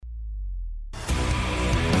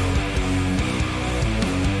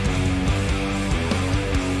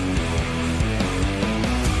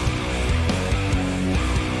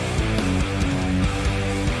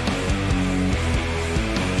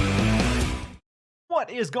What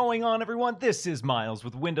is going on, everyone? This is Miles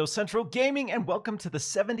with Windows Central Gaming, and welcome to the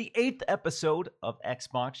 78th episode of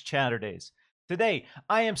Xbox Chatterdays. Today,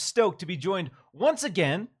 I am stoked to be joined once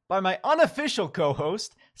again by my unofficial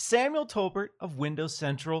co-host, Samuel Tolbert of Windows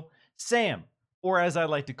Central. Sam, or as I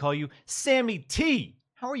like to call you, Sammy T.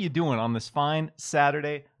 How are you doing on this fine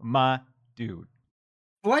Saturday, my dude?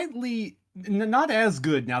 Slightly not as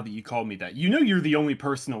good now that you call me that. You know you're the only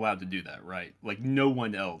person allowed to do that, right? Like no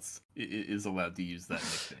one else is allowed to use that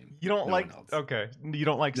nickname. You don't No like, one else. okay, you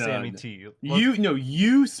don't like No, Sammy no. T.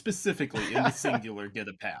 You specifically in the singular get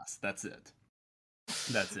a pass. That's it.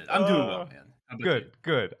 That's it. I'm doing well, man. How about you?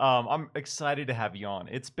 Good. I'm excited to have you on.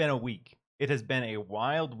 It's been a week. It has been a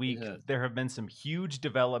wild week. It has. There have been some huge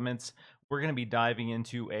developments. We're going to be diving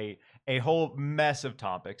into a whole mess of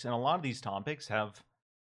topics, and a lot of these topics have,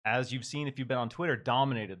 as you've seen if you've been on Twitter,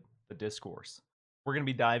 dominated the discourse. We're going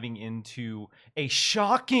to be diving into a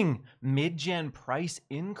shocking mid-gen price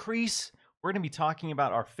increase. We're going to be talking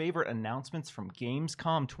about our favorite announcements from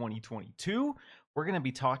Gamescom 2022. We're going to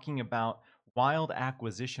be talking about wild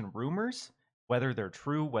acquisition rumors, whether they're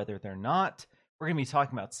true, whether they're not. We're going to be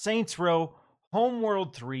talking about Saints Row,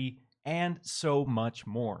 Homeworld 3, and so much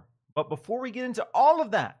more. But before we get into all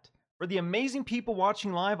of that, for the amazing people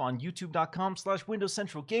watching live on youtube.com/Windows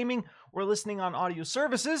Central Gaming or listening on audio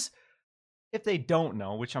services, if they don't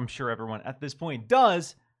know, which I'm sure everyone at this point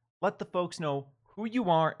does, let the folks know who you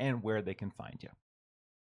are and where they can find you.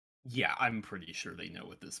 Yeah, I'm pretty sure they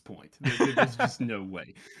know at this point. There's just no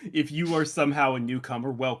way. If you are somehow a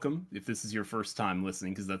newcomer, welcome. If this is your first time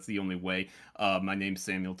listening, because that's the only way. My name's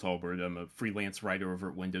Samuel Tolbert. I'm a freelance writer over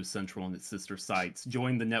at Windows Central and its sister sites.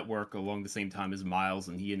 Joined the network along the same time as Miles,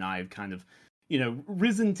 and he and I have kind of,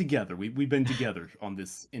 risen together. We've been together on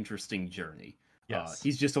this interesting journey. Yes.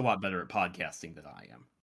 He's just a lot better at podcasting than I am.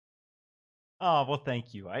 Oh, well,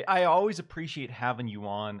 thank you. I always appreciate having you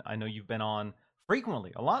on. I know you've been on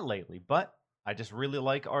frequently, a lot lately, but I just really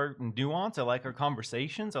like our nuance. I like our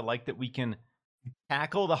conversations. I like that we can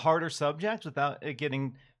tackle the harder subjects without it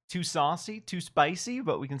getting too saucy, too spicy,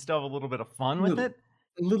 but we can still have a little bit of fun with it.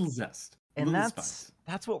 A little zest. A And little that's spice.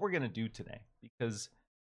 that's what we're going to do today, because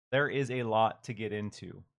there is a lot to get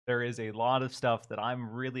into. There is a lot of stuff that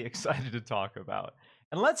I'm really excited to talk about.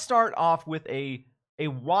 And let's start off with a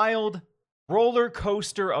wild roller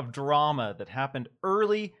coaster of drama that happened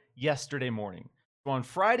early yesterday morning. So on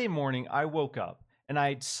Friday morning, I woke up and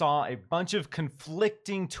I saw a bunch of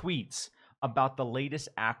conflicting tweets about the latest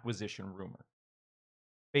acquisition rumor.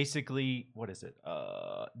 Basically, what is it?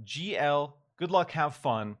 GL, Good Luck, Have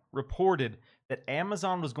Fun, reported that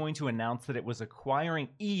Amazon was going to announce that it was acquiring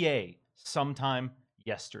EA sometime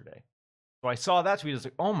yesterday. So I saw that tweet. I was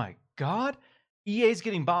like, oh my God, EA's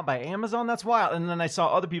getting bought by Amazon? That's wild. And then I saw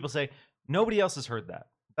other people say, nobody else has heard that.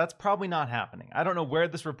 That's probably not happening. I don't know where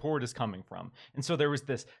this report is coming from. And so there was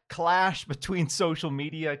this clash between social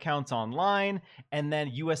media accounts online, and then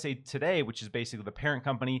USA Today, which is basically the parent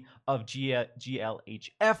company of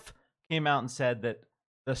GLHF, came out and said that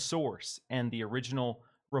the source and the original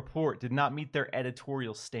report did not meet their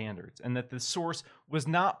editorial standards, and that the source was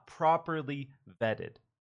not properly vetted.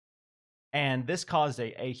 And this caused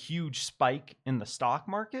a huge spike in the stock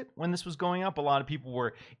market when this was going up. A lot of people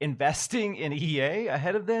were investing in EA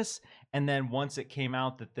ahead of this. And then once it came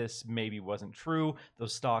out that this maybe wasn't true,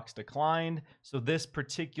 those stocks declined. So this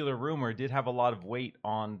particular rumor did have a lot of weight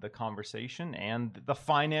on the conversation and the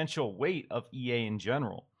financial weight of EA in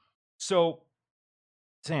general. So,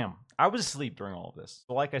 Sam, I was asleep during all of this.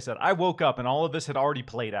 So like I said, I woke up and all of this had already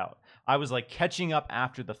played out. I was like catching up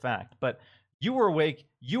after the fact. But you were awake,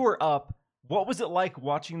 you were up. What was it like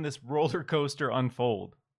watching this roller coaster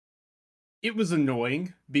unfold? It was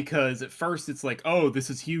annoying because at first it's like, oh, this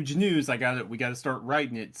is huge news. We got to start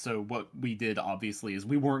writing it. So what we did obviously is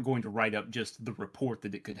we weren't going to write up just the report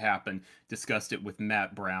that it could happen. Discussed it with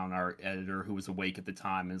Matt Brown, our editor, who was awake at the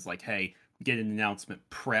time, and was like, hey, get an announcement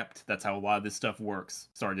prepped. That's how a lot of this stuff works.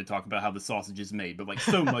 Started to talk about how the sausage is made, but like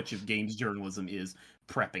so much of games journalism is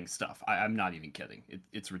prepping stuff. I'm not even kidding.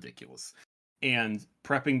 It's ridiculous. And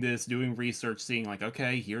prepping this, doing research, seeing like,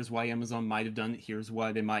 okay, here's why Amazon might have done it, here's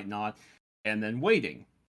why they might not, and then waiting,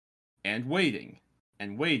 and waiting,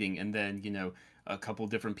 and waiting, and then, a couple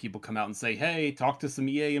different people come out and say, hey, talk to some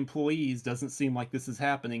EA employees, doesn't seem like this is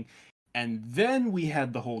happening. And then we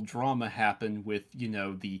had the whole drama happen with,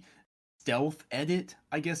 the stealth edit,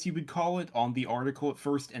 I guess you would call it, on the article at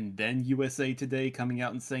first, and then USA Today coming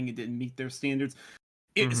out and saying it didn't meet their standards.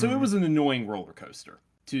 So it was an annoying roller coaster.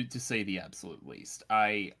 To say the absolute least.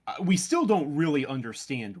 We still don't really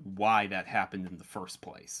understand why that happened in the first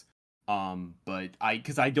place. But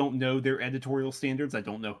because I don't know their editorial standards, I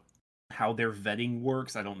don't know how their vetting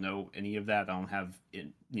works. I don't know any of that. I don't have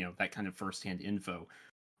that kind of firsthand info.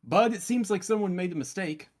 But it seems like someone made a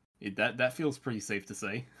mistake. That feels pretty safe to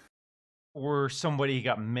say. Or somebody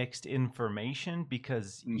got mixed information,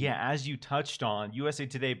 because Hmm. yeah, as you touched on, USA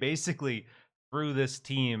Today basically threw this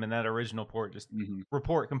team and that original Hmm.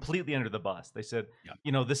 report completely under the bus. They said,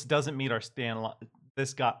 Yeah. this doesn't meet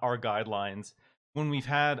this got our guidelines, when we've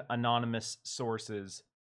had anonymous sources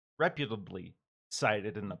reputably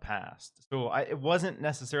cited in the past. So it wasn't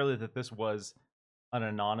necessarily that this was an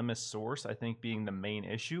anonymous source, I think, being the main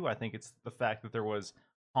issue. I think it's the fact that there was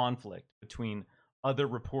conflict between other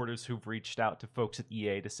reporters who've reached out to folks at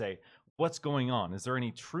EA to say, what's going on? Is there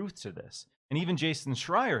any truth to this? And even Jason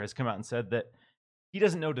Schreier has come out and said that he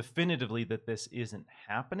doesn't know definitively that this isn't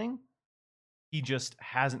happening. He just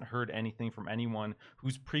hasn't heard anything from anyone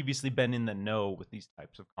who's previously been in the know with these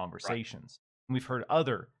types of Right. conversations. And we've heard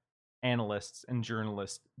other analysts and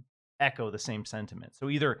journalists echo the same sentiment. So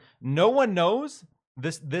either no one knows,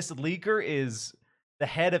 this leaker is the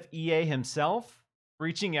head of EA himself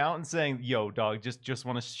reaching out and saying, "Yo, dog, just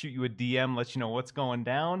want to shoot you a DM, let you know what's going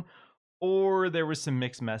down," or there was some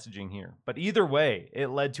mixed messaging here. But either way, it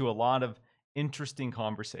led to a lot of interesting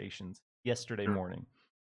conversations yesterday Sure. morning.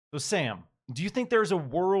 So Sam, do you think there's a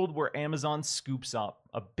world where Amazon scoops up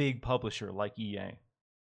a big publisher like EA?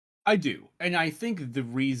 I do. And I think the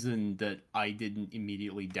reason that I didn't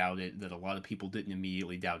immediately doubt it, that a lot of people didn't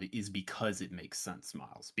immediately doubt it, is because it makes sense,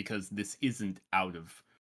 Miles. Because this isn't out of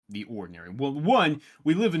the ordinary. Well, one,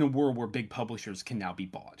 we live in a world where big publishers can now be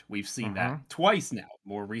bought. We've seen Mm-hmm. that twice now,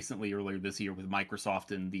 more recently earlier this year with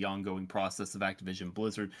Microsoft and the ongoing process of Activision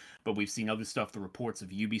Blizzard. But we've seen other stuff, the reports of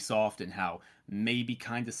Ubisoft and how maybe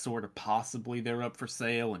kind of sort of possibly they're up for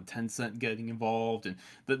sale, and Tencent getting involved, and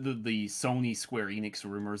the Sony Square Enix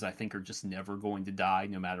rumors, I think, are just never going to die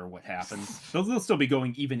no matter what happens. They'll still be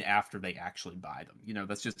going even after they actually buy them.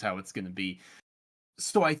 That's just how it's going to be.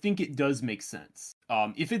 So I think it does make sense.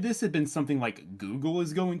 If this had been something like Google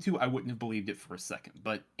is going to, I wouldn't have believed it for a second.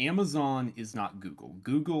 But Amazon is not Google.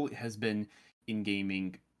 Google has been in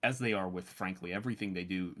gaming, as they are with frankly everything they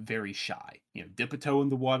do, very shy. Dip a toe in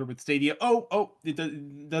the water with Stadia. Oh,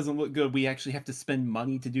 it doesn't look good. We actually have to spend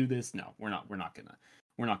money to do this. No, we're not. We're not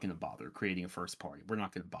gonna bother creating a first party. We're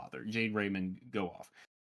not gonna bother. Jade Raymond, go off.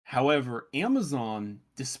 However, Amazon,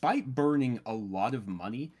 despite burning a lot of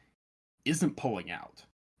money, isn't pulling out.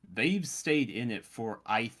 They've stayed in it for,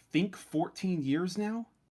 I think, 14 years now.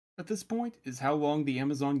 At this point, is how long the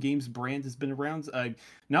Amazon Games brand has been around. I'm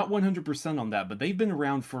not 100% on that, but they've been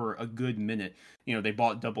around for a good minute. They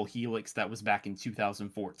bought Double Helix, that was back in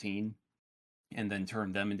 2014, and then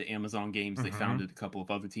turned them into Amazon Games. They Mm-hmm. founded a couple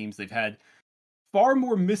of other teams. They've had far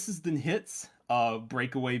more misses than hits.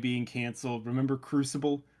 Breakaway being canceled. Remember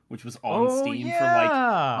Crucible, which was on Oh Steam for like a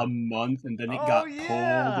yeah. month, and then it Oh got pulled.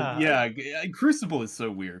 And yeah. yeah, Crucible is so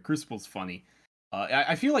weird. Crucible's funny.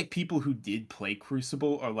 I feel like people who did play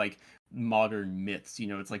Crucible are like modern myths.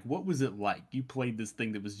 It's like, what was it like? You played this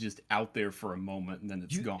thing that was just out there for a moment, and then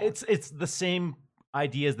it's gone. It's the same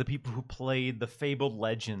idea as the people who played the Fabled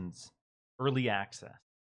Legends early access.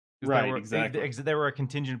 Because Right, exactly. there were a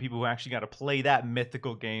contingent of people who actually got to play that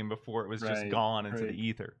mythical game before it was just Right, gone into the right.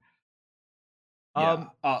 ether. Yeah.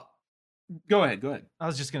 Um, Go ahead, go ahead. I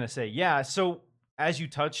was just gonna say, yeah. So as you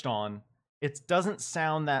touched on, it doesn't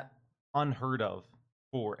sound that unheard of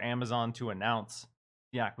for Amazon to announce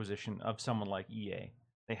the acquisition of someone like EA.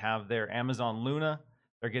 They have their Amazon Luna.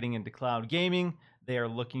 They're getting into cloud gaming. They are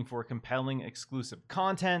looking for compelling exclusive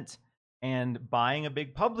content, and buying a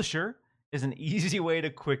big publisher is an easy way to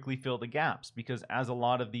quickly fill the gaps, because as a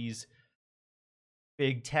lot of these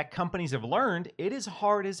big tech companies have learned, it is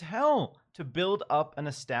hard as hell to build up an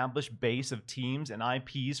established base of teams and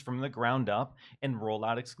IPs from the ground up and roll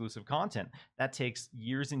out exclusive content. That takes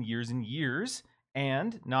years and years and years,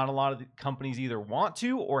 and not a lot of the companies either want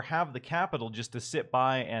to or have the capital just to sit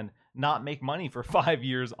by and not make money for 5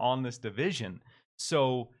 years on this division.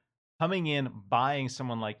 So coming in, buying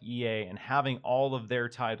someone like EA and having all of their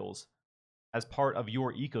titles as part of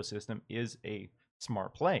your ecosystem is a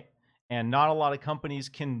smart play. And not a lot of companies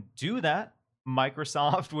can do that.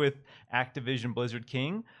 Microsoft with Activision Blizzard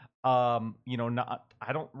King. Not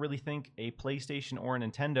I don't really think a PlayStation or a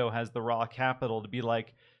Nintendo has the raw capital to be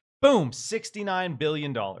like, boom, $69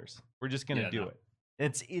 billion. We're just gonna Yeah, do no.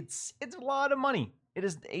 it. It's a lot of money. It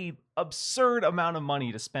is a absurd amount of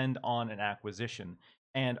money to spend on an acquisition.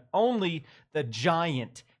 And only the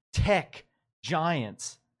giant tech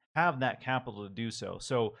giants have that capital to do so.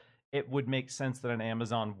 So it would make sense that an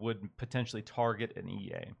Amazon would potentially target an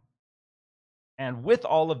EA. And with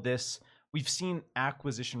all of this, we've seen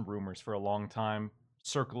acquisition rumors for a long time.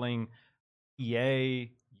 circling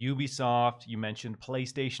EA, Ubisoft, you mentioned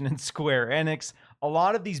PlayStation and Square Enix. A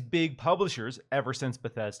lot of these big publishers, ever since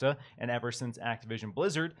Bethesda and ever since Activision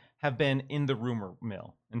Blizzard, have been in the rumor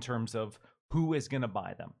mill in terms of who is going to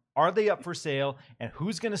buy them. Are they up for sale? And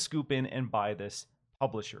who's going to scoop in and buy this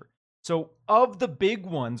publisher? So, of the big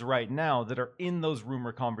ones right now that are in those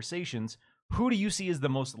rumor conversations, who do you see as the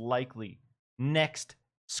most likely next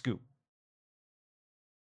scoop?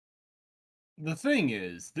 The thing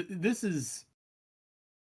is, this is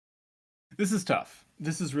tough.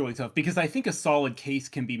 This is really tough because I think a solid case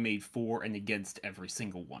can be made for and against every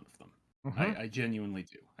single one of them. Mm-hmm. I genuinely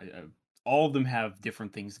do. All of them have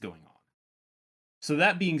different things going on. So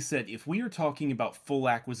that being said, if we are talking about full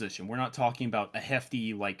acquisition, we're not talking about a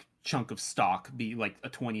hefty like chunk of stock, be like a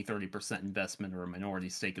 20-30% investment or a minority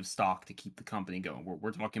stake of stock to keep the company going.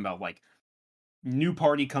 We're talking about like new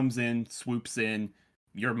party comes in, swoops in,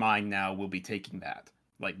 you're mine now, we'll be taking that.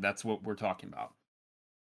 Like that's what we're talking about.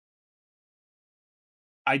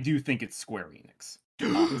 I do think it's Square Enix,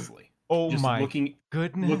 honestly. Oh Just my looking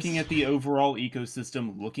goodness. at the overall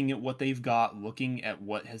ecosystem, looking at what they've got, looking at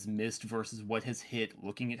what has missed versus what has hit,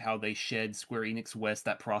 looking at how they shed Square Enix West,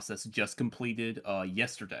 that process just completed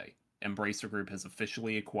yesterday. Embracer Group has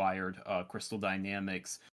officially acquired Crystal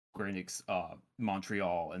Dynamics, Square Enix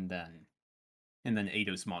Montreal, and then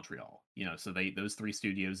Eidos Montreal. You know, so those three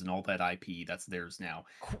studios and all that IP, that's theirs now.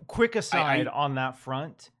 Quick aside I on that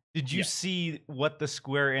front, did you yes. see what the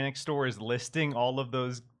Square Enix store is listing all of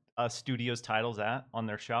those studios titles at on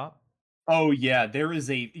their shop? Oh yeah, there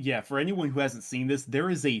is for anyone who hasn't seen this, there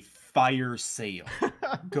is a fire sale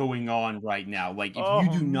going on right now. Like if you Oh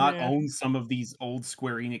do not man. own some of these old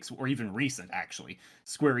Square Enix or even recent actually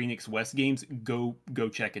Square Enix West games, go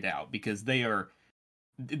check it out because they're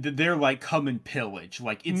like come and pillage.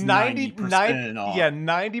 Like it's 99 90% off. yeah,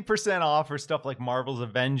 90% off for stuff like Marvel's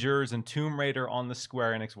Avengers and Tomb Raider on the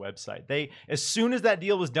Square Enix website. They as soon as that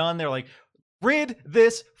deal was done, they're like, rid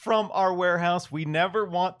this from our warehouse. We never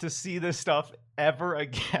want to see this stuff ever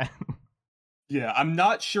again. Yeah, I'm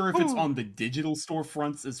not sure if it's on the digital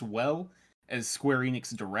storefronts as well as Square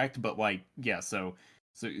Enix Direct, but like yeah, so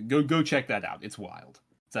go check that out. It's wild.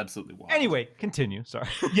 It's absolutely wild. Anyway, continue. Sorry.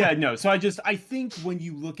 Yeah, no. So I think when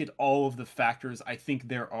you look at all of the factors, I think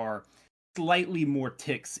there are slightly more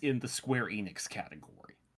ticks in the Square Enix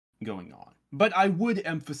category going on. But I would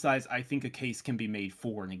emphasize I think a case can be made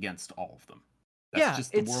for and against all of them. That's Yeah,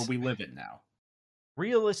 just the world it's we live in now.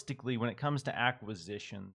 realistically when it comes to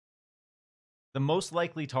acquisition, the most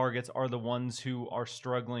likely targets are the ones who are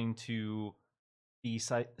struggling to be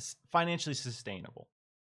financially sustainable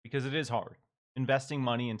because it is hard. Investing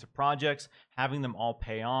money into projects, having them all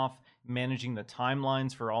pay off, managing the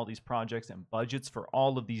timelines for all these projects and budgets for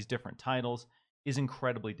all of these different titles is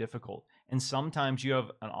incredibly difficult. And sometimes you have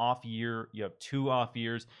an off year, you have 2 off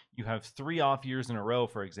years, you have 3 off years in a row,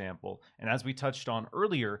 for example. And as we touched on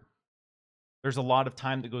earlier, there's a lot of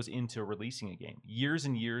time that goes into releasing a game, years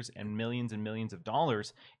and years and millions of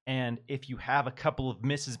dollars. And if you have a couple of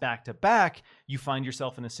misses back to back, you find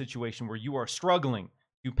yourself in a situation where you are struggling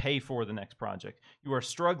to pay for the next project. You are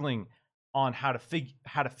struggling on how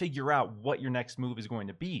to figure out what your next move is going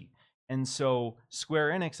to be. And so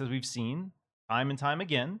Square Enix, as we've seen time and time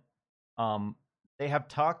again, um, they have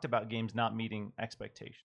talked about games not meeting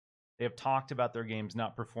expectations. They have talked about their games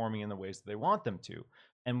not performing in the ways that they want them to.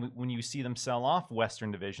 And when you see them sell off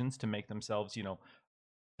Western divisions to make themselves,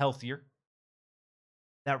 healthier,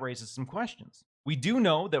 that raises some questions. We do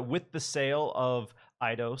know that with the sale of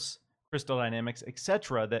Eidos, Crystal Dynamics,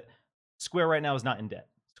 etc., that Square right now is not in debt.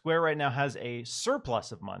 Square right now has a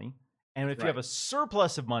surplus of money. And if you have Right. a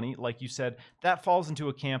surplus of money, like you said, that falls into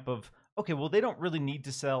a camp of, okay, well, they don't really need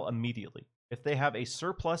to sell immediately. If they have a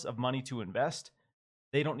surplus of money to invest,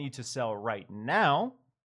 they don't need to sell right now.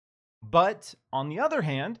 But on the other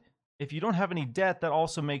hand, if you don't have any debt, that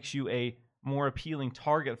also makes you a more appealing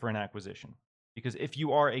target for an acquisition. Because if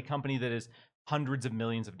you are a company that is hundreds of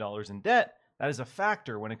millions of dollars in debt, that is a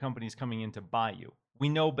factor when a company is coming in to buy you. We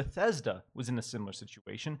know Bethesda was in a similar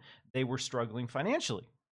situation. They were struggling financially.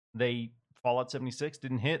 They Fallout 76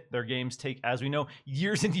 didn't hit. Their games take, as we know,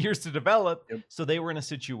 years and years to develop. Yep. So they were in a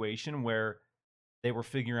situation where they were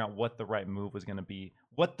figuring out what the right move was going to be,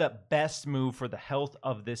 what the best move for the health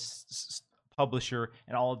of this publisher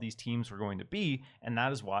and all of these teams were going to be. And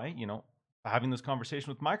that is why, having this conversation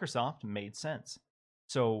with Microsoft made sense.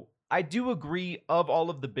 So I do agree, of all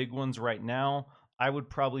of the big ones right now, I would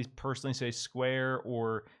probably personally say Square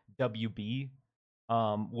or WB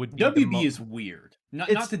would be the WB most. is weird. Not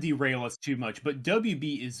It's to derail us too much, but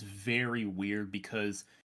WB is very weird because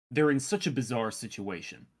they're in such a bizarre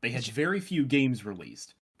situation. They had Did very few games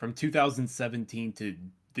released from 2017 to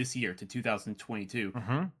this year to 2022.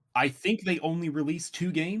 you? I think they only released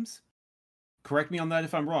 2 games. Correct me on that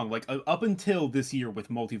if I'm wrong. Like up until this year with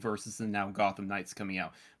Multiverses and now Gotham Knights coming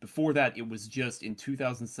out. Before that, it was just in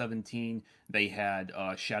 2017 they had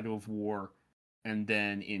Shadow of War, and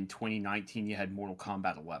then in 2019 you had Mortal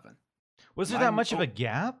Kombat 11. Was Am there I? that much of a Oh,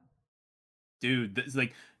 gap? dude,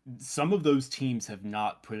 like some of those teams have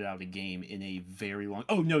not put out a game in a very long.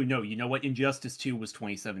 Oh no, no, you know what? Injustice 2 was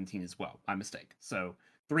 2017 as well. My mistake. So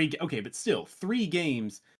okay, but still 3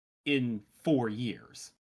 games in 4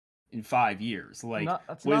 years, in 5 years. Like, Not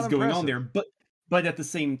that's what not is going on impressive. there? But at the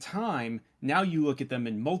same time, now you look at them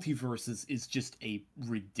and Multiverses is just a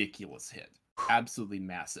ridiculous hit. Absolutely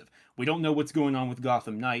massive. We don't know what's going on with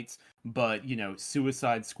Gotham Knights, but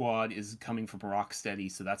Suicide Squad is coming from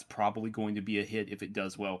Rocksteady, so that's probably going to be a hit if it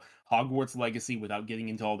does well. Hogwarts Legacy, without getting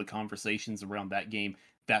into all the conversations around that game,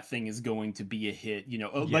 that thing is going to be a hit. Yeah.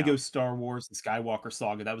 Lego Star Wars, the Skywalker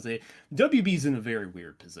Saga, that was a WB's in a very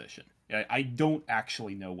weird position. I don't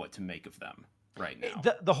actually know what to make of them right now.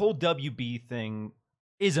 The whole WB thing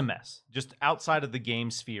is a mess. Just outside of the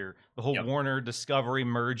game sphere, the whole Yep. Warner Discovery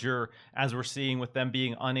merger, as we're seeing with them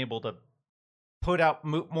being unable to put out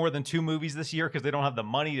more than 2 movies this year because they don't have the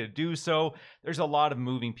money to do so. There's a lot of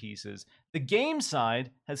moving pieces. The game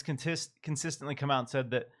side has consistently come out and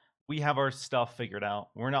said that we have our stuff figured out.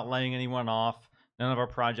 We're not laying anyone off. None of our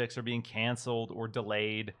projects are being canceled or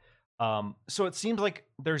delayed. So it seems like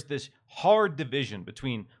there's this hard division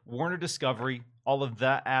between Warner Discovery, all of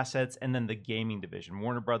that assets, and then the gaming division,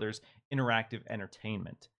 Warner Brothers Interactive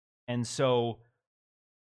Entertainment. And so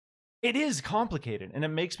it is complicated, and it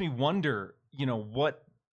makes me wonder,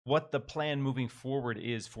 what the plan moving forward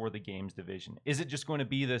is for the games division. Is it just going to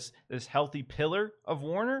be this healthy pillar of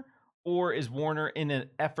Warner, or is Warner, in an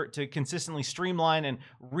effort to consistently streamline and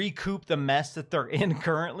recoup the mess that they're in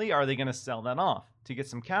currently, are they going to sell that off to get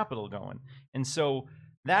some capital going? And so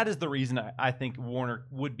that is the reason I think Warner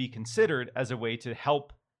would be considered as a way to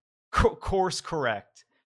help course correct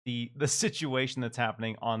the situation that's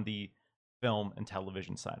happening on the film and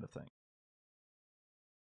television side of things.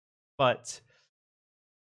 But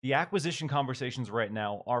the acquisition conversations right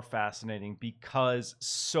now are fascinating because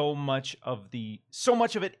so much of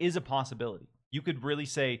it is a possibility. You could really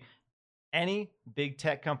say any big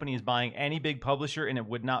tech company is buying any big publisher, and it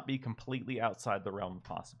would not be completely outside the realm of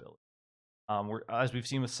possibility. As we've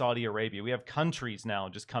seen with Saudi Arabia, we have countries now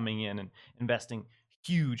just coming in and investing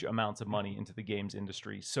huge amounts of money into the games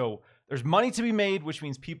industry. So there's money to be made, which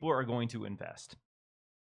means people are going to invest.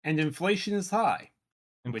 And inflation is high,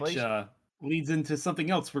 which Inflation. leads into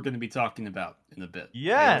something else we're going to be talking about in a bit. How you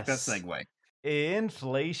like that Yes. segue?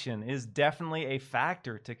 Inflation is definitely a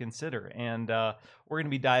factor to consider. And we're going to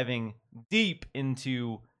be diving deep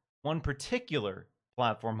into one particular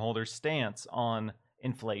platform holder's stance on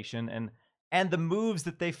inflation and the moves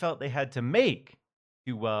that they felt they had to make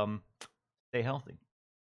to stay healthy.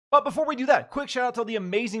 But before we do that, quick shout out to all the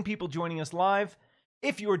amazing people joining us live.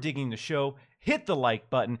 If you are digging the show, hit the like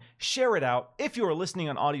button, share it out. If you are listening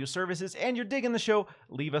on audio services and you're digging the show,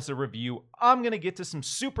 leave us a review. I'm going to get to some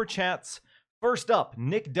super chats. First up,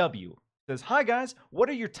 Nick W. says, "Hi guys, what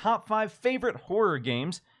are your top 5 favorite horror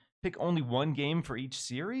games? Pick only one game for each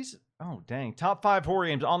series?" Oh, dang. Top 5 horror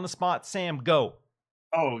games on the spot. Sam, go.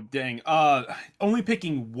 Oh, dang. Only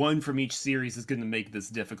picking one from each series is going to make this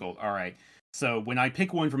difficult. All right. So when I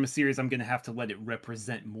pick one from a series, I'm going to have to let it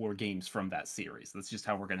represent more games from that series. That's just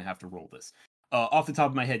how we're going to have to roll this. Off the top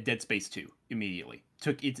of my head, Dead Space 2 immediately.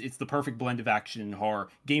 It's the perfect blend of action and horror.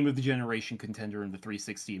 Game of the generation contender in the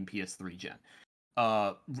 360 and PS3 gen.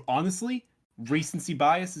 Honestly, recency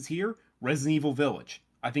bias is here. Resident Evil Village.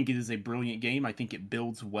 I think it is a brilliant game. I think it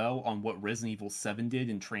builds well on what Resident Evil 7 did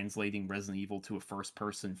in translating Resident Evil to a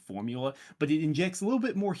first-person formula, but it injects a little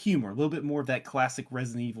bit more humor, a little bit more of that classic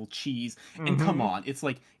Resident Evil cheese. And come Mm-hmm. on,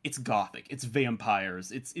 it's gothic, it's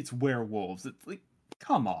vampires, it's werewolves. It's like,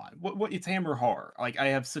 come on. What it's Hammer horror. Like, I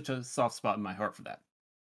have such a soft spot in my heart for that.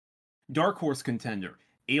 Dark Horse contender,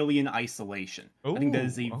 Alien Isolation. I think that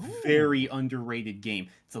is Ooh, a ooh. very underrated game.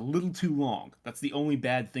 It's a little too long. That's the only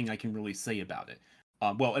bad thing I can really say about it.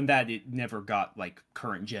 Well, and that it never got like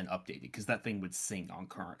current gen updated because that thing would sing on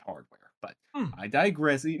current hardware. But Mm. I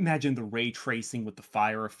digress. Imagine the ray tracing with the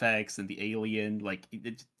fire effects and the alien. Like,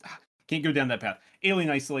 can't go down that path. Alien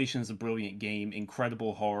Isolation is a brilliant game,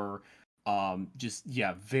 incredible horror. Just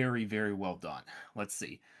yeah, very very well done. Let's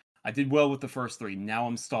see. I did well with the first 3. Now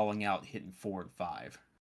I'm stalling out, hitting 4 and 5.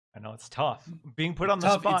 I know it's tough. Being put It's on the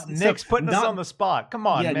tough. spot. So Nick's putting us not on the spot. Come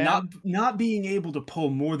on, yeah, man. not being able to pull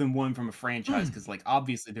more than one from a franchise because like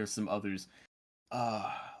obviously there's some others.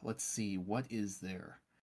 Uh, let's see. What is there?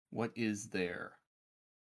 What is there?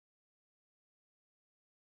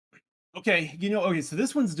 Okay, okay, so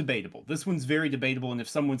this one's debatable. This one's very debatable, and if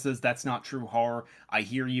someone says that's not true horror, I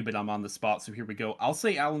hear you, but I'm on the spot, so here we go. I'll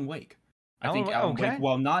say Alan Wake. I think Alan Wake, Okay.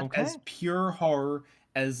 while not Okay. as pure horror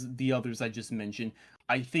as the others I just mentioned,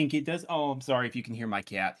 I think it does. Oh, I'm sorry if you can hear my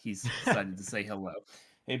cat. He's decided to say hello.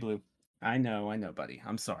 Hey, Blue. I know, buddy.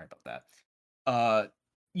 I'm sorry about that. Uh,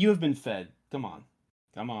 you have been fed. Come on.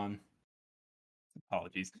 Come on.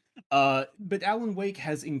 Apologies. But Alan Wake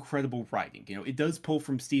has incredible writing. It does pull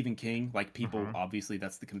from Stephen King. Like people, Mhm. obviously,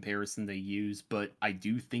 that's the comparison they use. But I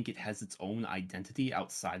do think it has its own identity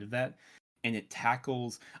outside of that, and it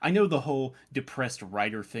tackles. I know the whole depressed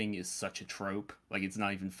writer thing is such a trope. Like it's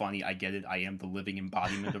not even funny. I get it. I am the living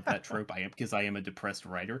embodiment of that trope. I am because I am a depressed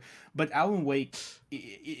writer. But Alan Wake,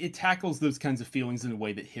 it tackles those kinds of feelings in a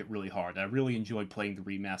way that hit really hard. I really enjoyed playing the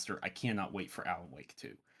remaster. I cannot wait for Alan Wake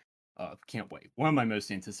 2. Can't wait. One of my most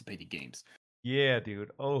anticipated games. Yeah, dude.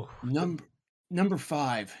 Oh, Number number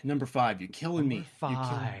five. Number five. You're killing number me. You're killing.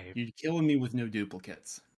 5. You're killing me with no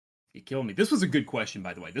duplicates. You kill me. This was a good question,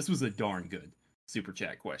 by the way. This was a darn good super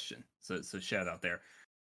chat question. So shout out there.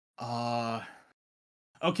 Uh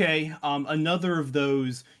okay. Another of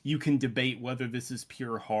those you can debate whether this is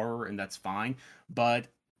pure horror, and that's fine. But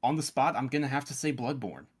on the spot, I'm gonna have to say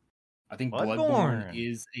Bloodborne. I think Bloodborne Bloodborne.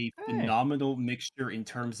 is a Hey. phenomenal mixture in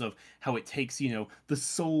terms of how it takes, the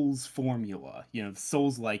Souls formula, the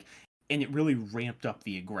Souls like, and it really ramped up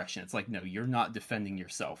the aggression. It's like, no, you're not defending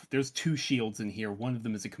yourself. There's two shields in here. One of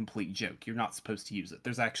them is a complete joke. You're not supposed to use it.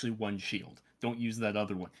 There's actually one shield. Don't use that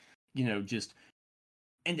other one. Just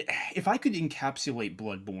and if I could encapsulate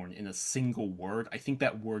Bloodborne in a single word, I think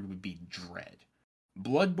that word would be dread.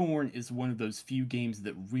 Bloodborne is one of those few games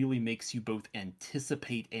that really makes you both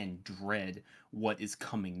anticipate and dread what is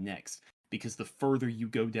coming next. Because the further you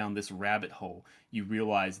go down this rabbit hole, you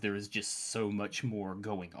realize there is just so much more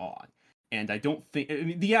going on. And I don't think, I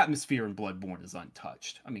mean, the atmosphere in Bloodborne is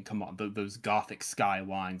untouched. I mean, come on, those gothic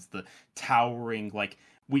skylines, the towering, like,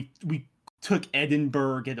 we took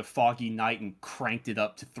Edinburgh at a foggy night and cranked it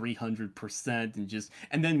up to 300%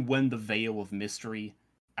 and then when the veil of mystery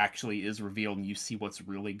actually is revealed and you see what's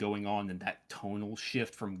really going on and that tonal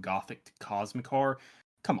shift from gothic to cosmic horror,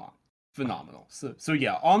 come on, phenomenal. So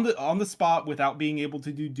yeah, on the spot without being able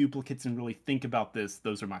to do duplicates and really think about this,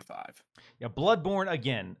 those are my 5. Yeah, Bloodborne,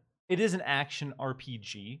 again, it is an action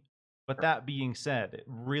RPG, but that being said, it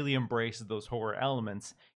really embraces those horror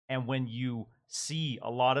elements. And when you see a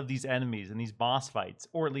lot of these enemies and these boss fights,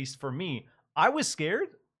 or at least for me, I was scared.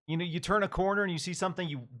 You turn a corner and you see something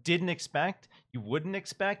you didn't expect, you wouldn't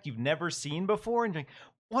expect, you've never seen before, and you're like,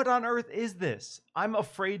 what on earth is this? I'm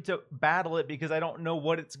afraid to battle it because I don't know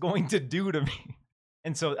what it's going to do to me.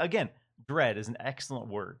 And so, again, dread is an excellent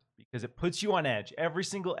word because it puts you on edge. Every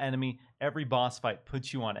single enemy, every boss fight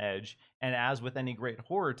puts you on edge. And as with any great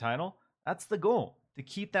horror title, that's the goal, to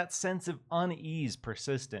keep that sense of unease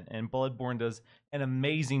persistent. And Bloodborne does an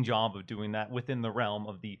amazing job of doing that within the realm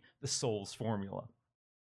of the Souls formula.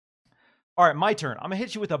 All right, my turn. I'm going to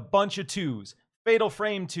hit you with a bunch of 2s. Fatal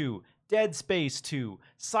Frame 2, Dead Space 2,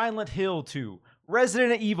 Silent Hill 2,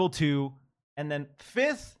 Resident Evil 2, and then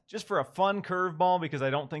 5th, just for a fun curveball, because I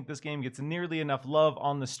don't think this game gets nearly enough love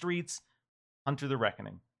on the streets, Hunter the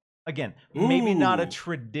Reckoning. Again, maybe not a Ooh.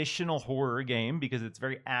 traditional horror game because it's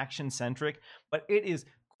very action centric, but it is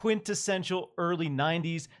quintessential early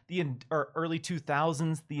 90s, or early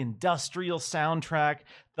 2000s, the industrial soundtrack,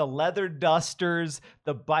 the leather dusters,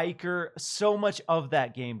 the biker. So much of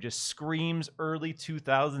that game just screams early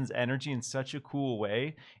 2000s energy in such a cool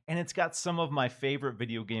way. And it's got some of my favorite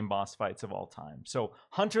video game boss fights of all time. So,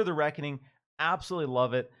 Hunter the Reckoning, absolutely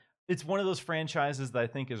love it. It's one of those franchises that I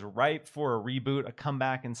think is ripe for a reboot, a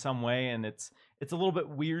comeback in some way, and it's a little bit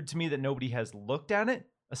weird to me that nobody has looked at it,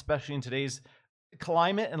 especially in today's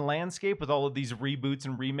climate and landscape with all of these reboots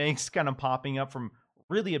and remakes kind of popping up from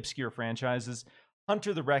really obscure franchises.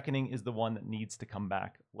 Hunter the Reckoning is the one that needs to come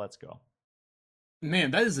back. Let's go.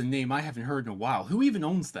 Man, that is a name I haven't heard in a while. Who even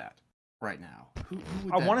owns that right now? Who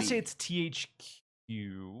would I that want to be? say it's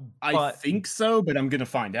THQ, I but think so, but I'm gonna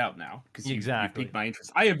find out now because you've exactly. piqued my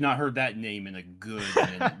interest. I have not heard that name in a good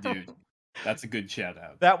minute, dude. That's a good shout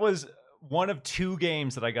out. That was one of 2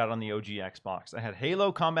 games that I got on the OG Xbox. I had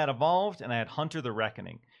Halo Combat Evolved and I had Hunter the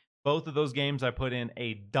Reckoning. Both of those games I put in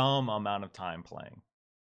a dumb amount of time playing.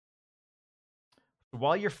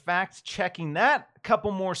 While you're fact checking that, a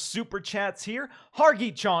couple more super chats here.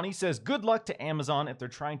 Hargeet Chani says, good luck to Amazon if they're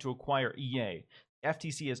trying to acquire EA.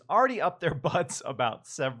 FTC has already upped their butts about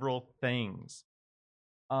several things.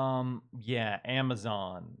 Yeah,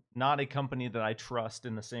 Amazon, not a company that I trust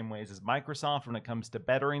in the same ways as Microsoft when it comes to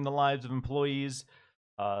bettering the lives of employees.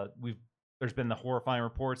 There's been the horrifying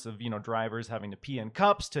reports of drivers having to pee in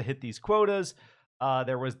cups to hit these quotas.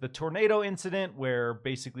 There was the tornado incident where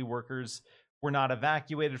basically workers were not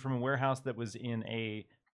evacuated from a warehouse that was in a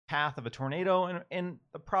path of a tornado in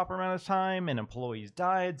the proper amount of time, and employees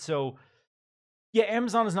died. So yeah,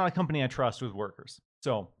 Amazon is not a company I trust with workers.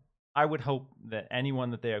 So I would hope that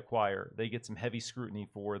anyone that they acquire, they get some heavy scrutiny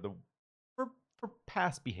for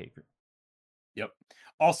past behavior. Yep.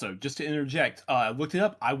 Also, just to interject, I looked it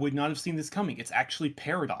up. I would not have seen this coming. It's actually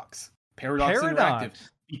Paradox. Paradox Interactive,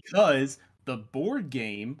 because the board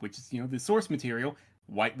game, which is the source material,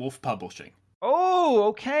 White Wolf Publishing. Oh,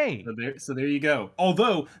 okay. So there you go.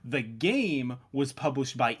 Although the game was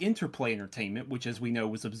published by Interplay Entertainment, which, as we know,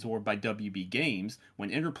 was absorbed by WB Games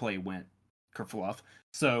when Interplay went kerfluff.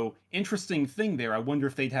 So interesting thing there. I wonder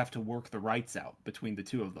if they'd have to work the rights out between the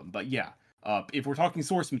two of them. But yeah, if we're talking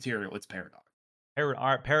source material, it's Paradox. All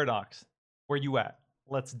right, Paradox, where you at?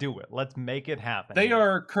 Let's do it. Let's make it happen. They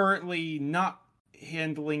are currently not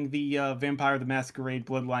handling the Vampire the Masquerade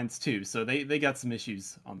Bloodlines 2, so they got some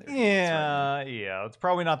issues on there. Yeah, it's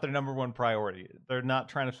probably not their number one priority. They're not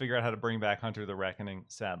trying to figure out how to bring back Hunter the Reckoning,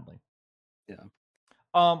 sadly. Yeah.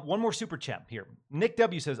 One more super chat here. Nick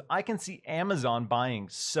W says, I can see Amazon buying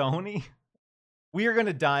Sony. We are going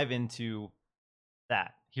to dive into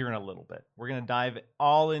that here in a little bit. We're going to dive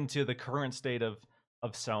all into the current state of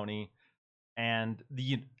Sony and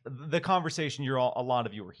the conversation a lot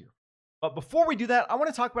of you are here. But before we do that, I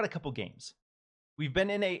want to talk about a couple games. We've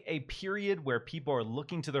been in a period where people are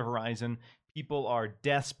looking to the horizon. People are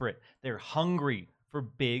desperate. They're hungry for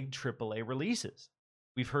big AAA releases.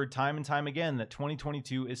 We've heard time and time again that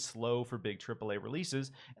 2022 is slow for big AAA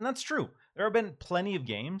releases, and that's true. There have been plenty of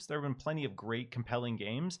games. There have been plenty of great, compelling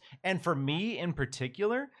games. And for me in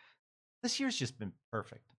particular, this year's just been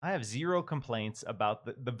perfect. I have zero complaints about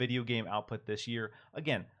the video game output this year.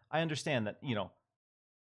 Again, I understand that,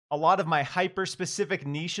 a lot of my hyper-specific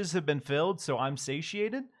niches have been filled, so I'm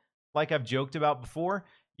satiated. Like I've joked about before,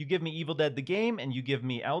 you give me Evil Dead the game, and you give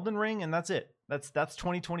me Elden Ring, and that's it. That's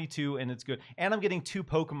 2022, and it's good. And I'm getting 2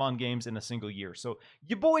 Pokemon games in a single year, so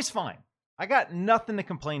your boy's fine. I got nothing to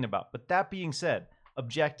complain about. But that being said,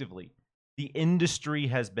 objectively, the industry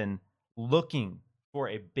has been looking for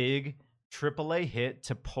a big AAA hit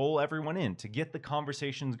to pull everyone in, to get the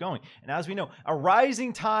conversations going. And as we know, a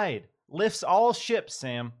rising tide lifts all ships,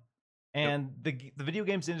 Sam. And the video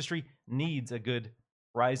games industry needs a good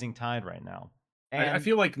rising tide right now. And I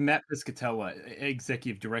feel like Matt Piscatella,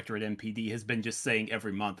 executive director at MPD, has been just saying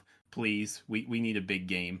every month, please, we need a big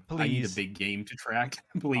game. Please. I need a big game to track,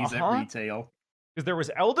 please, at retail. Because there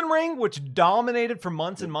was Elden Ring, which dominated for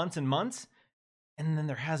months and months and months. And then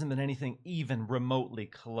there hasn't been anything even remotely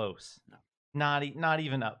close. No. Not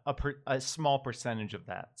even a small percentage of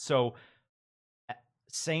that. So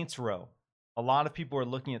Saints Row. A lot of people are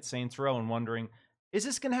looking at Saints Row and wondering, is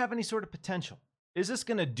this going to have any sort of potential? Is this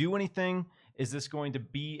going to do anything? Is this going to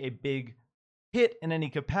be a big hit in any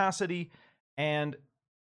capacity? And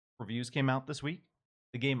reviews came out this week.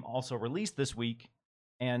 The game also released this week.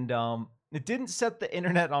 And it didn't set the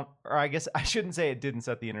internet on, or I guess I shouldn't say it didn't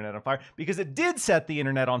set the internet on fire, because it did set the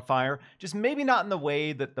internet on fire, just maybe not in the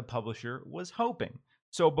way that the publisher was hoping.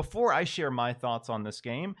 So before I share my thoughts on this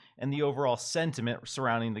game and the overall sentiment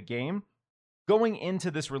surrounding the game, going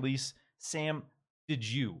into this release, Sam, did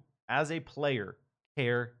you, as a player,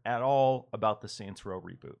 care at all about the Saints Row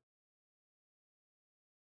reboot?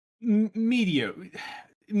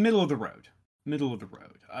 Middle of the road.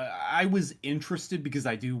 I was interested because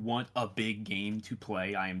I do want a big game to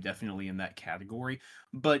play. I am definitely in that category.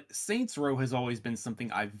 But Saints Row has always been something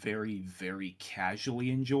I very, very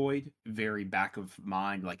casually enjoyed. Very back of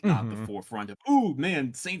mind, like not the forefront of, oh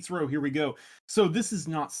man, Saints Row, here we go. So this is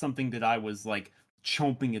not something that I was like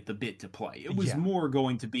chomping at the bit to play. It was more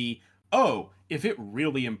going to be, oh, if it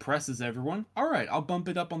really impresses everyone, all right, I'll bump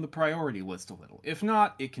it up on the priority list a little. If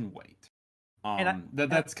not, it can wait.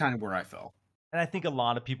 That's kind of where I fell. And I think a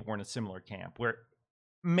lot of people were in a similar camp where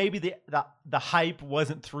maybe the hype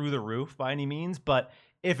wasn't through the roof by any means, but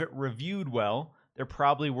if it reviewed well, there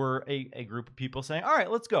probably were a group of people saying, all right,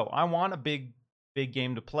 let's go. I want a big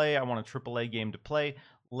game to play. I want a AAA game to play.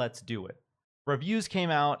 Let's do it. Reviews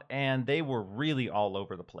came out and they were really all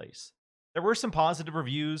over the place. There were some positive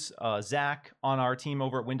reviews. Zach on our team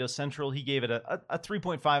over at Windows Central, he gave it a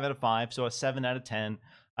 3.5 out of 5, so a 7 out of 10.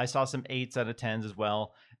 I saw some 8s out of 10s as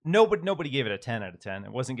well. Nobody gave it a 10 out of 10.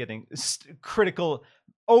 It wasn't getting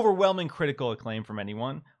overwhelming critical acclaim from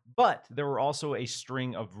anyone. But there were also a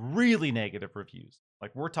string of really negative reviews.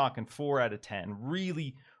 Like, we're talking 4 out of 10.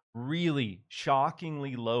 Really, really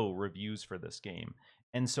shockingly low reviews for this game.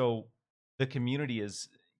 And so the community is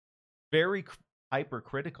very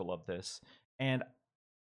hypercritical of this. And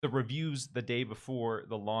the reviews the day before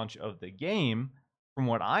the launch of the game, from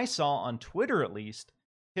what I saw on Twitter at least,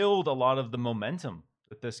 killed a lot of the momentum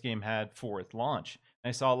that this game had for its launch. And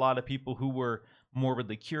I saw a lot of people who were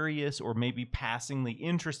morbidly curious or maybe passingly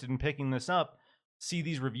interested in picking this up see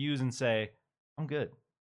these reviews and say, I'm good.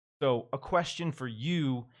 So a question for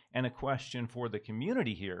you and a question for the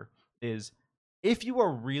community here is, if you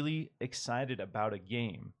are really excited about a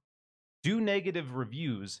game, do negative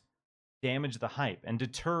reviews damage the hype and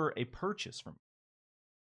deter a purchase from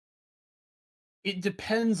It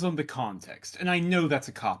depends on the context, and I know that's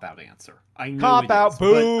a cop-out answer. I know cop it out? is,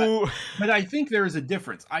 Boo! but I think there is a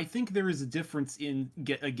difference. I think there is a difference in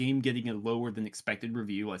a game getting a lower than expected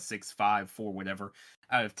review, a 6, 5, 4, whatever,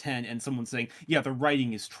 out of 10, and someone saying, "Yeah, the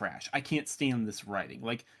writing is trash. I can't stand this writing."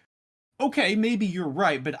 Like, okay, maybe you're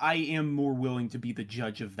right, but I am more willing to be the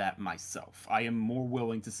judge of that myself. I am more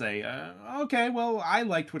willing to say, okay, well, I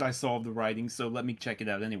liked what I saw of the writing, so let me check it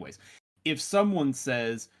out anyways. If someone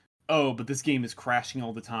says, oh, but this game is crashing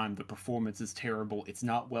all the time, the performance is terrible, it's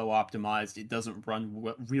not well optimized, it doesn't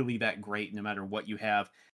run really that great no matter what you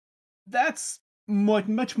have, that's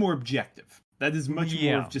much more objective. That is much more of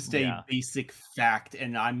Yeah, just a yeah. basic fact,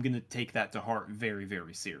 and I'm going to take that to heart very,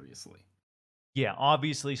 very seriously. Yeah,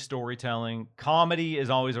 obviously storytelling. Comedy is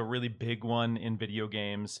always a really big one in video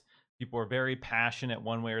games. People are very passionate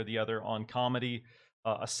one way or the other on comedy.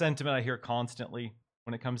 A sentiment I hear constantly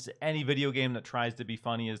when it comes to any video game that tries to be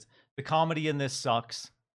funny is the comedy in this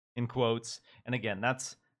sucks, in quotes. And again,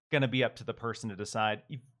 that's going to be up to the person to decide.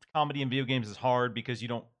 Comedy in video games is hard because you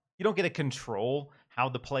don't get to control how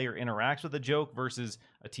the player interacts with a joke versus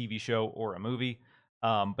a TV show or a movie.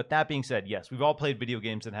 But that being said, yes, we've all played video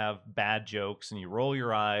games that have bad jokes, and you roll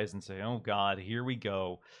your eyes and say, "Oh God, here we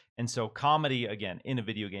go." And so, comedy again in a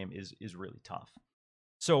video game is really tough.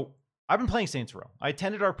 So, I've been playing Saints Row. I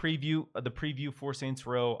attended our preview, the preview for Saints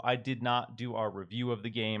Row. I did not do our review of the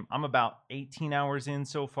game. I'm about 18 hours in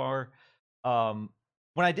so far.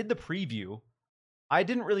 When I did the preview, I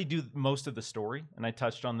didn't really do most of the story, and I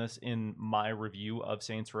touched on this in my review of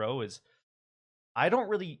Saints Row. Is I don't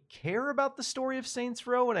really care about the story of Saints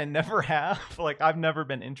Row, and I never have. Like, I've never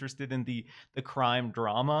been interested in the crime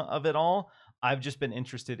drama of it all. I've just been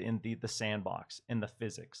interested in the sandbox and the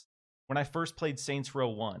physics. When I first played Saints Row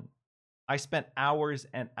 1, I spent hours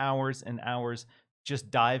and hours and hours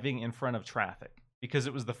just diving in front of traffic because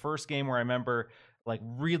it was the first game where I remember like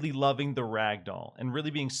really loving the ragdoll and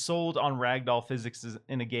really being sold on ragdoll physics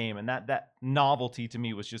in a game, and that novelty to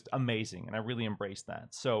me was just amazing, and I really embraced that.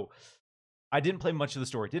 So I didn't play much of the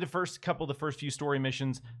story. Did the first few story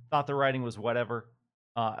missions. Thought the writing was whatever.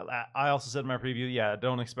 I also said in my preview, yeah,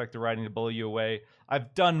 don't expect the writing to blow you away.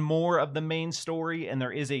 I've done more of the main story, and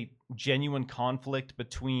there is a genuine conflict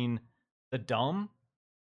between the dumb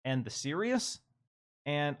and the serious.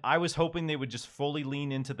 And I was hoping they would just fully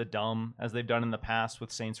lean into the dumb, as they've done in the past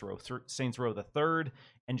with Saints Row the Third,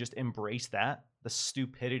 and just embrace that, the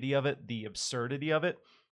stupidity of it, the absurdity of it.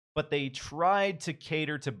 But they tried to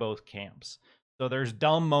cater to both camps. So there's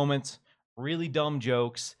dumb moments, really dumb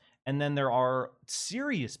jokes, and then there are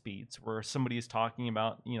serious beats where somebody is talking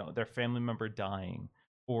about, their family member dying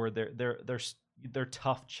or their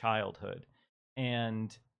tough childhood.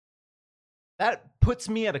 And that puts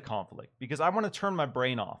me at a conflict because I want to turn my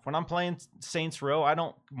brain off. When I'm playing Saints Row, I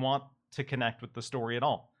don't want to connect with the story at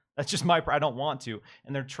all. That's just I don't want to.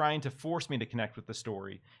 And they're trying to force me to connect with the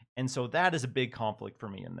story. And so that is a big conflict for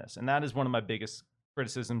me in this. And that is one of my biggest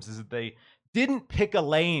criticisms, is that they didn't pick a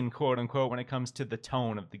lane, quote unquote, when it comes to the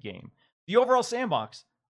tone of the game. The overall sandbox,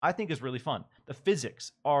 I think, is really fun. The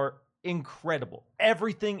physics are incredible.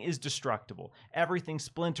 Everything is destructible. Everything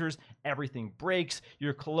splinters, everything breaks.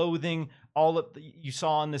 Your clothing, you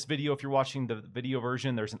saw in this video, if you're watching the video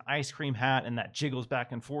version, there's an ice cream hat and that jiggles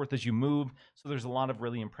back and forth as you move. So there's a lot of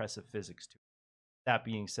really impressive physics to it. That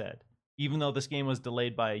being said, even though this game was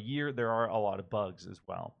delayed by a year, there are a lot of bugs as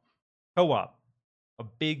well. Co-op, a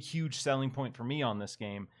big, huge selling point for me on this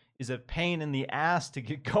game, is a pain in the ass to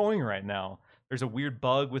get going right now. There's a weird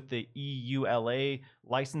bug with the EULA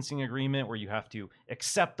licensing agreement where you have to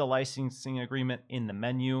accept the licensing agreement in the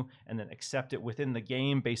menu and then accept it within the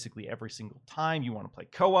game basically every single time you want to play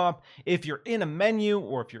co-op. If you're in a menu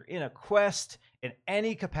or if you're in a quest in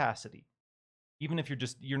any capacity, even if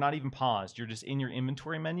you're not even paused, you're just in your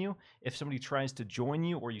inventory menu, if somebody tries to join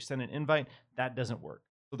you or you send an invite, that doesn't work.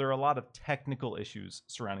 So there are a lot of technical issues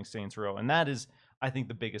surrounding Saints Row, and that is, I think,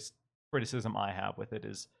 the biggest criticism I have with it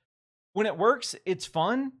is when it works, it's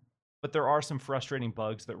fun, but there are some frustrating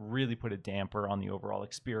bugs that really put a damper on the overall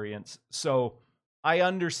experience. So I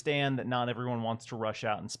understand that not everyone wants to rush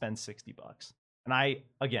out and spend $60. And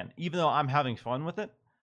again, even though I'm having fun with it,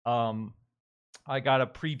 I got a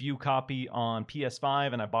preview copy on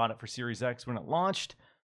PS5 and I bought it for Series X when it launched.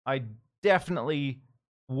 I definitely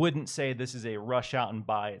wouldn't say this is a rush out and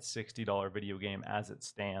buy it $60 video game as it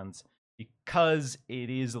stands because it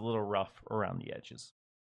is a little rough around the edges.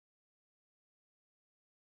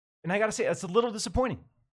 And I gotta say, that's a little disappointing.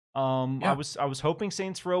 Yeah. I was hoping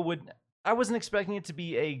Saints Row would. I wasn't expecting it to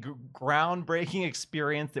be a groundbreaking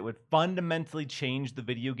experience that would fundamentally change the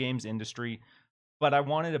video games industry, but I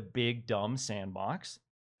wanted a big dumb sandbox,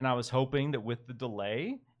 and I was hoping that with the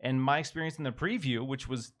delay and my experience in the preview, which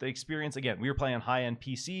was the experience again, we were playing on high-end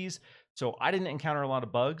PCs, so I didn't encounter a lot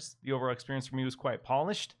of bugs. The overall experience for me was quite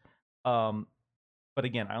polished. But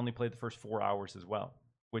again, I only played the first 4 hours as well,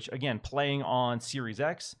 which again, playing on Series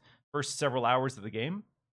X, first several hours of the game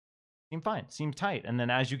seemed fine, seemed tight. And then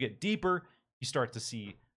as you get deeper, you start to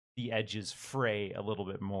see the edges fray a little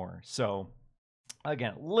bit more. So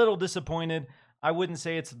again, a little disappointed. I wouldn't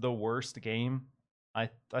say it's the worst game. I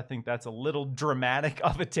think that's a little dramatic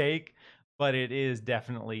of a take, but it is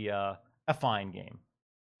definitely a fine game.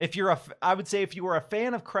 I would say if you were a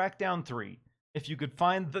fan of Crackdown 3, if you could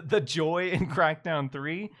find the joy in Crackdown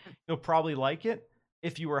 3, you'll probably like it.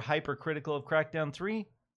 If you were hypercritical of Crackdown 3,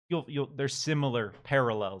 there's similar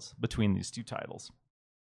parallels between these two titles.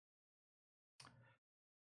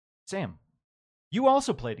 Sam, you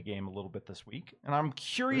also played a game a little bit this week, and I'm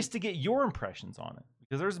curious to get your impressions on it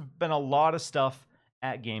because there's been a lot of stuff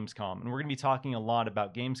at Gamescom, and we're going to be talking a lot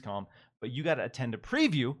about Gamescom, but you got to attend a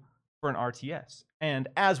preview for an RTS. And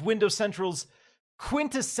as Windows Central's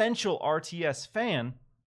quintessential RTS fan,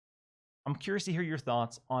 I'm curious to hear your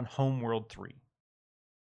thoughts on Homeworld 3.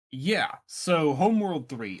 Yeah, so Homeworld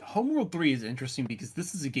 3. Homeworld 3 is interesting because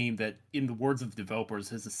this is a game that, in the words of developers,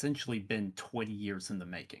 has essentially been 20 years in the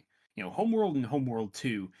making. You know, Homeworld and Homeworld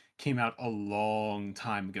 2 came out a long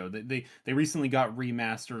time ago. They recently got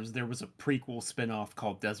remasters. There was a prequel spin-off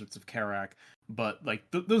called Deserts of Karak, but like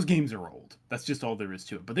those games are old. That's just all there is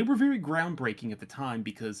to it. But they were very groundbreaking at the time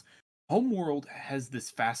because Homeworld has this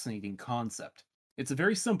fascinating concept. It's a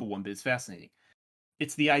very simple one, but it's fascinating.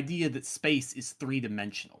 It's the idea that space is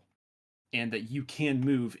three-dimensional and that you can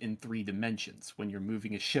move in 3 dimensions when you're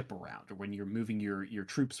moving a ship around or when you're moving your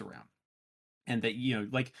troops around. And that, you know,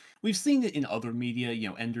 like we've seen it in other media, you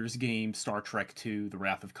know, Ender's Game, Star Trek 2, The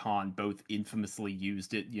Wrath of Khan both infamously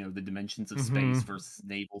used it, you know, the dimensions of space versus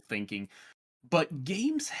naval thinking. But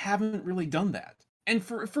games haven't really done that. And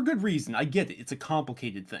for good reason. I get it. It's a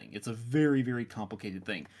complicated thing. It's a very, very complicated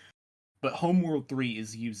thing. But Homeworld 3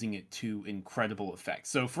 is using it to incredible effect.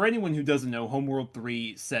 So for anyone who doesn't know, Homeworld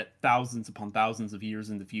 3 set thousands upon thousands of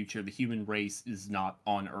years in the future. The human race is not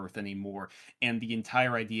on Earth anymore, and the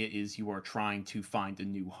entire idea is you are trying to find a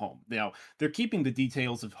new home. Now, they're keeping the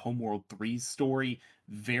details of Homeworld 3's story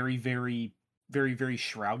very, very, very, very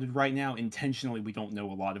shrouded right now. Intentionally, we don't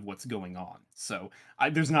know a lot of what's going on. So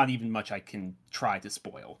there's not even much I can try to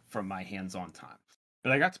spoil from my hands-on time.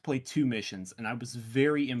 But I got to play 2 missions, and I was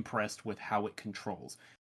very impressed with how it controls.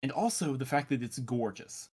 And also the fact that it's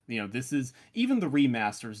gorgeous. You know, this is, even the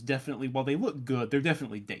remasters definitely, while they look good, they're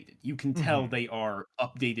definitely dated. You can tell they are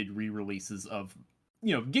updated re-releases of,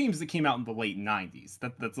 you know, games that came out in the late 90s.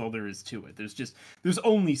 That's all there is to it. There's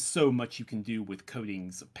only so much you can do with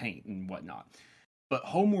coatings of paint and whatnot. But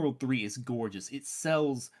Homeworld 3 is gorgeous. It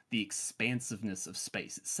sells the expansiveness of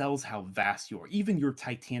space. It sells how vast you are. Even your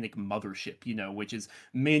Titanic mothership, you know, which is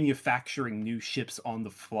manufacturing new ships on the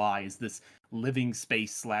fly, is this living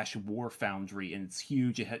space / war foundry, and it's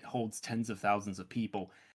huge. It holds tens of thousands of people.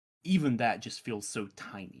 Even that just feels so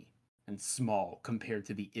tiny and small compared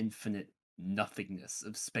to the infinite nothingness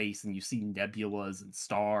of space, and you see nebulas and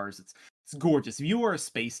stars. It's gorgeous. If you are a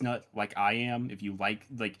space nut like I am, if you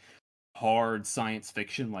like hard science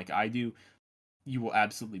fiction like I do, you will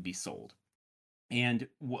absolutely be sold. And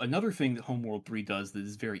another thing that Homeworld 3 does that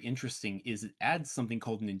is very interesting is it adds something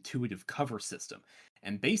called an intuitive cover system.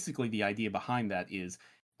 And basically the idea behind that is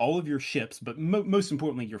all of your ships, but most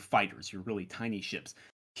importantly your fighters, your really tiny ships,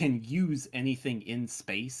 can use anything in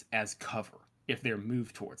space as cover if they're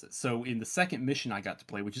moved towards it. So in the second mission I got to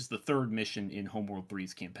play, which is the third mission in Homeworld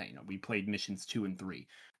 3's campaign, we played missions 2 and 3,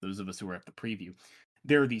 those of us who were at the preview.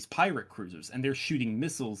 There are these pirate cruisers, and they're shooting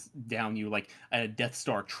missiles down you like a Death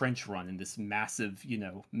Star trench run in this massive,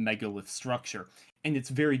 megalith structure. And it's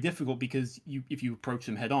very difficult because if you approach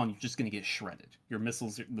them head on, you're just going to get shredded. The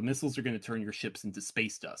missiles are going to turn your ships into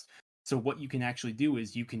space dust. So what you can actually do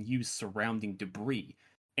is you can use surrounding debris,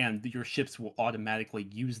 and your ships will automatically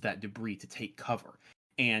use that debris to take cover.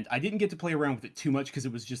 And I didn't get to play around with it too much because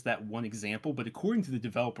it was just that one example, but according to the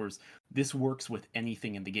developers, this works with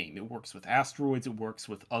anything in the game. It works with asteroids, it works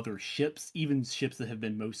with other ships, even ships that have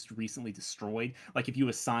been most recently destroyed. Like if you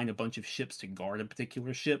assign a bunch of ships to guard a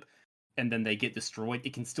particular ship and then they get destroyed,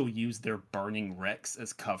 it can still use their burning wrecks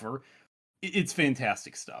as cover. It's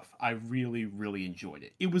fantastic stuff. I really, really enjoyed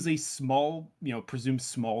it. It was a small, presumed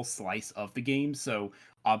small slice of the game, so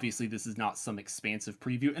obviously this is not some expansive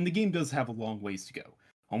preview, and the game does have a long ways to go.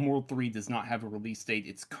 Homeworld 3 does not have a release date.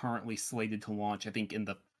 It's currently slated to launch, I think, in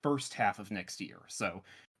the first half of next year. So,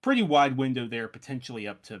 pretty wide window there, potentially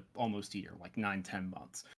up to almost a year, like 9-10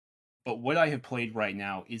 months. But what I have played right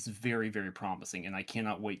now is very, very promising, and I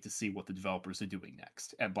cannot wait to see what the developers are doing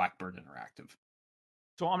next at Blackbird Interactive.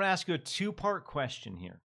 So I'm going to ask you a two-part question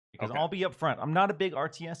here because Okay. I'll be upfront. I'm not a big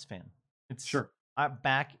RTS fan. Sure.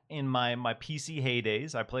 Back in my PC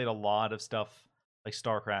heydays, I played a lot of stuff like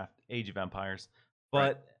StarCraft, Age of Empires,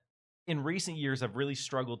 Right. but in recent years, I've really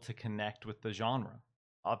struggled to connect with the genre.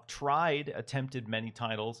 I've attempted many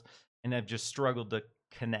titles, and I've just struggled to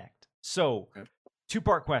connect. So, Okay.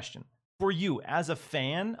 two-part question. For you, as a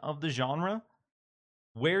fan of the genre,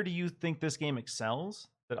 where do you think this game excels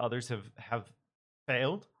that others have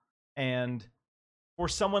failed? And for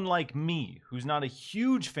someone like me, who's not a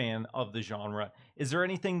huge fan of the genre, is there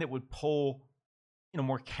anything that would pull,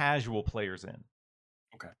 more casual players in?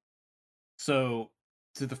 Okay. So,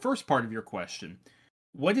 to the first part of your question,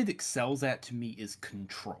 what it excels at to me is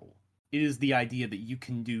control. It is the idea that you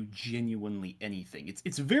can do genuinely anything.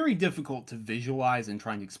 It's very difficult to visualize and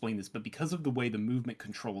trying to explain this, but because of the way the movement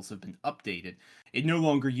controls have been updated, it no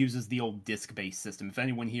longer uses the old disc-based system. If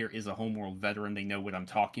anyone here is a Homeworld veteran, they know what I'm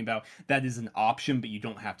talking about. That is an option, but you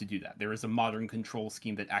don't have to do that. There is a modern control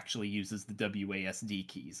scheme that actually uses the WASD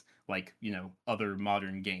keys, like, other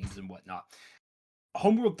modern games and whatnot.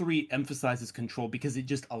 Homeworld 3 emphasizes control because it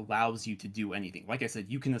just allows you to do anything. Like I said,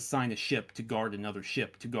 you can assign a ship to guard another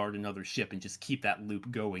ship to guard another ship and just keep that loop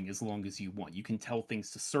going as long as you want. You can tell things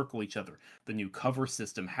to circle each other. The new cover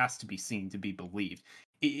system has to be seen to be believed.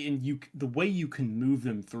 And the way you can move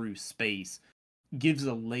them through space gives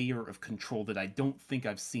a layer of control that I don't think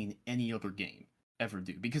I've seen any other game ever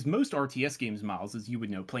do. Because most RTS games, Miles, as you would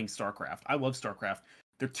know, playing StarCraft, I love StarCraft,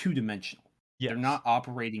 they're two-dimensional. They're Yes. not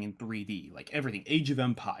operating in 3D like everything. Age of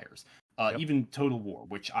Empires, Yep. even Total War,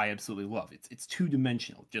 which I absolutely love. It's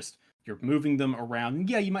two-dimensional. Just you're moving them around. And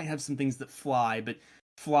yeah, you might have some things that fly, but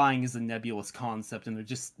flying is a nebulous concept, and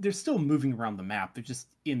they're still moving around the map. They're just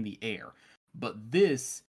in the air. But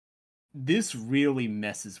this really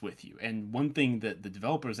messes with you. And one thing that the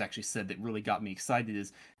developers actually said that really got me excited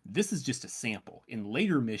is this is just a sample. In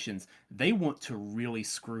later missions, they want to really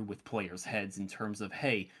screw with players' heads in terms of,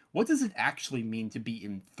 hey, what does it actually mean to be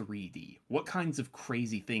in 3D? What kinds of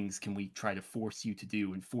crazy things can we try to force you to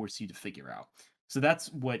do and force you to figure out? So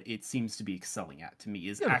that's what it seems to be excelling at to me,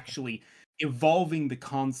 is Beautiful. actually evolving the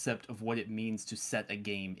concept of what it means to set a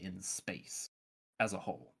game in space as a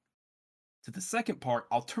whole. To the second part,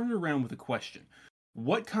 I'll turn it around with a question.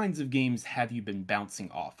 What kinds of games have you been bouncing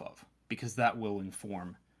off of? Because that will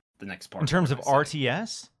inform the next part In of terms what of I say.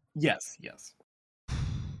 RTS, Yes, yes.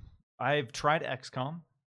 I've tried XCOM.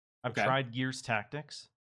 I've Okay, tried Gears Tactics.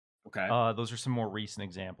 okay. Those are some more recent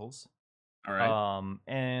examples. All right.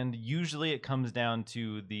 And usually it comes down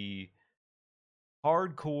to the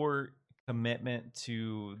hardcore commitment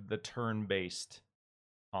to the turn-based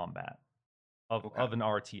combat Okay, of an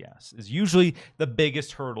RTS is usually the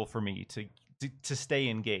biggest hurdle for me to stay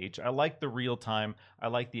engaged. I like the real time. I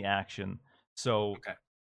like the action. So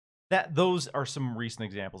okay. those are some recent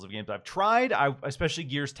examples of games I've tried. Especially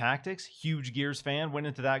Gears Tactics, huge Gears fan. Went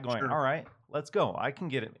into that going, Sure. all right, let's go. I can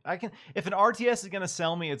get it. I can. If an RTS is going to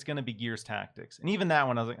sell me, it's going to be Gears Tactics. And even that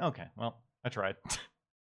one, I was like, okay, well, I tried.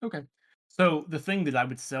 Okay. So the thing that I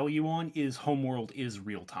would sell you on is Homeworld is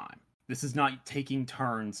real time. This is not taking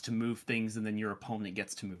turns to move things and then your opponent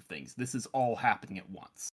gets to move things. This is all happening at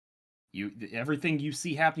once. Everything you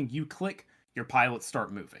see happening, you click, your pilots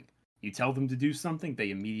start moving. You tell them to do something,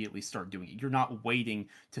 they immediately start doing it. You're not waiting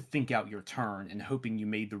to think out your turn and hoping you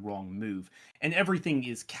made the wrong move. And everything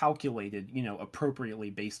is calculated, appropriately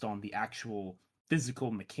based on the actual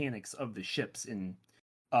physical mechanics of the ships in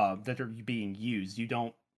that are being used. You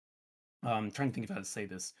don't trying to think of how to say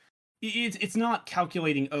this. It's not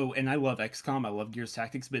calculating, oh, and I love XCOM, I love Gears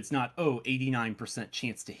Tactics, but it's not, oh, 89%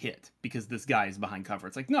 chance to hit because this guy is behind cover.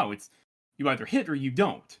 It's like, no, it's you either hit or you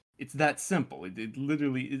don't. It's that simple. It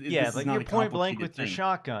literally, Yeah, this is like not you're a point blank complicated with your thing.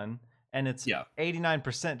 shotgun, and it's Yeah,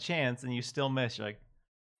 89% chance, and you still miss. You're like,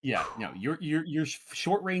 yeah. No, your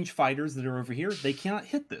short range fighters that are over here, they cannot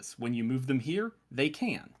hit this. When you move them here, they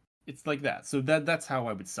can. It's like that. So that's how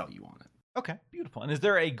I would sell you on it. okay, beautiful. And is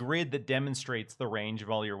there a grid that demonstrates the range of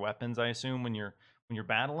all your weapons? I assume when you're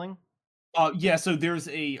battling. Yeah, so there's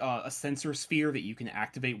a sensor sphere that you can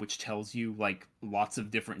activate, which tells you like lots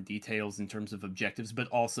of different details in terms of objectives, but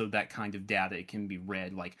also that kind of data it can be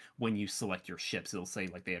read like when you select your ships, it'll say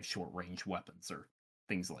like they have short range weapons or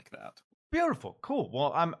things like that. Beautiful, cool.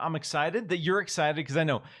 Well, I'm excited that you're excited because I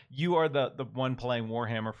know you are the one playing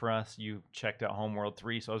Warhammer for us. You checked out Homeworld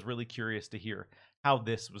 3, so I was really curious to hear how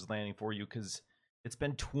this was landing for you because it's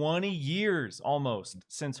been 20 years almost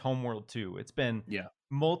since Homeworld 2. It's been Yeah.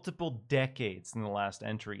 multiple decades in the last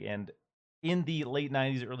entry, and in the late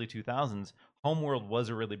 90s, early 2000s, Homeworld was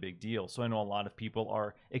a really big deal. So I know a lot of people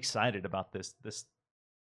are excited about this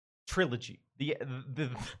trilogy, the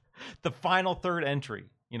the final third entry.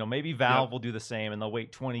 Maybe Yep. Valve will do the same, and they'll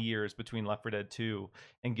wait 20 years between Left 4 Dead 2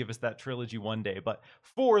 and give us that trilogy one day. But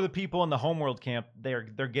for the people in the Homeworld camp, they're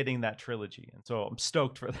getting that trilogy, and so I'm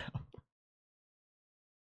stoked for them.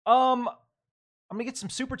 I'm gonna get some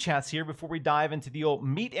super chats here before we dive into the old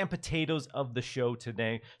meat and potatoes of the show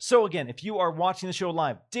today. So again, if you are watching the show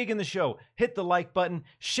live, dig in the show, hit the like button,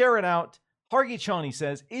 share it out. Hargi Chani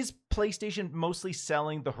says, is PlayStation mostly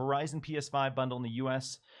selling the Horizon PS5 bundle in the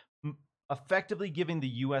US, effectively giving the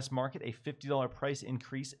US market a $50 price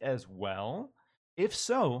increase as well? If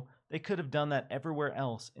so, they could have done that everywhere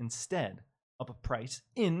else instead of a price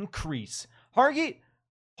increase. Hargi,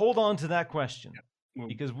 hold on to that question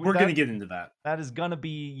because We're gonna get into that. that is going to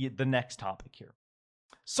be the next topic here.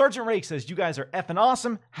 Sergeant Rake says, you guys are effing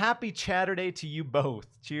awesome. Happy Chatterday to you both.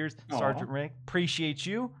 Cheers, Aw. Sergeant Rake. Appreciate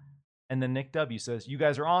you. And then Nick W says, you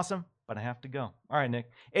guys are awesome, but I have to go. All right,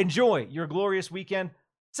 Nick. Enjoy your glorious weekend.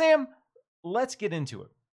 Sam, let's get into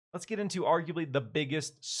it. Let's get into arguably the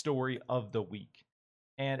biggest story of the week.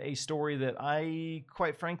 And a story that I,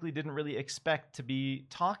 quite frankly, didn't really expect to be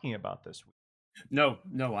talking about this week. No,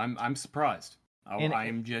 I'm surprised. In I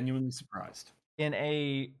am genuinely surprised. in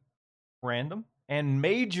a random and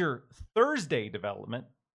major Thursday development,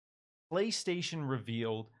 PlayStation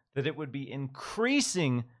revealed that it would be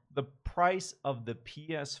increasing the price of the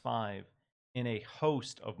PS5 in a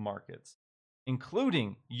host of markets,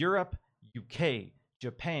 including Europe, UK,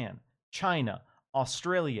 Japan, China,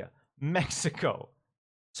 Australia, Mexico.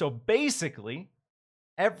 So basically,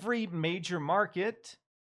 every major market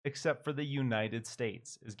except for the United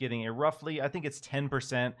States is getting a roughly, I think it's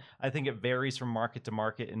 10%. I think it varies from market to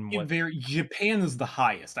market in what. Japan is the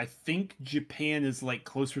highest. I think Japan is like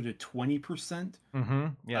closer to 20%.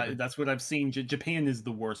 Yeah, That's what I've seen. Japan is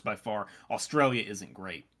the worst by far. Australia isn't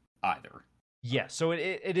great either. yeah. So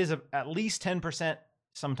it is at least 10%,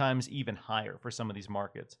 sometimes even higher for some of these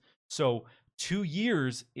markets. So 2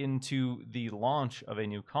 years into the launch of a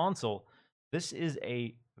new console, this is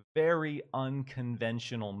a very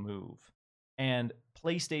unconventional move. And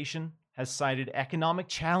PlayStation has cited economic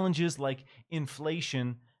challenges like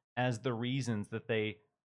inflation as the reasons that they,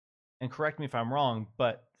 and correct me if I'm wrong,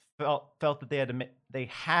 but felt that they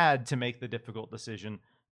had to make the difficult decision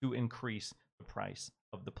to increase the price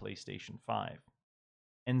of the PlayStation 5.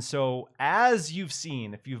 And so, as you've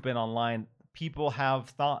seen, if you've been online, people have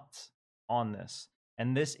thoughts on this.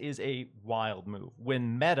 And this is a wild move.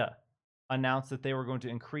 When Meta announced that they were going to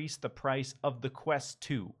increase the price of the Quest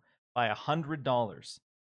 2 by $100,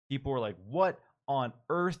 people were like, what on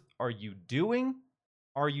earth are you doing?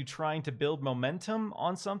 Are you trying to build momentum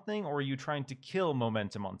on something, or are you trying to kill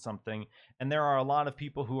momentum on something? And there are a lot of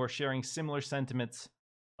people who are sharing similar sentiments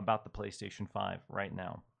about the PlayStation 5 right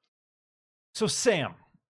now. So, Sam,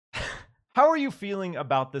 how are you feeling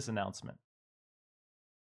about this announcement?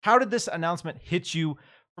 How did this announcement hit you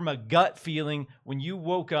from a gut feeling when you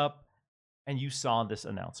woke up and you saw this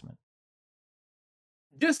announcement?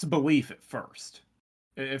 Disbelief at first.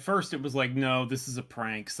 At first, it was like, no, this is a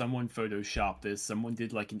prank. Someone photoshopped this. Someone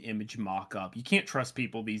did like an image mock-up. You can't trust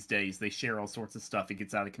people these days. They share all sorts of stuff. It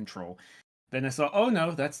gets out of control. Then I saw, oh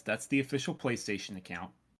no, that's the official PlayStation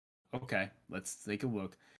account. Okay, let's take a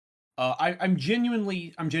look. I'm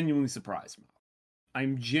genuinely surprised.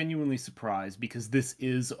 I'm genuinely surprised because this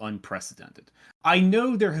is unprecedented. I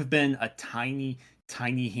know there have been a tiny,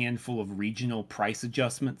 tiny handful of regional price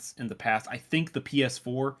adjustments in the past. I think the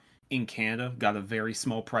PS4 in Canada got a very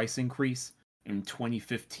small price increase in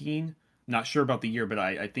 2015. Not sure about the year, but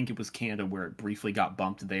I think it was Canada where it briefly got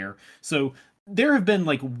bumped there. So there have been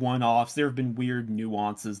like one-offs. There have been weird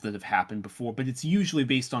nuances that have happened before, but it's usually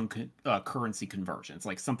based on currency conversions.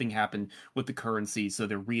 Like something happened with the currency, so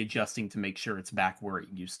they're readjusting to make sure it's back where it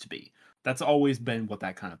used to be. That's always been what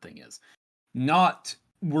that kind of thing is. Not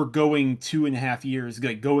we're going 2.5 years,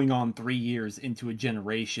 like going on 3 years into a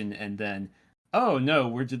generation, and then oh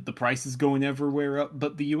no, the price is going everywhere up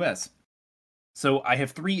but the U.S. So I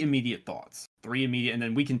have three immediate thoughts. Three immediate, and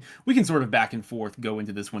then we can sort of back and forth go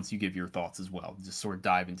into this once you give your thoughts as well. Just sort of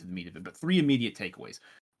dive into the meat of it. But three immediate takeaways.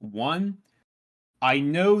 One, I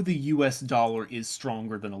know the US dollar is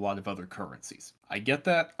stronger than a lot of other currencies. I get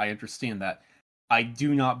that. I understand that. I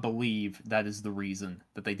do not believe that is the reason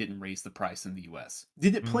that they didn't raise the price in the US.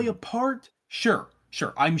 Did it play a Mm. part? Sure.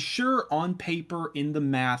 Sure. I'm sure on paper in the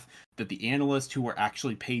math that the analysts who are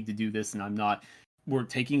actually paid to do this, and I'm not, we're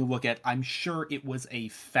taking a look at, I'm sure it was a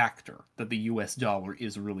factor that the US dollar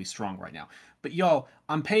is really strong right now. But y'all,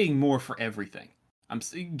 I'm paying more for everything.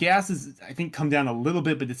 Gas is, I think, come down a little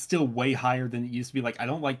bit, but it's still way higher than it used to be. Like, I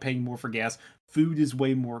don't like paying more for gas. Food is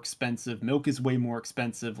way more expensive. Milk is way more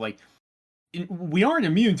expensive. Like, we aren't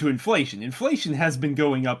immune to inflation. Inflation has been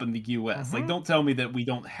going up in the US. Like, Hmm. don't tell me that we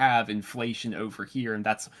don't have inflation over here, and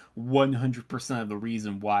that's 100% of the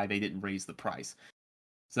reason why they didn't raise the price.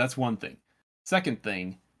 So that's one thing. Second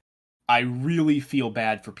thing, I really feel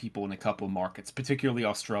bad for people in a couple of markets, particularly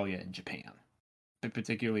Australia and Japan.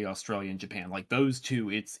 Particularly Australia and Japan. Like those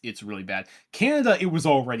two, it's really bad. Canada, it was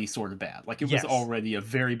already sort of bad. Like it was Yes. already a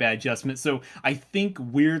very bad adjustment. So I think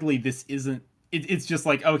weirdly this isn't. It's just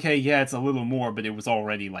like okay, yeah, it's a little more, but it was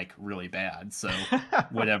already like really bad. So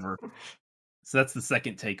whatever. So that's the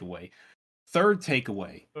second takeaway. Third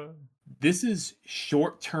takeaway. This is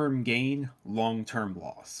short-term gain, long-term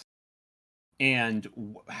loss. And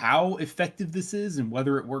how effective this is and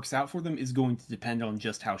whether it works out for them is going to depend on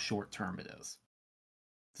just how short-term it is.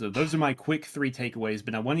 So those are my quick three takeaways,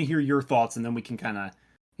 but I want to hear your thoughts and then we can kind of,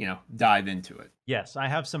 dive into it. Yes, I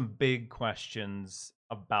have some big questions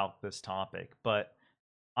about this topic, but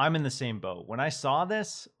I'm in the same boat. When I saw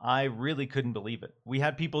this, I really couldn't believe it. We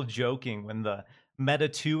had people joking when the Meta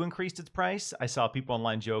 2 increased its price. I saw people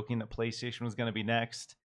online joking that PlayStation was going to be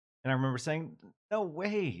next. And I remember saying, no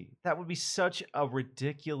way. That would be such a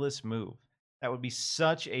ridiculous move. That would be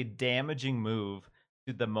such a damaging move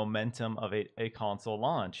to the momentum of a console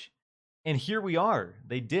launch. And here we are.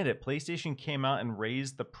 They did it. PlayStation came out and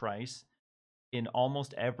raised the price in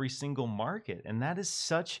almost every single market. And that is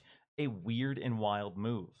such a weird and wild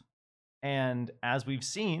move. And as we've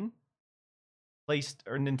seen,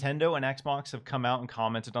 Nintendo and Xbox have come out and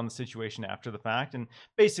commented on the situation after the fact, and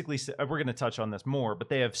basically we're going to touch on this more, but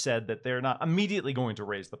they have said that they're not immediately going to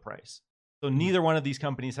raise the price. So neither one of these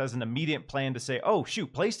companies has an immediate plan to say, "Oh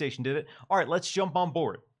shoot, PlayStation did it. All right, let's jump on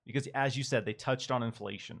board." Because as you said, they touched on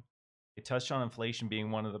inflation. They touched on inflation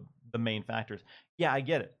being one of the main factors. Yeah, I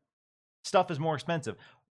get it. Stuff is more expensive.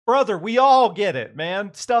 Brother, we all get it,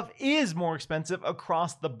 man. Stuff is more expensive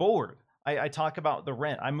across the board. I talk about the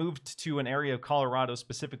rent. I moved to an area of Colorado,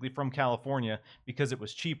 specifically from California, because it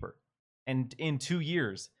was cheaper. And in 2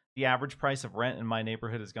 years, the average price of rent in my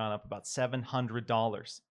neighborhood has gone up about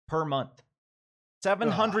 $700 per month. God.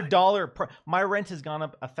 $700 per. My rent has gone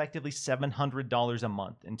up effectively $700 a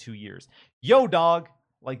month in 2 years. Yo, dog.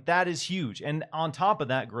 Like that is huge. And on top of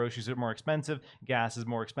that, groceries are more expensive. Gas is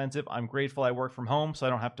more expensive. I'm grateful I work from home, so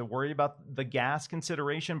I don't have to worry about the gas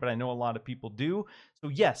consideration, but I know a lot of people do. So,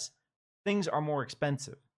 yes, things are more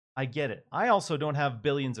expensive. I get it. I also don't have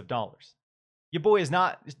billions of dollars. Your boy is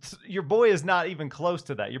not even close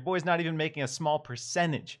to that. Your boy is not even making a small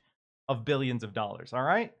percentage of billions of dollars. All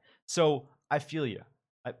right. So I feel you.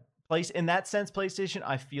 In that sense, PlayStation,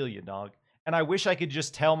 I feel you, dog. And I wish I could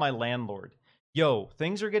just tell my landlord, yo,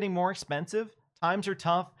 things are getting more expensive. Times are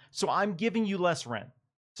tough. So I'm giving you less rent.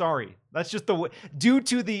 Sorry. That's just the way. Due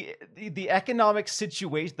to the economic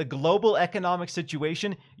situation, the global economic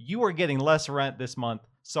situation, you are getting less rent this month.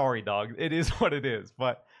 Sorry, dog. It is what it is.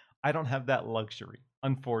 But I don't have that luxury,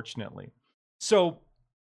 unfortunately. So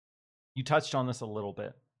you touched on this a little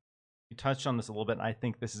bit. And I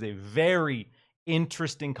think this is a very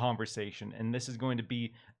interesting conversation. And this is going to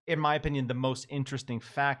be, in my opinion, the most interesting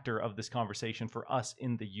factor of this conversation for us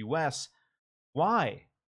in the US. Why?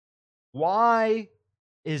 Why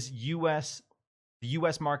is the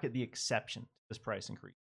US market the exception to this price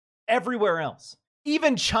increase? everywhere else.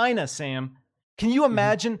 Even China, Sam. Can you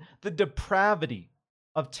imagine the depravity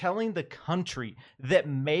of telling the country that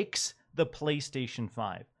makes the PlayStation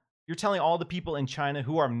 5? You're telling all the people in China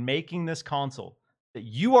who are making this console that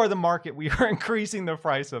you are the market. We are increasing the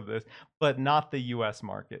price of this, but not the US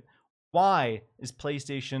market. Why is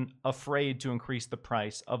PlayStation afraid to increase the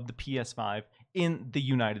price of the PS5 in the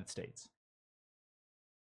United States?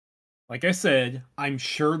 Like I said, I'm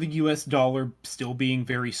sure the US dollar still being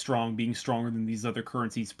very strong, being stronger than these other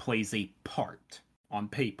currencies, plays a part on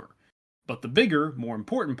paper. But the bigger, more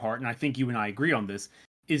important part, and I think you and I agree on this,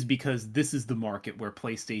 is because this is the market where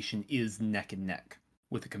PlayStation is neck and neck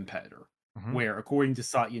with a competitor. Mm-hmm. Where, according to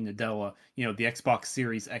Satya Nadella, the Xbox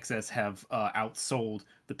Series XS have outsold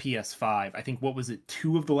the PS5. I think, what was it,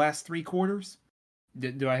 2 of the last 3 quarters?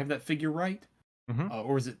 Do I have that figure right? Mm-hmm.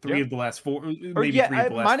 Or is it three Yeah. of the last 4? Or Maybe yeah, 3 of it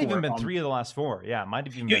the last might have even 4. been 3 of the last 4. Yeah, it might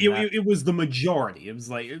have even Yeah, been that. it was the majority. It was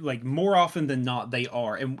like more often than not they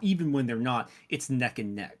are, and even when they're not, it's neck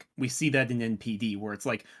and neck. We see that in NPD where it's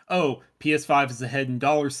like, oh, PS5 is ahead in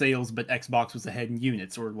dollar sales, but Xbox was ahead in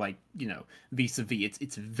units, or like vis-a-vis.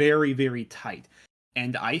 It's very very tight,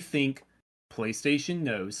 and I think PlayStation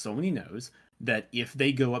knows, Sony knows that if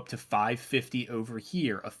they go up to 550 over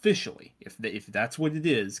here officially, if that's what it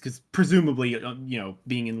is, because presumably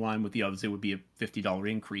being in line with the others, it would be a $50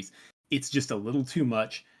 increase. It's just a little too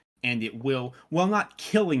much, and it will, while not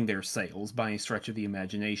killing their sales by any stretch of the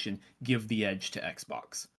imagination, give the edge to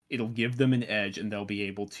Xbox. It'll give them an edge, and they'll be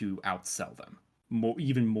able to outsell them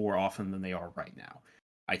even more often than they are right now.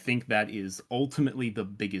 I think that is ultimately the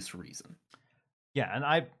biggest reason. Yeah, and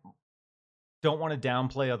I don't want to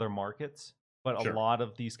downplay other markets, but a Sure. lot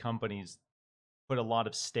of these companies put a lot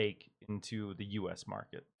of stake into the US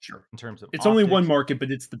market Sure. in terms of It's only one optics. market,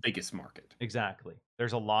 but it's the biggest market. Exactly.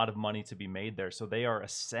 There's a lot of money to be made there. So they are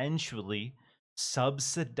essentially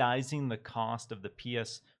subsidizing the cost of the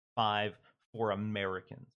PS5 for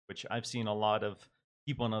Americans, which I've seen a lot of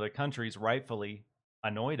people in other countries rightfully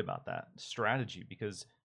annoyed about that strategy because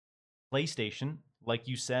PlayStation, like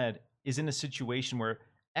you said, is in a situation where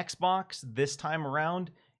Xbox this time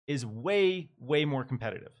around is way, way more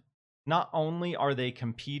competitive. Not only are they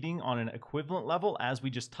competing on an equivalent level, as we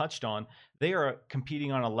just touched on, they are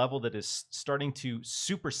competing on a level that is starting to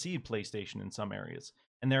supersede PlayStation in some areas.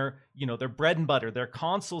 And their bread and butter, their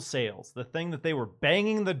console sales, the thing that they were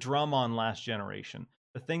banging the drum on last generation,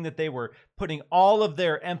 the thing that they were putting all of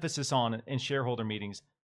their emphasis on in shareholder meetings,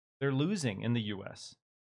 they're losing in the US.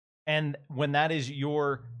 And when that is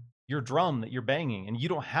your drum that you're banging and you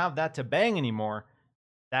don't have that to bang anymore,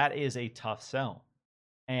 that is a tough sell.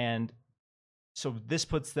 And so this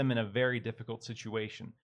puts them in a very difficult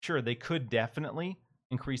situation. Sure, they could definitely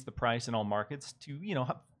increase the price in all markets to,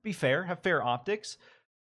 be fair, have fair optics,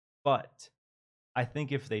 but I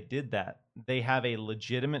think if they did that, they have a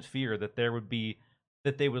legitimate fear that they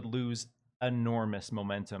would lose enormous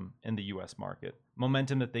momentum in the US market.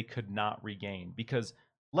 Momentum that they could not regain because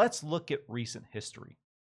let's look at recent history.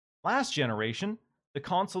 Last generation, the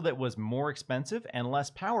console that was more expensive and less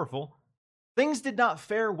powerful, things did not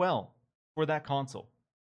fare well for that console.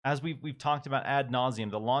 As we've talked about ad nauseum,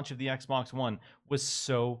 the launch of the Xbox One was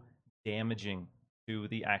so damaging to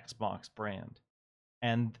the Xbox brand.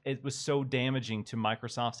 And it was so damaging to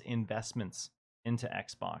Microsoft's investments into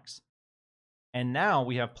Xbox. And now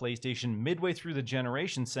we have PlayStation midway through the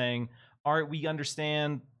generation saying, all right, we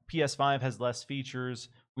understand PS5 has less features.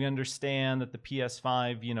 We understand that the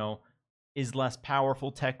PS5, is less powerful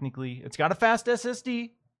technically. It's got a fast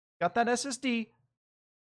SSD, got that SSD.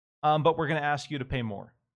 But we're going to ask you to pay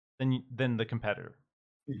more than the competitor.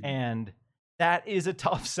 Mm-hmm. And that is a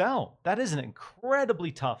tough sell. That is an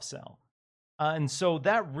incredibly tough sell. And so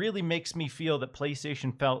that really makes me feel that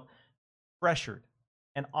PlayStation felt pressured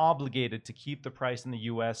and obligated to keep the price in the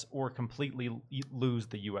US or completely lose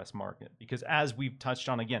the US market. Because as we've touched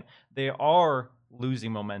on again, they are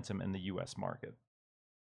losing momentum in the US market.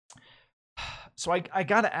 So I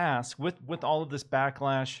got to ask, with all of this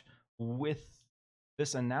backlash, with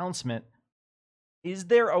this announcement, is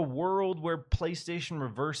there a world where PlayStation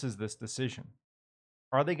reverses this decision?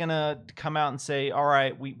 Are they going to come out and say, all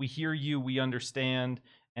right, we hear you, we understand,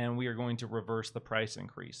 and we are going to reverse the price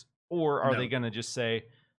increase? Or are they going to just say,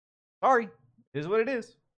 sorry, it is what it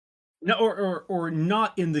is? No, or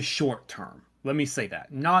not in the short term. Let me say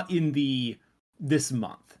that. Not in this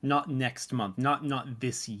month, not next month, not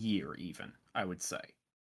this year even, I would say.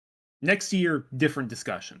 Next year, different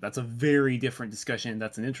discussion. That's a very different discussion.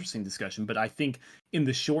 That's an interesting discussion. But I think in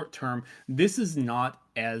the short term, this is not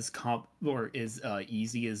as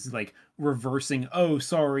easy as like reversing. Oh,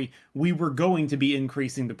 sorry, we were going to be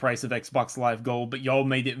increasing the price of Xbox Live Gold, but y'all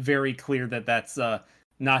made it very clear that that's not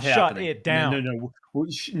Shut happening. it No, no,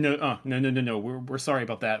 down. no, no. We're sorry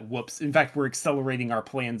about that. Whoops. In fact, we're accelerating our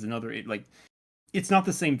plans and other like it's not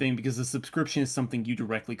the same thing because the subscription is something you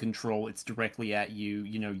directly control. It's directly at you.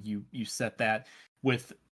 You set that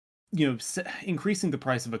with increasing the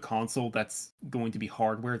price of a console. That's going to be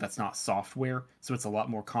hardware. That's not software. So it's a lot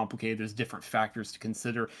more complicated. There's different factors to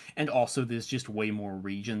consider, and also there's just way more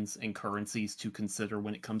regions and currencies to consider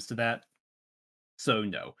when it comes to that. So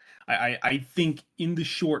no, I think in the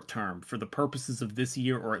short term, for the purposes of this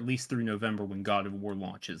year, or at least through November when God of War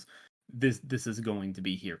launches, this is going to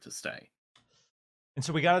be here to stay. And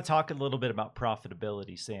so we got to talk a little bit about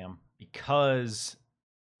profitability, Sam, because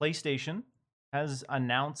PlayStation has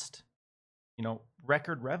announced,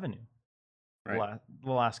 record revenue Right.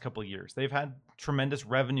 the last couple of years. They've had tremendous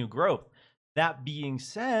revenue growth. That being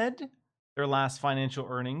said, their last financial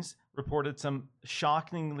earnings reported some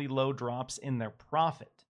shockingly low drops in their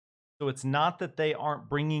profit. So it's not that they aren't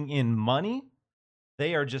bringing in money,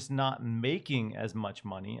 they are just not making as much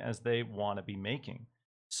money as they want to be making. Right.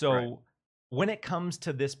 So when it comes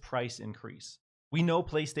to this price increase, we know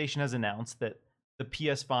PlayStation has announced that the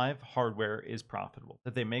PS5 hardware is profitable,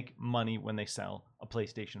 that they make money when they sell a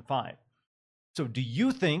PlayStation 5. So do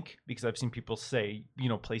you think, because I've seen people say,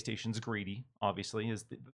 PlayStation's greedy, obviously, is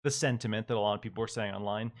the sentiment that a lot of people are saying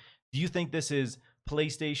online. Do you think this is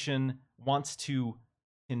PlayStation wants to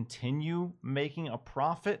continue making a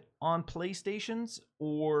profit on PlayStations,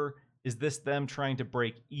 or is this them trying to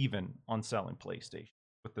break even on selling PlayStation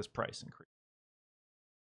with this price increase?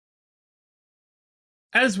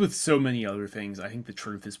 As with so many other things, I think the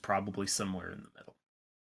truth is probably somewhere in the middle.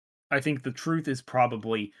 I think the truth is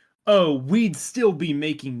probably, oh, we'd still be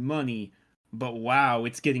making money, but wow,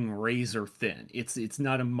 it's getting razor thin. It's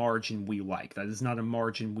not a margin we like. That is not a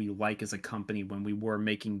margin we like as a company when we were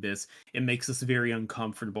making this. It makes us very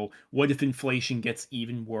uncomfortable. What if inflation gets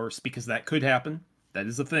even worse? Because that could happen. That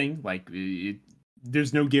is a thing. Like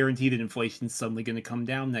there's no guarantee that inflation's suddenly going to come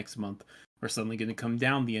down next month or suddenly going to come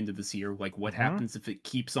down the end of this year. Like what Mm-hmm. happens if it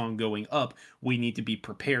keeps on going up? We need to be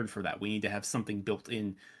prepared for that. We need to have something built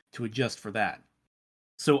in to adjust for that.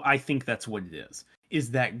 So I think that's what it is.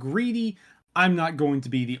 Is that greedy? I'm not going to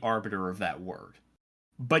be the arbiter of that word.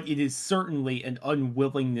 But it is certainly an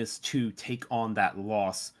unwillingness to take on that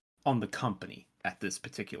loss on the company at this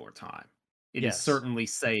particular time. It is Yes. certainly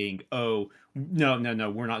saying, oh, no, no, no,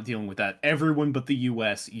 we're not dealing with that. Everyone but the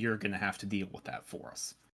US, you're going to have to deal with that for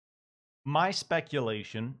us. My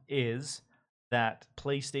speculation is that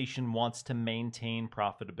PlayStation wants to maintain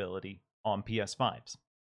profitability on PS5s.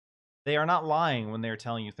 They are not lying when they're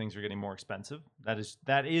telling you things are getting more expensive.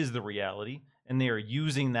 That is the reality, and they are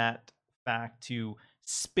using that fact to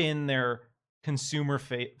spin their consumer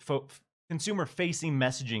consumer facing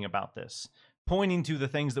messaging about this, pointing to the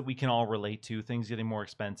things that we can all relate to, things getting more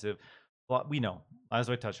expensive. Well, we know, as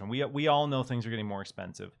I touched on, we all know things are getting more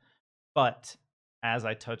expensive. But as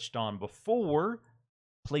I touched on before,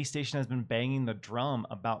 PlayStation has been banging the drum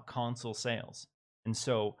about console sales. And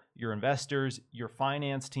so, your investors, your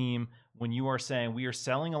finance team, when you are saying we are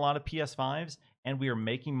selling a lot of PS5s and we are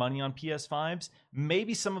making money on PS5s,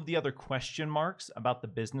 maybe some of the other question marks about the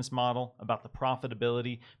business model, about the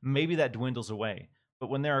profitability, maybe that dwindles away.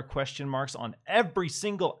 But when there are question marks on every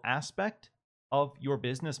single aspect of your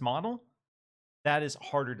business model, that is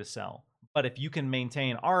harder to sell. But if you can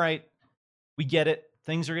maintain, all right, we get it.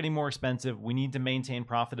 Things are getting more expensive. We need to maintain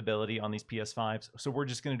profitability on these PS5s. So we're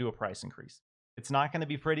just going to do a price increase. It's not going to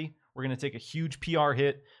be pretty. We're going to take a huge PR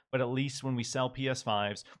hit, but at least when we sell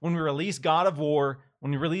PS5s, when we release God of War,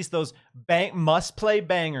 when we release those must play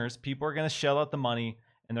bangers, people are going to shell out the money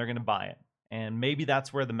and they're going to buy it. And maybe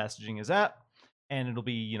that's where the messaging is at. And it'll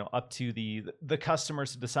be, up to the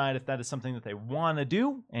customers to decide if that is something that they want to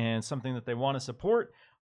do and something that they want to support.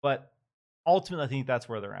 But ultimately, I think that's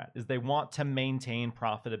where they're at, is they want to maintain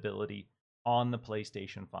profitability on the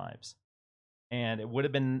PlayStation 5s. And it would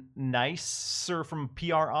have been nicer from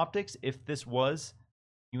PR optics if this was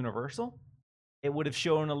universal. It would have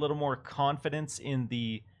shown a little more confidence in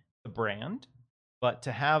the brand. But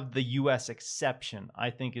to have the US exception,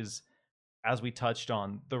 I think is, as we touched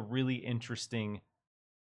on, the really interesting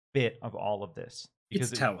bit of all of this. It's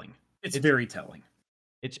Because telling. It's it's very telling.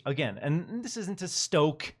 it's again, and this isn't to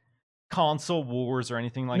stoke console wars or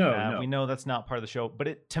anything like No, that. We no. know that's not part of the show,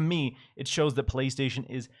 but to me, it shows that PlayStation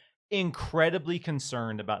is incredibly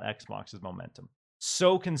concerned about Xbox's momentum.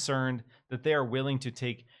 so concerned that they are willing to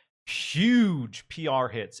take huge PR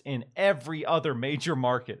hits in every other major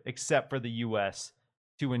market except for the US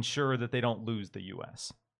to ensure that they don't lose the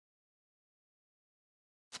US.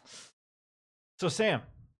 So, Sam,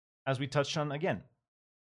 as we touched on again,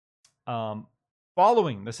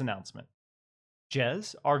 following this announcement,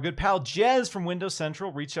 Jez, our good pal Jez from Windows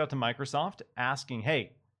Central, reached out to Microsoft asking,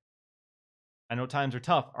 hey, I know times are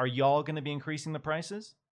tough. Are y'all going to be increasing the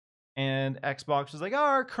prices? And Xbox was like, oh,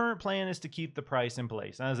 our current plan is to keep the price in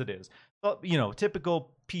place, as it is. But, you know,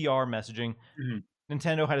 typical PR messaging. Mm-hmm.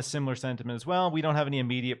 Nintendo had a similar sentiment as well. We don't have any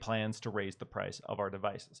immediate plans to raise the price of our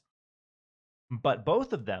devices. But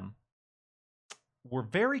both of them were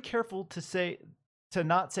very careful to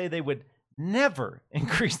not say they would never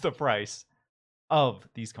increase the price of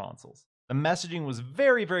these consoles. The messaging was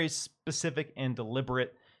very, very specific and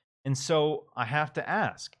deliberate. And so I have to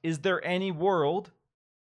ask, is there any world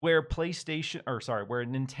where where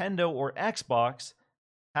Nintendo or Xbox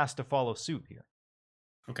has to follow suit here?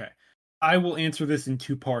 Okay. I will answer this in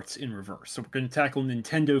two parts in reverse. So we're going to tackle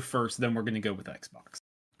Nintendo first, then we're going to go with Xbox.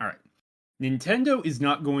 All right. Nintendo is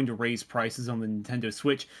not going to raise prices on the Nintendo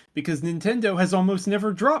Switch because Nintendo has almost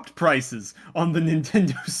never dropped prices on the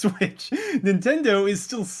Nintendo Switch. Nintendo is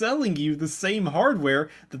still selling you the same hardware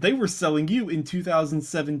that they were selling you in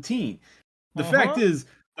 2017. The fact is,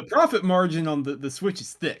 the profit margin on the Switch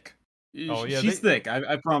is thick. Oh, yeah, She's thick.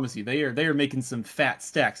 I promise you. They are making some fat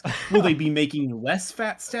stacks. Will they be making less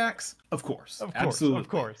fat stacks? Of course. Absolutely. Of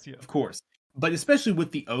course, yeah. Of course. But especially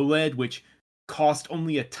with the OLED, which cost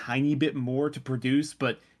only a tiny bit more to produce,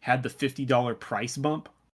 but had the $50 price bump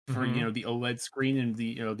for the OLED screen and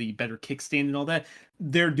the better kickstand and all that,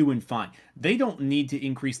 they're doing fine. They don't need to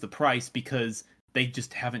increase the price because they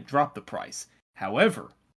just haven't dropped the price. However,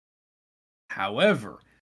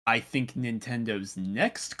 I think Nintendo's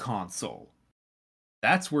next console,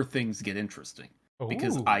 that's where things get interesting.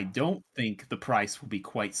 Because I don't think the price will be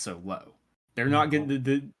quite so low. They're not going to,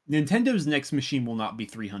 the Nintendo's next machine will not be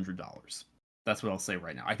 $300. That's what I'll say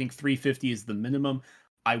right now. I think $350 is the minimum.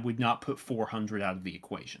 I would not put $400 out of the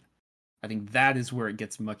equation. I think that is where it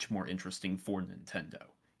gets much more interesting for Nintendo.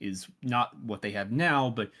 Is not what they have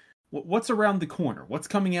now, but what's around the corner. What's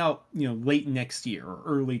coming out, late next year or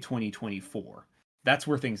early 2024. That's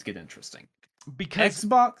where things get interesting. Because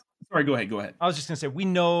Xbox. Sorry, go ahead. I was just gonna say, we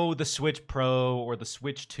know the Switch Pro or the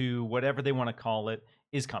Switch 2, whatever they want to call it,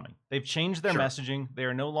 is coming. They've changed their messaging. They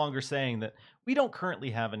are no longer saying that we don't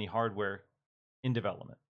currently have any hardware in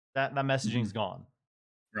development. That messaging's gone.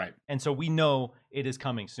 Right. And so we know it is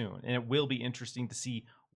coming soon. And it will be interesting to see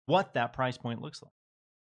what that price point looks like.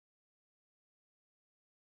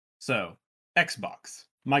 So, Xbox,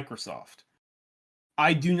 Microsoft.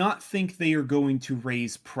 I do not think they are going to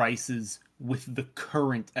raise prices with the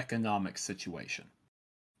current economic situation.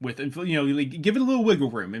 With give it a little wiggle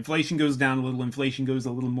room. Inflation goes down a little, inflation goes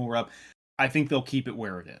a little more up. I think they'll keep it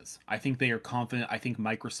where it is. I think they are confident. I think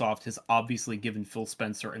Microsoft has obviously given Phil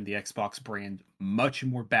Spencer and the Xbox brand much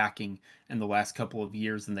more backing in the last couple of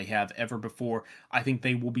years than they have ever before. I think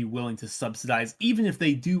they will be willing to subsidize, even if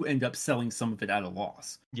they do end up selling some of it at a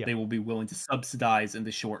loss. Yeah. They will be willing to subsidize in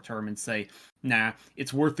the short term and say, nah,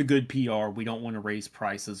 it's worth the good PR. We don't want to raise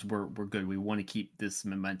prices. We're good. We want to keep this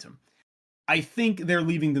momentum. I think they're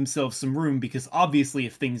leaving themselves some room because obviously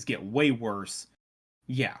if things get way worse,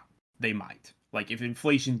 yeah, they might. Like, if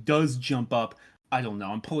inflation does jump up, I don't know,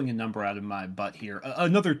 I'm pulling a number out of my butt here,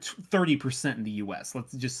 another 30% in the US.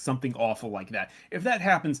 Let's just something awful like that. If that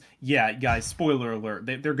happens, yeah, guys, spoiler alert,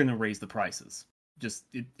 they're going to raise the prices. Just,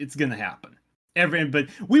 it's going to happen. But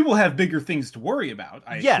we will have bigger things to worry about,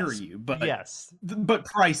 I assure you. But but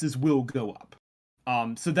prices will go up.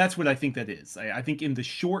 So that's what I think that is. I think in the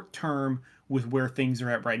short term, with where things are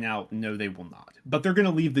at right now, no, they will not. But they're going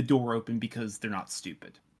to leave the door open because they're not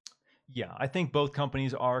stupid. Yeah, I think both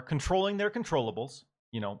companies are controlling their controllables.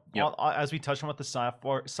 As we touched on with the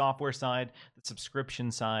software side, the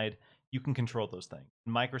subscription side, you can control those things.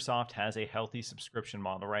 Microsoft has a healthy subscription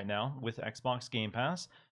model right now with Xbox Game Pass.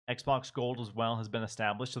 Xbox Gold as well has been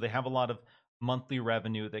established, so they have a lot of monthly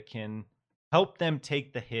revenue that can help them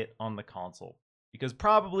take the hit on the console. Because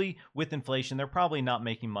probably with inflation, they're probably not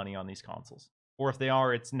making money on these consoles. Or if they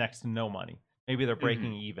are, it's next to no money. Maybe they're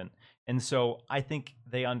breaking even. And so I think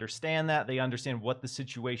they understand that. They understand what the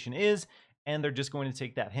situation is, and they're just going to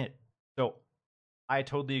take that hit. So I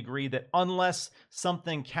totally agree that unless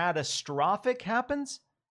something catastrophic happens,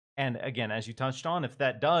 and again, as you touched on, if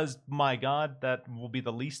that does, my God, that will be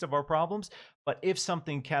the least of our problems. But if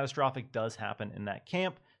something catastrophic does happen in that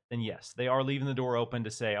camp, then yes, they are leaving the door open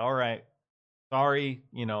to say, all right, sorry,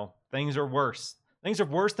 things are worse Things are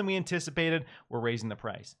worse than we anticipated. We're raising the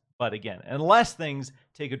price. But again, unless things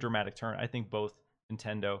take a dramatic turn, I think both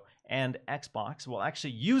Nintendo and Xbox will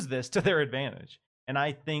actually use this to their advantage. And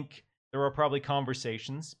I think there are probably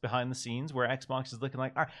conversations behind the scenes where Xbox is looking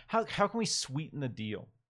like, all right, how can we sweeten the deal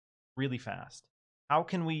really fast? How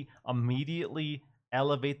can we immediately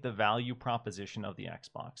elevate the value proposition of the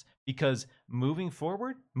Xbox? Because moving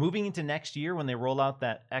forward, moving into next year when they roll out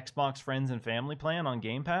that Xbox Friends and Family plan on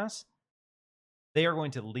Game Pass, they are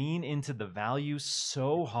going to lean into the value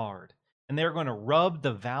so hard. And they're going to rub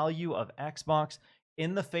the value of Xbox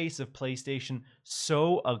in the face of PlayStation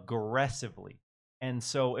so aggressively. And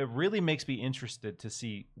so it really makes me interested to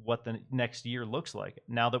see what the next year looks like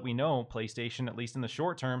now that we know PlayStation, at least in the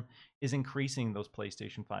short term, is increasing those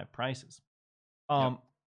PlayStation 5 prices. Yep.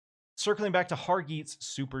 Circling back to Hargeet's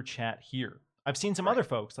super chat here. I've seen some other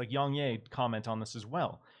folks like Yang Ye comment on this as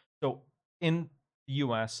well. So in the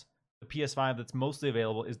US, the PS5 that's mostly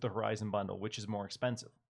available is the Horizon bundle, which is more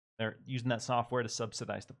expensive. They're using that software to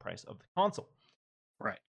subsidize the price of the console.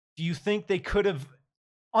 Right. Do you think they could have,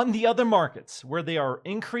 on the other markets where they are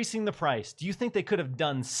increasing the price, do you think they could have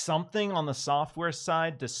done something on the software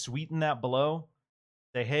side to sweeten that blow?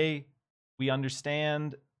 Say, hey, we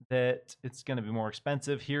understand that it's going to be more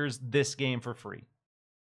expensive. Here's this game for free.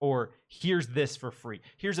 Or here's this for free.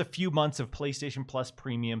 Here's a few months of PlayStation Plus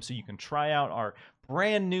Premium so you can try out our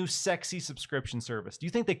brand new sexy subscription service. Do you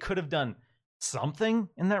think they could have done something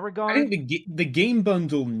in that regard? I think the game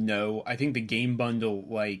bundle, no. I think the game bundle,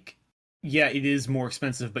 like, yeah, it is more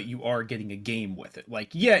expensive, but you are getting a game with it. Like,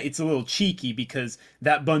 yeah, it's a little cheeky because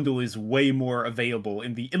that bundle is way more available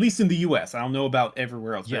at least in the US. I don't know about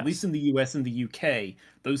everywhere else, but at least in the US and the UK,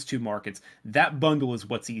 those two markets, that bundle is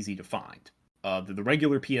what's easy to find. The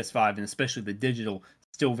regular PS5 and especially the digital,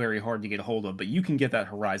 still very hard to get a hold of, but you can get that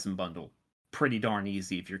Horizon bundle pretty darn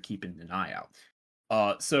easy if you're keeping an eye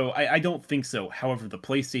out. So I don't think so. However, the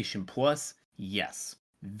PlayStation Plus, yes,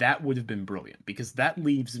 that would have been brilliant because that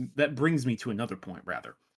brings me to another point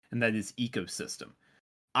rather, and that is ecosystem.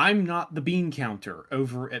 I'm not the bean counter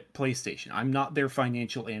over at PlayStation. I'm not their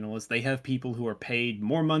financial analyst. They have people who are paid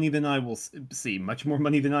more money than I will see, much more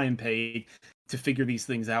money than I am paid to figure these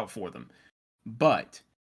things out for them. But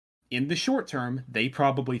in the short term, they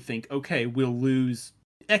probably think, okay, we'll lose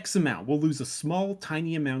X amount. We'll lose a small,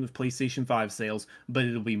 tiny amount of PlayStation 5 sales, but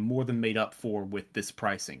it'll be more than made up for with this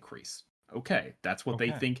price increase. Okay, that's what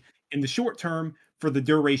they think in the short term for the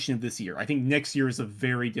duration of this year. I think next year is a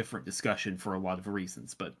very different discussion for a lot of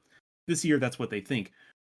reasons, but this year, that's what they think.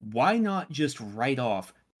 Why not just write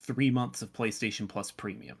off 3 months of PlayStation Plus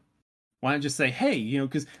Premium? Why not just say, hey,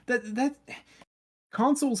 because that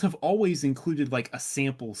consoles have always included like a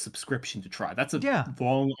sample subscription to try. That's a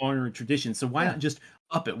long honored tradition. So why not just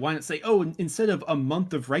up it? Why not say, oh, instead of a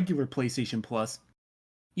month of regular PlayStation Plus,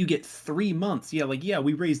 you get 3 months.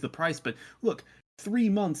 We raised the price, but look, 3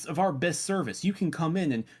 months of our best service. You can come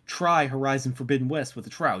in and try Horizon Forbidden West with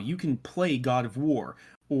a trial. You can play God of War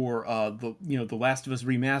or the Last of Us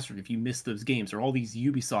Remastered if you missed those games, or all these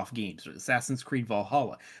Ubisoft games, or Assassin's Creed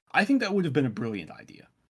Valhalla. I think that would have been a brilliant idea.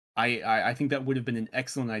 I think that would have been an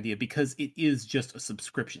excellent idea because it is just a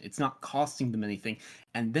subscription. It's not costing them anything.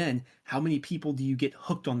 And then, how many people do you get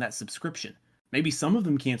hooked on that subscription? Maybe some of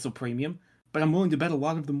them cancel Premium, but I'm willing to bet a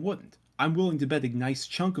lot of them wouldn't. I'm willing to bet a nice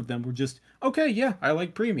chunk of them were just, okay, yeah, I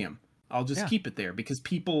like Premium. I'll just keep it there because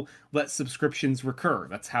people let subscriptions recur.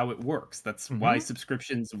 That's how it works. That's why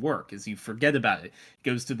subscriptions work, is you forget about it. It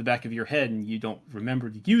goes to the back of your head and you don't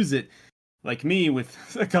remember to use it. Like me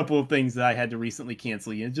with a couple of things that I had to recently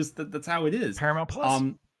cancel. Just that's how it is. Paramount Plus.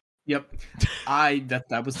 Yep.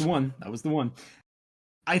 That was the one. That was the one.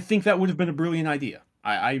 I think that would have been a brilliant idea.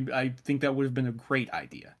 I think that would have been a great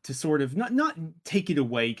idea to sort of not take it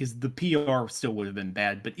away because the PR still would have been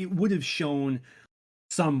bad, but it would have shown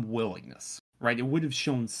some willingness, right? It would have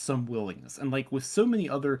shown some willingness. And like with so many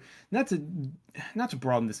other, not to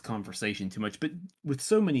broaden this conversation too much, but with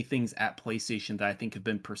so many things at PlayStation that I think have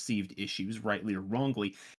been perceived issues, rightly or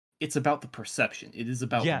wrongly, it's about the perception. It is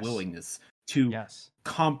about willingness to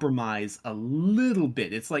compromise a little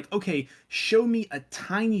bit. It's like, okay, show me a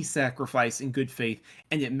tiny sacrifice in good faith,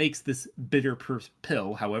 and it makes this bitter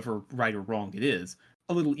pill, however right or wrong it is,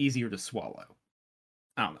 a little easier to swallow.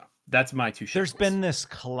 I don't know. That's my two. There's been this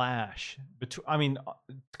clash between,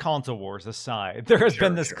 console wars aside, there has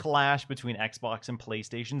been this clash between Xbox and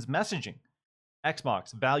PlayStation's messaging.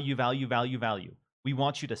 Xbox, value, value, value, value. We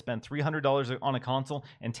want you to spend $300 on a console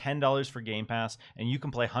and $10 for Game Pass, and you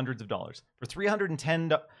can play hundreds of dollars. For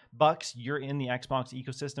 $310, you're in the Xbox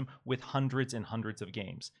ecosystem with hundreds and hundreds of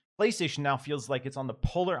games. PlayStation now feels like it's on the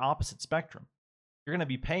polar opposite spectrum. You're going to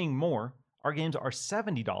be paying more Our games are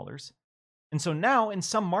 $70. And so now in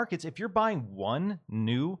some markets, if you're buying one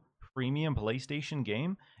new premium PlayStation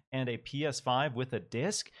game and a PS5 with a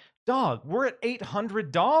disc, dog, we're at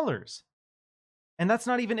 $800. And that's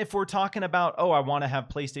not even if we're talking about, oh, I want to have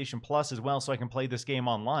PlayStation Plus as well so I can play this game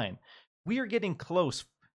online. We are getting close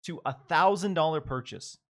to $1,000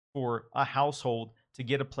 purchase for a household to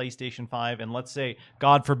get a PlayStation 5 and, let's say,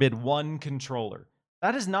 God forbid, one controller.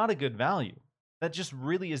 That is not a good value. That just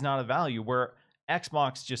really is not a value, where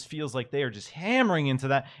Xbox just feels like they are just hammering into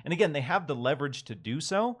that. And again, they have the leverage to do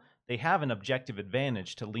so. They have an objective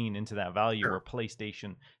advantage to lean into that value where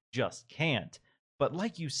PlayStation just can't. But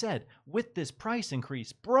like you said, with this price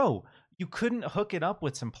increase, bro, you couldn't hook it up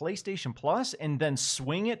with some PlayStation Plus and then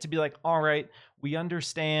swing it to be like, all right, we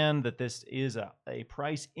understand that this is a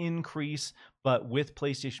price increase, but with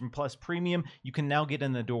PlayStation Plus Premium, you can now get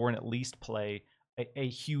in the door and at least play a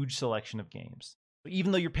huge selection of games. But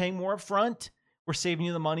even though you're paying more up front, we're saving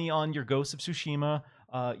you the money on your Ghost of Tsushima,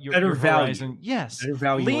 your Horizon. Yes. Better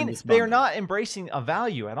value on this bundle. They are not embracing a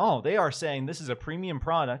value at all. They are saying this is a premium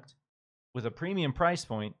product with a premium price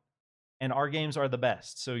point, and our games are the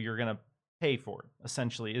best, so you're going to pay for it,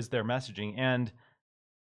 essentially, is their messaging. And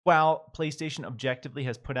while PlayStation objectively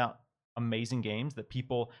has put out amazing games that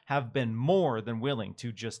people have been more than willing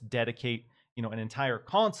to just dedicate, an entire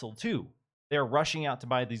console to, they're rushing out to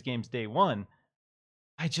buy these games day one.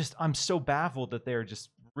 I'm so baffled that they're just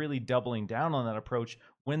really doubling down on that approach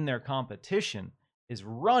when their competition is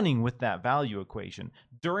running with that value equation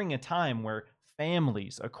during a time where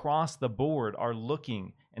families across the board are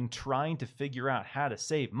looking and trying to figure out how to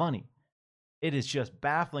save money. It is just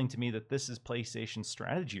baffling to me that this is PlayStation's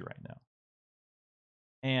strategy right now.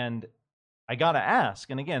 And I got to ask,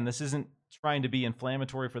 and again, this isn't trying to be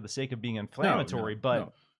inflammatory for the sake of being inflammatory,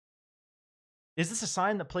 but is this a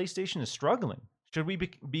sign that PlayStation is struggling? Should we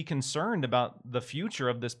be concerned about the future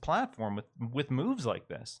of this platform with moves like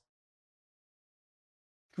this?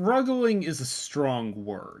 Struggling is a strong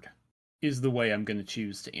word, is the way I'm going to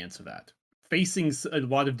choose to answer that. Facing a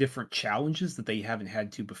lot of different challenges that they haven't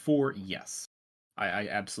had to before, yes. I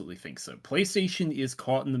absolutely think so. PlayStation is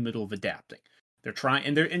caught in the middle of adapting. They're trying,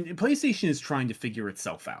 and PlayStation is trying to figure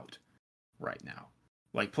itself out right now.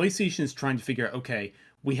 Like, PlayStation is trying to figure out, okay,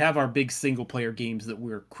 we have our big single-player games that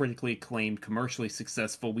we're critically acclaimed, commercially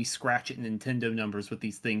successful. We scratch at Nintendo numbers with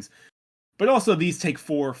these things. But also, these take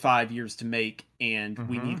 4 or 5 years to make, and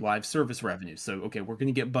we need live service revenue. So, okay, we're going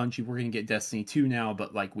to get Bungie, we're going to get Destiny 2 now,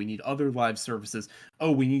 but, like, we need other live services.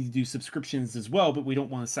 Oh, we need to do subscriptions as well, but we don't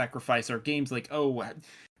want to sacrifice our games. Like,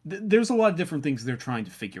 there's a lot of different things they're trying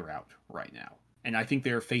to figure out right now. And I think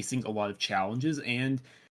they're facing a lot of challenges, and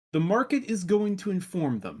the market is going to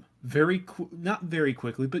inform them not very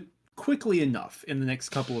quickly, but quickly enough in the next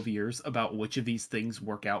couple of years about which of these things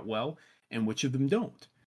work out well and which of them don't.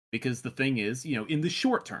 Because the thing is, in the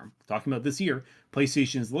short term, talking about this year,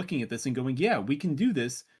 PlayStation is looking at this and going, yeah, we can do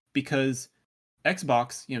this because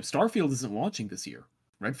Xbox, Starfield isn't launching this year.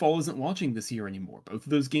 Redfall isn't launching this year anymore. Both of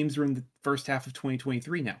those games are in the first half of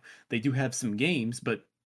 2023 now. They do have some games, but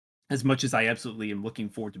as much as I absolutely am looking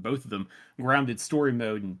forward to both of them, Grounded Story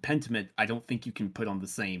Mode and Pentiment, I don't think you can put on the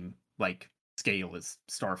same, scale as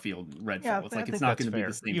Starfield and Redfall. Yeah, it's not going to be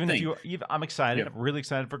the same thing. I'm excited. I'm really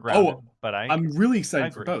excited for Grounded, but I'm really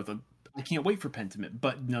excited for both. I can't wait for Pentiment,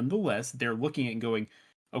 but nonetheless, they're looking at and going,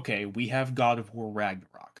 okay, we have God of War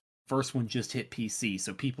Ragnarok. First one just hit PC,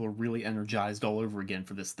 so people are really energized all over again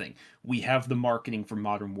for this thing. We have the marketing for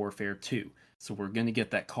Modern Warfare 2, so we're going to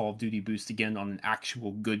get that Call of Duty boost again on an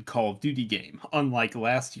actual good Call of Duty game, unlike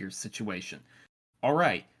last year's situation. All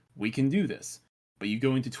right, we can do this. But you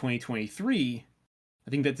go into 2023,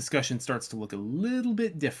 I think that discussion starts to look a little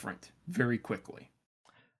bit different very quickly.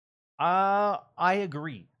 I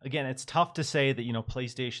agree. Again, it's tough to say that,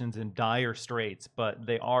 PlayStation's in dire straits, but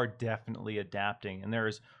they are definitely adapting, and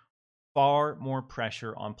there's far more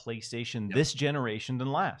pressure on PlayStation this generation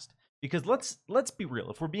than last. Because let's be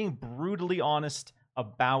real. If we're being brutally honest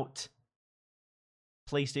about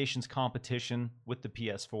PlayStation's competition with the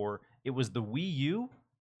PS4, it was the Wii U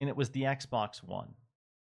and it was the Xbox One.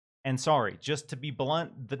 And sorry, just to be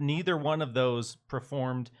blunt, neither one of those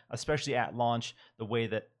performed, especially at launch, the way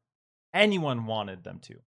that anyone wanted them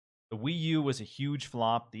to. The Wii U was a huge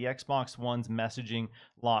flop. The Xbox One's messaging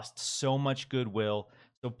lost so much goodwill.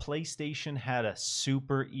 So PlayStation had a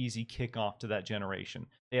super easy kickoff to that generation.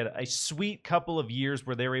 They had a sweet couple of years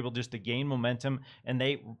where they were able just to gain momentum, and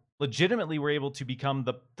they legitimately were able to become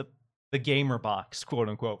the gamer box, quote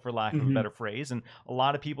unquote, for lack of a better phrase. And a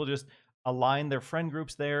lot of people just aligned their friend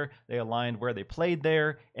groups there. They aligned where they played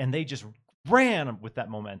there, and they just ran with that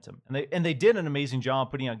momentum, and they did an amazing job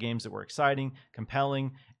putting out games that were exciting,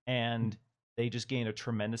 compelling, and they just gained a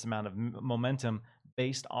tremendous amount of momentum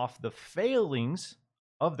based off the failings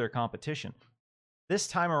of their competition. This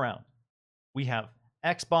time around, we have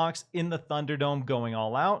Xbox in the Thunderdome going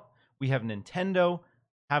all out. We have Nintendo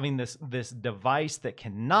having this device that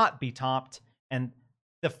cannot be topped, and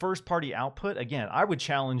the first party output, again, I would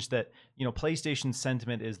challenge that, PlayStation's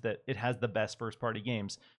sentiment is that it has the best first party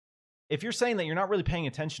games. If you're saying that, you're not really paying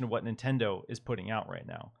attention to what Nintendo is putting out right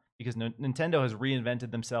now, because Nintendo has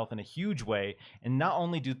reinvented themselves in a huge way. And not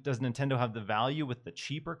only does Nintendo have the value with the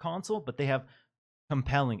cheaper console, but they have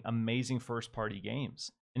compelling, amazing first party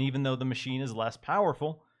games. And even though the machine is less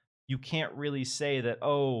powerful, you can't really say that,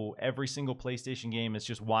 oh, every single PlayStation game is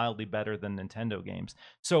just wildly better than Nintendo games.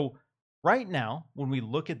 So right now, when we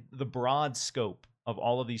look at the broad scope of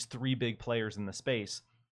all of these three big players in the space,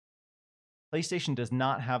 PlayStation does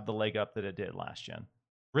not have the leg up that it did last gen,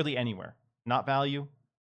 really anywhere. Not value,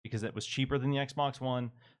 because it was cheaper than the Xbox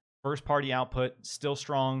One. First party output, still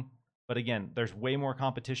strong. But again, there's way more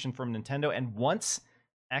competition from Nintendo. And once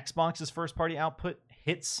Xbox's first party output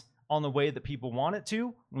hits on the way that people want it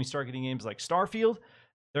to, when we start getting games like Starfield,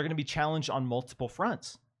 they're going to be challenged on multiple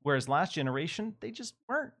fronts. Whereas last generation, they just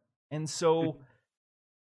weren't. And so,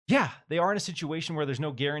 yeah, they are in a situation where there's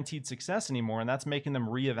no guaranteed success anymore, and that's making them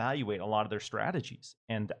reevaluate a lot of their strategies.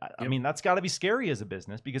 And I mean, that's got to be scary as a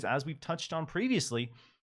business, because as we've touched on previously,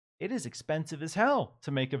 it is expensive as hell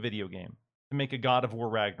to make a video game, to make a God of War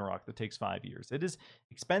Ragnarok that takes 5 years. It is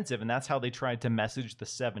expensive, and that's how they tried to message the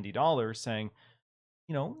 $70, saying,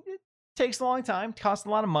 it takes a long time, costs a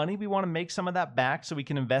lot of money. We want to make some of that back so we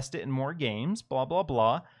can invest it in more games, blah, blah,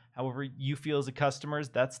 blah. However you feel as a customer,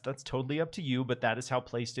 that's totally up to you, but that is how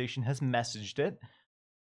PlayStation has messaged it.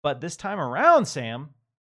 But this time around, Sam,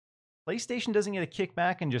 PlayStation doesn't get a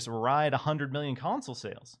kickback and just ride 100 million console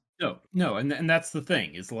sales. No, and that's the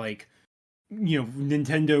thing. Is like,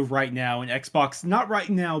 Nintendo right now and Xbox, not right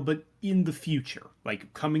now, but in the future,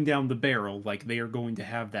 like coming down the barrel, like they are going to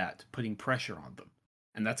have that putting pressure on them.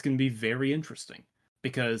 And that's going to be very interesting,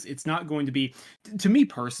 because it's not going to be, to me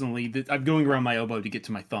personally, I'm going around my elbow to get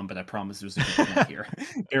to my thumb, but I promise there's a good point here.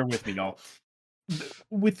 Bear with me, y'all.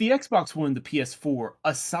 With the Xbox One and the PS4,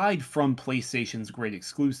 aside from PlayStation's great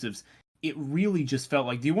exclusives, it really just felt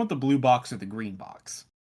like, do you want the blue box or the green box?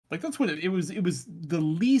 Like, that's what it was. It was the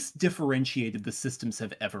least differentiated the systems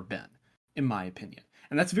have ever been, in my opinion.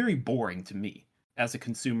 And that's very boring to me as a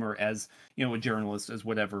consumer, as, a journalist, as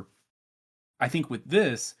whatever. I think with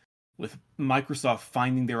this, with Microsoft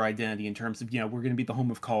finding their identity in terms of, we're going to be the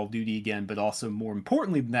home of Call of Duty again, but also more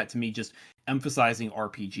importantly than that to me, just emphasizing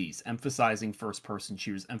RPGs, emphasizing first-person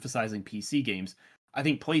shooters, emphasizing PC games, I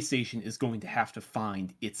think PlayStation is going to have to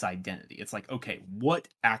find its identity. It's like, okay, what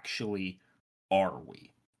actually are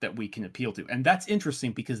we that we can appeal to? And that's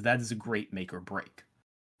interesting, because that is a great make or break.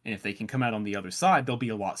 And if they can come out on the other side, they'll be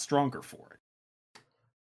a lot stronger for it.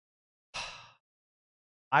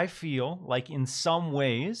 I feel like in some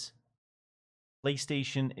ways,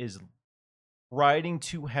 PlayStation is riding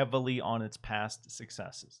too heavily on its past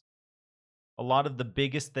successes. A lot of the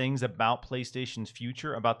biggest things about PlayStation's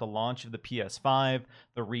future, about the launch of the PS5,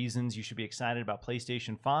 the reasons you should be excited about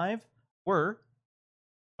PlayStation 5 were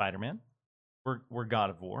Spider-Man, were God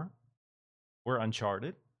of War, were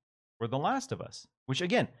Uncharted, were The Last of Us, which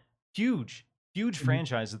again, huge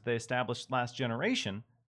franchise that they established last generation.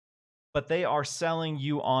 But they are selling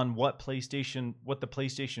you on what the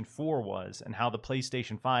PlayStation 4 was, and how the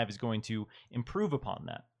PlayStation 5 is going to improve upon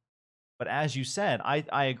that. But as you said,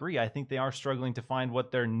 I agree. I think they are struggling to find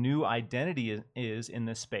what their new identity is in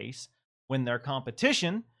this space, when their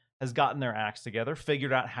competition has gotten their acts together,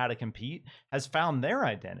 figured out how to compete, has found their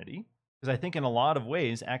identity. Because I think in a lot of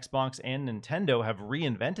ways, Xbox and Nintendo have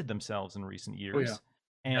reinvented themselves in recent years. Oh,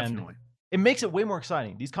 yeah. And Definitely. It makes it way more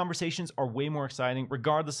exciting. These conversations are way more exciting,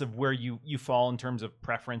 regardless of where you fall in terms of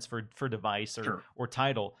preference for device or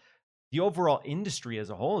title. The overall industry as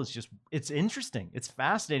a whole is it's interesting. It's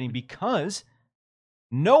fascinating, because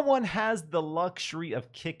no one has the luxury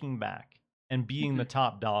of kicking back and being the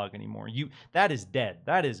top dog anymore. That is dead.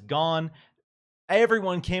 That is gone.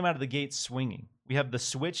 Everyone came out of the gate swinging. We have the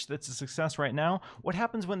Switch that's a success right now. What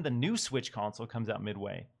happens when the new Switch console comes out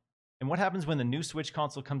midway? And what happens when the new Switch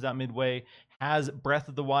console comes out midway, has Breath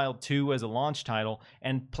of the Wild 2 as a launch title,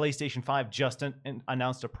 and PlayStation 5 just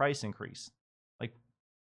announced a price increase? Like,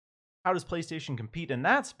 how does PlayStation compete in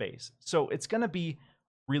that space? So it's going to be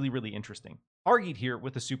really, really interesting. Hargeet here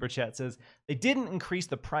with the super chat says, they didn't increase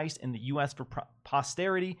the price in the US for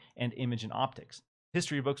posterity and image and optics.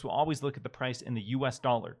 history books will always look at the price in the US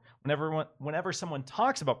dollar. Whenever someone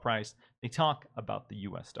talks about price, they talk about the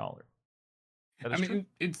US dollar. That I is true.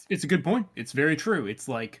 mean, it's a good point. It's very true. It's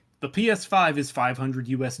like the PS5 is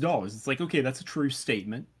 $500. It's like, okay, that's a true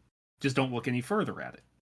statement. Just don't look any further at it.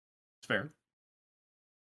 It's fair.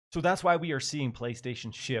 So that's why we are seeing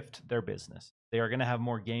PlayStation shift their business. They are going to have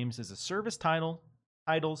more games as a service titles,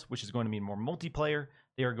 which is going to mean more multiplayer.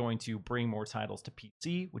 They are going to bring more titles to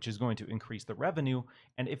PC, which is going to increase the revenue.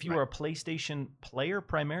 And if you are a PlayStation player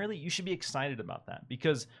primarily, you should be excited about that,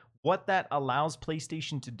 because what that allows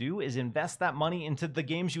PlayStation to do is invest that money into the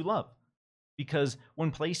games you love. Because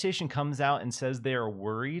when PlayStation comes out and says they are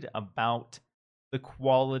worried about the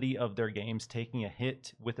quality of their games taking a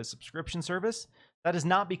hit with a subscription service, that is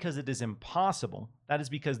not because it is impossible. That is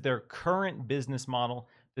because their current business model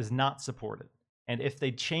does not support it. And if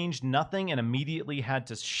they changed nothing and immediately had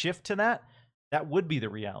to shift to that, that would be the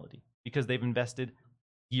reality, because they've invested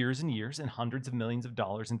years and years and hundreds of millions of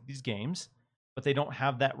dollars into these games, but they don't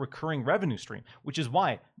have that recurring revenue stream, which is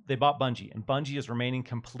why they bought Bungie, and Bungie is remaining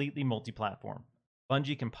completely multi-platform.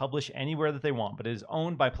 Bungie can publish anywhere that they want, but it is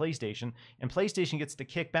owned by PlayStation, and PlayStation gets to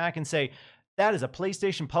kick back and say, that is a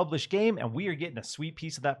PlayStation published game, and we are getting a sweet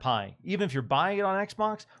piece of that pie. Even if you're buying it on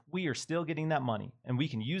Xbox, we are still getting that money, and we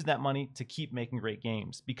can use that money to keep making great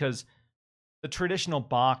games, because the traditional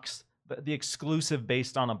box, the exclusive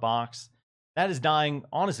based on a box, that is dying,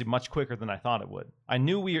 honestly, much quicker than I thought it would. I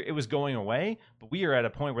knew it was going away, but we are at a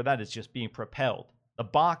point where that is just being propelled. The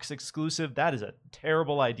box exclusive, that is a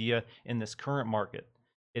terrible idea in this current market.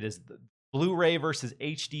 It is the Blu-ray versus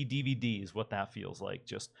HD DVD is what that feels like.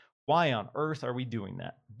 Just why on earth are we doing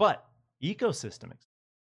that? But ecosystem,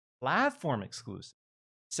 platform exclusive,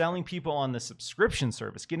 selling people on the subscription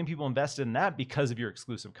service, getting people invested in that because of your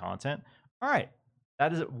exclusive content. All right,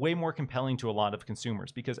 that is way more compelling to a lot of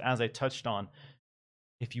consumers, because as I touched on,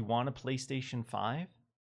 if you want a PlayStation 5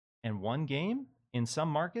 and one game in some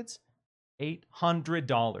markets,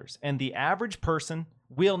 $800. And the average person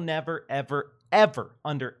will never, ever, ever,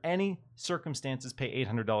 under any circumstances, pay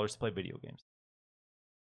 $800 to play video games.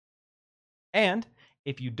 And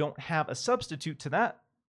if you don't have a substitute to that,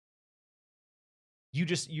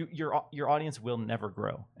 your audience will never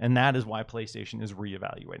grow. And that is why PlayStation is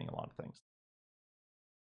reevaluating a lot of things.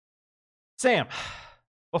 Sam,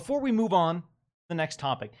 before we move on to the next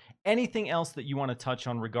topic, anything else that you want to touch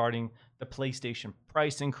on regarding the PlayStation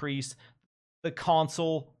price increase, the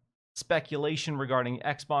console speculation regarding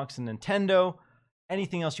Xbox and Nintendo?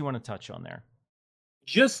 Anything else you want to touch on there?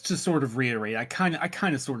 Just to sort of reiterate, I kind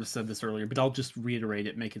of sort of said this earlier, but I'll just reiterate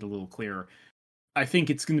it, make it a little clearer. I think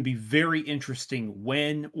it's going to be very interesting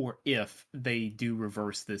when or if they do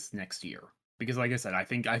reverse this next year. Because like I said, I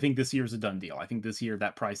think this year's a done deal. I think this year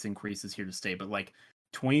that price increase is here to stay. But like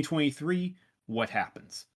 2023, what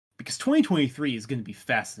happens? Because 2023 is going to be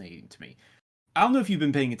fascinating to me. I don't know if you've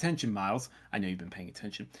been paying attention, Miles. I know you've been paying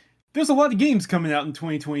attention. There's a lot of games coming out in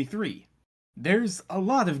 2023. There's a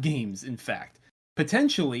lot of games, in fact.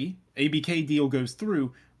 Potentially, ABK deal goes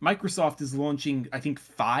through, Microsoft is launching, I think,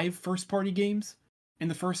 5 first-party games in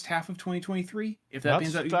the first half of 2023. If that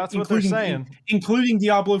pans out, that's what they're saying, including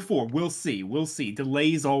Diablo 4. We'll see. We'll see.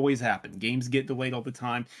 Delays always happen. Games get delayed all the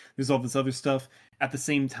time. There's all this other stuff. At the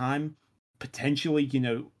same time, potentially,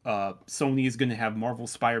 Sony is going to have Marvel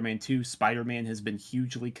Spider-Man 2. Spider-Man has been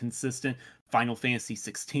hugely consistent. Final Fantasy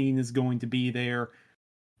 16 is going to be there.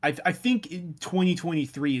 I think in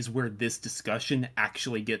 2023 is where this discussion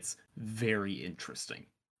actually gets very interesting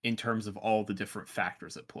in terms of all the different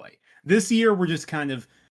factors at play. This year, we're just kind of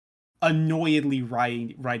annoyedly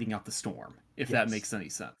riding out the storm, if that makes any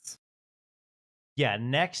sense. Yeah,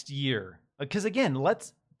 next year. Because again,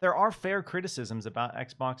 there are fair criticisms about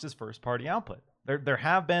Xbox's first-party output. There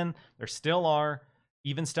have been, there still are,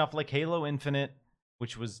 even stuff like Halo Infinite,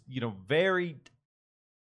 which was, very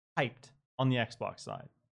hyped on the Xbox side.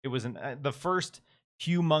 It was the first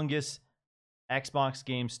humongous Xbox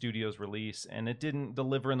Game Studios release, and it didn't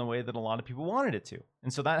deliver in the way that a lot of people wanted it to.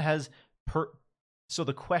 And so that has so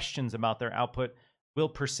the questions about their output will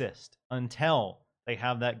persist until they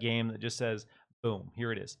have that game that just says, boom,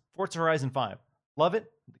 here it is. Forza Horizon 5. Love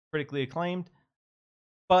it. Critically acclaimed.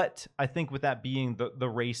 But I think with that being the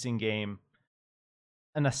racing game,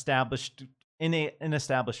 an established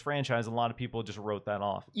franchise, a lot of people just wrote that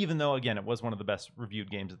off, even though, again, it was one of the best reviewed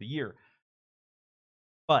games of the year.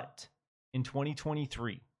 But in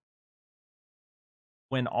 2023,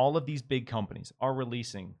 when all of these big companies are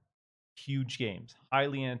releasing huge games,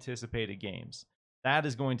 highly anticipated games, that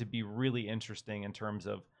is going to be really interesting in terms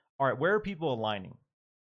of, all right, where are people aligning?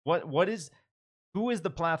 Who is the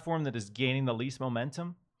platform that is gaining the least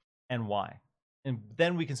momentum, and why? And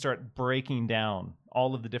then we can start breaking down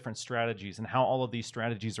all of the different strategies and how all of these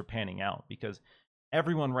strategies are panning out, because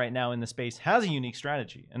everyone right now in the space has a unique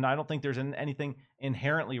strategy. And I don't think there's anything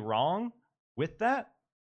inherently wrong with that.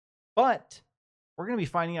 But we're going to be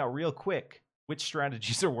finding out real quick which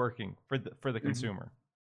strategies are working for the consumer.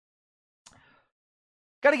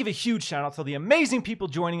 Got to give a huge shout out to the amazing people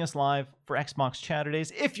joining us live for Xbox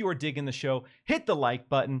Chatterdays. If you are digging the show, hit the like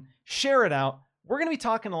button, share it out. We're going to be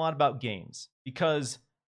talking a lot about games because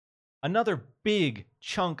another big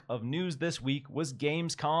chunk of news this week was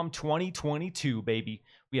Gamescom 2022, baby.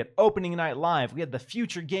 We had opening night live. We had the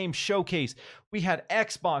Future Game Showcase. We had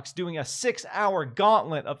Xbox doing a 6-hour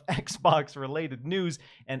gauntlet of Xbox-related news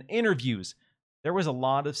and interviews. There was a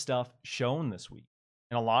lot of stuff shown this week.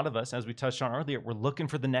 And a lot of us, as we touched on earlier, we're looking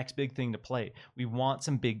for the next big thing to play. We want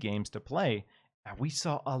some big games to play. And we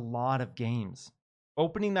saw a lot of games.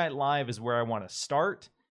 Opening night live is where I want to start.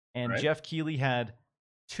 And Right. Jeff Keighley had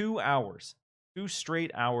 2 hours, 2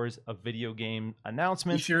 straight hours of video game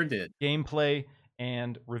announcements, He sure did. gameplay,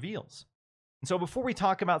 and reveals. And so before we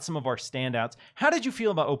talk about some of our standouts, how did you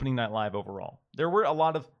feel about Opening Night Live overall? There were a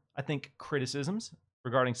lot of, I think, criticisms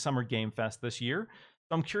regarding Summer Game Fest this year.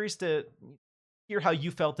 So I'm curious to hear how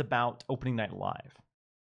you felt about Opening Night Live.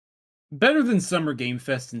 Better than Summer Game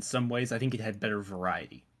Fest in some ways. I think it had better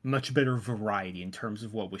variety. Much better variety in terms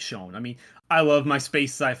of what was shown. I mean, I love my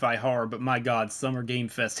space sci-fi horror, but my god, Summer Game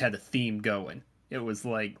Fest had a theme going. It was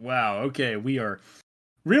like, wow, okay, we are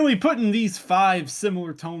really putting these 5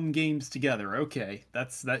 similar tone games together. Okay,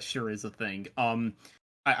 that sure is a thing.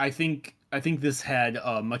 I think this had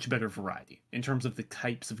a much better variety in terms of the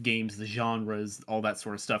types of games, the genres, all that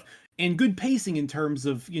sort of stuff, and good pacing in terms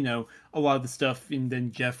of a lot of the stuff. And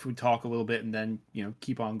then Jeff would talk a little bit, and then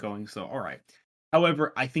keep on going. So all right.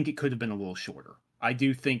 However, I think it could have been a little shorter. I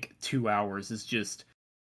do think 2 hours is just.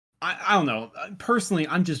 I don't know. Personally,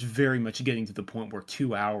 I'm just very much getting to the point where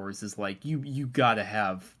 2 hours is like you gotta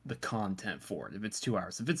have the content for it. If it's 2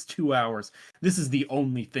 hours, this is the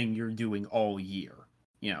only thing you're doing all year.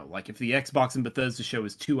 Like if the Xbox and Bethesda show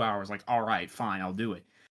is 2 hours, like all right, fine, I'll do it.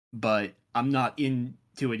 But I'm not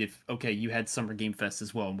into it if okay, you had Summer Game Fest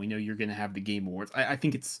as well, and we know you're gonna have the Game Awards. I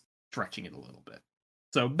think it's stretching it a little bit.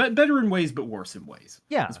 So better in ways, but worse in ways.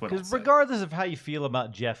 Yeah, That's what I'll because say. regardless of how you feel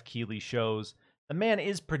about Jeff Keighley shows, the man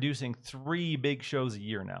is producing 3 big shows a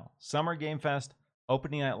year now: Summer Game Fest,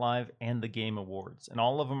 Opening Night Live, and the Game Awards, and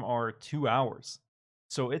all of them are 2 hours.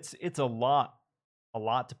 So it's a lot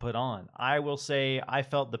to put on. I will say I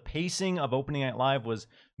felt the pacing of Opening Night Live was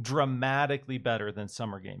dramatically better than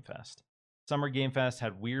Summer Game Fest. Summer Game Fest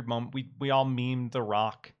had weird moments. We all memed The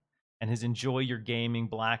Rock and his Enjoy Your Gaming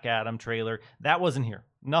Black Adam trailer. That wasn't here.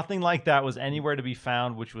 Nothing like that was anywhere to be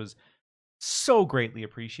found, which was so greatly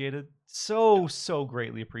appreciated. So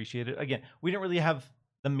greatly appreciated. Again, we didn't really have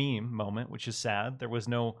the meme moment, which is sad. There was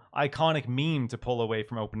no iconic meme to pull away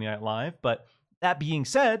from Opening Night Live. But that being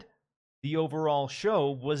said, the overall show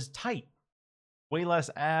was tight. Way less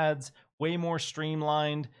ads, way more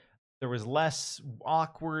streamlined. There was less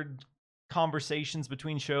awkward conversations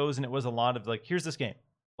between shows, and it was a lot of like, here's this game,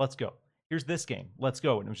 let's go. Here's this game, let's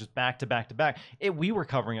go. And it was just back to back to back. We were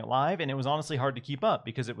covering it live, and it was honestly hard to keep up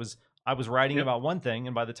because I was writing about one thing,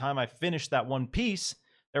 and by the time I finished that one piece,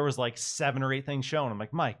 there was like 7 or 8 things shown. I'm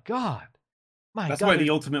like, my God. That's why the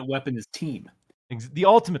ultimate weapon is team. The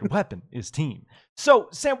ultimate weapon is team. So,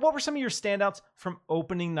 Sam, what were some of your standouts from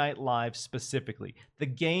Opening Night Live specifically? The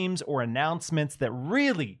games or announcements that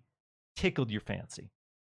really tickled your fancy?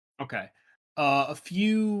 Okay. A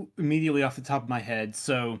few immediately off the top of my head.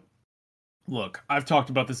 So, look, I've talked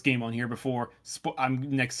about this game on here before.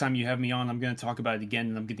 Next time you have me on, I'm going to talk about it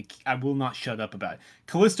again, and I will not shut up about it.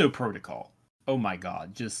 Callisto Protocol. Oh my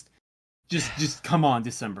God, just come on,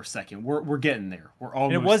 December 2nd. We're getting there. We're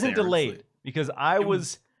almost. And it wasn't there. delayed because I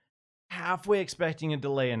was halfway expecting a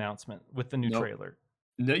delay announcement with the new trailer.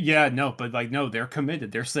 No, but no, they're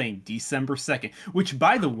committed. They're saying December 2nd. Which,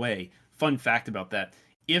 by the way, fun fact about that: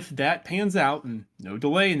 if that pans out and no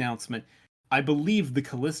delay announcement, I believe the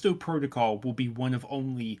Callisto Protocol will be one of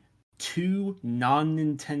only 2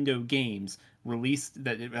 non-Nintendo games released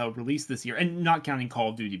this year, and not counting Call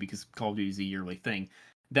of Duty because Call of Duty is a yearly thing,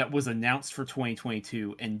 that was announced for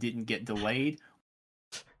 2022 and didn't get delayed.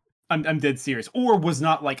 I'm dead serious. Or was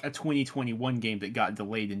not like a 2021 game that got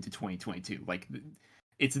delayed into 2022. Like,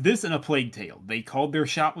 it's this and A Plague Tale. They called their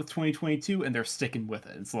shot with 2022 and they're sticking with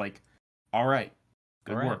it. It's like, all right,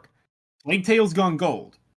 good work. Plague Tale's gone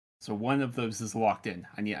gold. So one of those is locked in.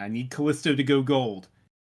 I need Callisto to go gold.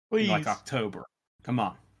 Please. In like October. Come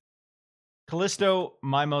on. Callisto,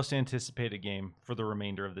 my most anticipated game for the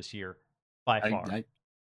remainder of this year, by far.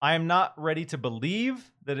 I am not ready to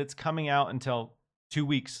believe that it's coming out until 2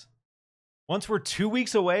 weeks. Once we're 2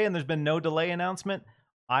 weeks away and there's been no delay announcement,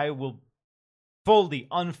 I will fully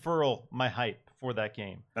unfurl my hype for that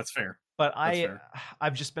game. That's fair. But That's fair.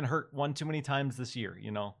 I've just been hurt one too many times this year,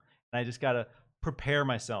 and I just got to prepare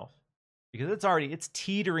myself because it's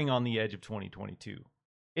teetering on the edge of 2022.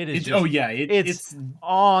 It is just, oh yeah, it's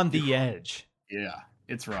on the edge. Yeah,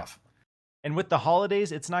 it's rough. And with the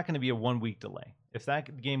holidays, it's not going to be a 1 week delay. If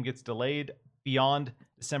that game gets delayed beyond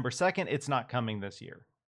December 2nd, it's not coming this year.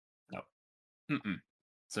 No.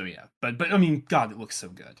 So yeah, but I mean, God, it looks so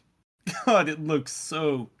good. God, it looks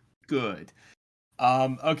so good.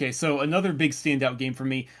 Okay, so another big standout game for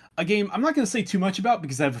me, a game I'm not going to say too much about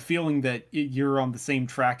because I have a feeling that you're on the same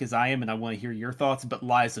track as I am, and I want to hear your thoughts. But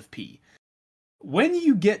Lies of P. When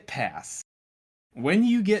you get past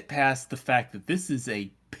the fact that this is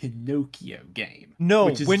a Pinocchio game, no,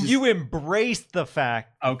 when you embrace the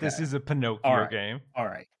fact that this is a Pinocchio game, all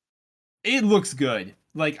right, it looks good.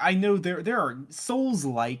 Like, I know there are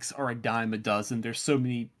Souls-likes are a dime a dozen. There's so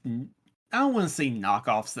many. I don't want to say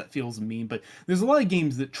knockoffs, that feels mean, but there's a lot of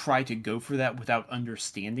games that try to go for that without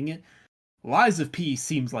understanding it. Lies of P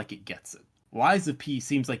seems like it gets it. Lies of P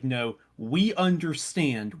seems like, no, we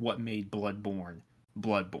understand what made Bloodborne.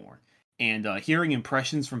 And hearing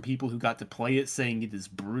impressions from people who got to play it saying it is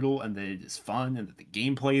brutal and that it is fun and that the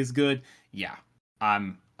gameplay is good, yeah,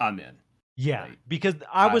 I'm in. Yeah, like, because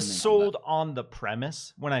I was sold on the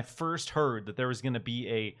premise when I first heard that there was going to be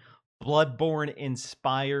a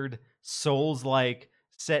Bloodborne-inspired Souls-like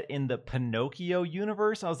set in the Pinocchio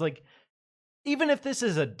universe. I was like, even if this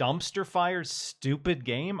is a dumpster fire stupid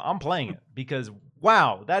game, I'm playing it because,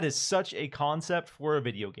 wow, that is such a concept for a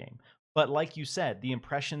video game. But like you said, the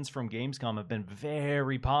impressions from Gamescom have been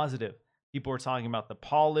very positive. People are talking about the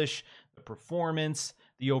polish, the performance,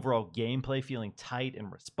 the overall gameplay feeling tight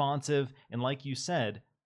and responsive. And like you said,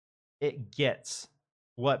 it gets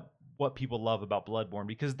what people love about Bloodborne,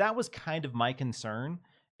 because that was kind of my concern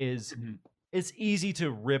is it's easy to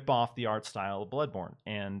rip off the art style of Bloodborne.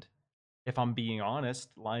 And if I'm being honest,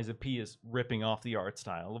 Lies of P is ripping off the art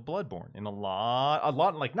style of Bloodborne in a lot,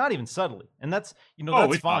 like not even subtly. And that's,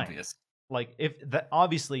 that's fine. Obvious. Like, if that,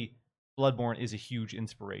 obviously Bloodborne is a huge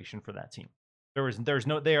inspiration for that team.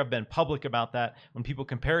 They have been public about that. When people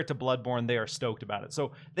compare it to Bloodborne, they are stoked about it.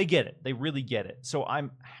 So they get it. They really get it. So I'm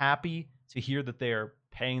happy to hear that they are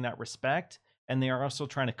paying that respect, and they are also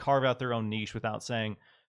trying to carve out their own niche without saying,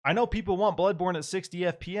 I know people want Bloodborne at 60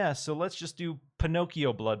 FPS, so let's just do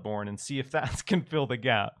Pinocchio Bloodborne and see if that can fill the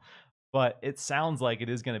gap. But it sounds like it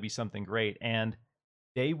is going to be something great. And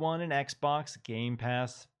day one in Xbox Game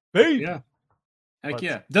Pass, babe. Yeah. Heck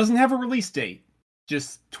yeah. Doesn't have a release date,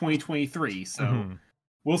 just 2023. So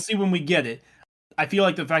we'll see when we get it. I feel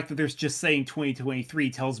like the fact that there's just saying 2023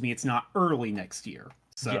 tells me it's not early next year.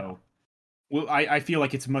 So I feel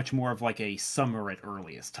like it's much more of like a summer at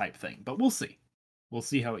earliest type thing. But we'll see. We'll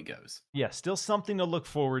see how it goes. Yeah, still something to look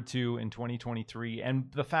forward to in 2023. And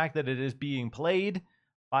the fact that it is being played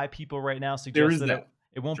by people right now suggests that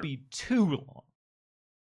it won't be too long.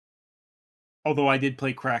 Although I did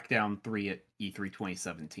play Crackdown 3 at E3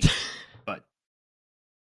 2017.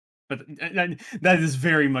 but that is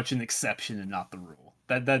very much an exception and not the rule.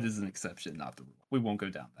 That is an exception, not the rule. We won't go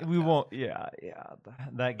down that. We won't. Yeah.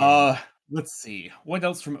 That game. Let's see. What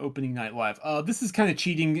else from opening night live? This is kind of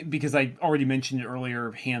cheating because I already mentioned it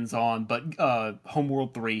earlier, hands-on, but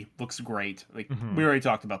Homeworld 3 looks great. Like we already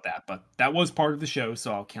talked about that, but that was part of the show,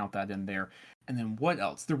 so I'll count that in there. And then what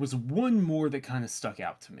else? There was one more that kind of stuck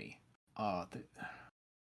out to me.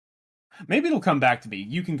 Maybe it'll come back to me.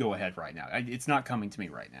 You can go ahead right now. It's not coming to me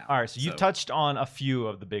right now. All right, so you touched on a few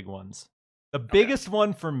of the big ones. The biggest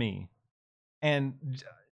one for me, and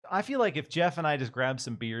I feel like if Jeff and I just grabbed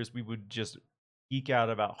some beers, we would just geek out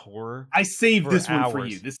about horror. I saved this one for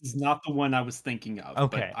you. This is not the one I was thinking of.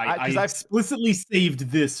 Okay. But I explicitly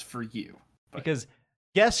saved this for you. Because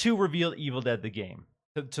guess who revealed Evil Dead the game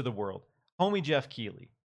to the world? Homie Jeff Keighley.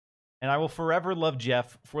 And I will forever love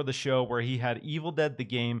Jeff for the show where he had Evil Dead the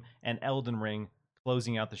game and Elden Ring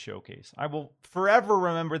closing out the showcase. I will forever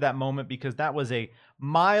remember that moment because that was a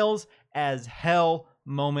miles as hell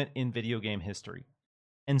moment in video game history.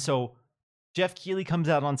 And so Jeff Keighley comes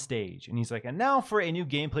out on stage and he's like, and now for a new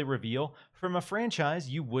gameplay reveal from a franchise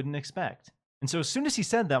you wouldn't expect. And so as soon as he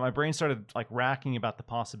said that, my brain started like racking about the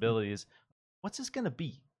possibilities. What's this going to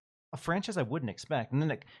be? A franchise I wouldn't expect. And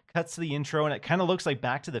then it cuts to the intro and it kind of looks like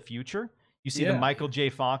Back to the Future. You see the Michael J.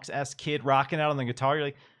 Fox-esque kid rocking out on the guitar. You're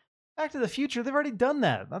like, Back to the Future, they've already done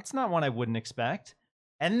that. That's not one I wouldn't expect.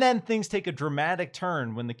 And then things take a dramatic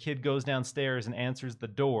turn when the kid goes downstairs and answers the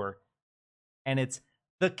door. And it's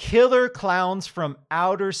The Killer Clowns from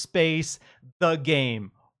Outer Space, the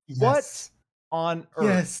game. What Yes. on earth?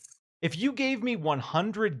 Yes. If you gave me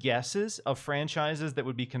 100 guesses of franchises that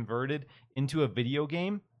would be converted into a video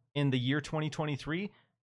game in the year 2023,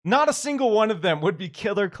 not a single one of them would be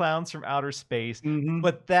Killer Clowns from Outer Space. Mhm.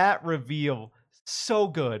 But that reveal, so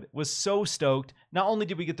good, was so stoked. Not only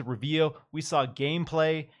did we get the reveal, we saw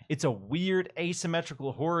gameplay. It's a weird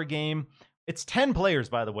asymmetrical horror game. It's 10 players,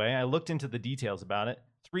 by the way. I looked into the details about it.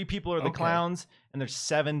 3 people are the Okay. clowns, and there's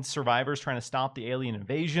 7 survivors trying to stop the alien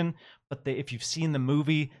invasion. But if you've seen the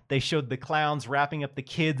movie, they showed the clowns wrapping up the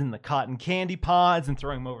kids in the cotton candy pods and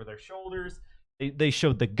throwing them over their shoulders. They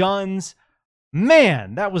showed the guns.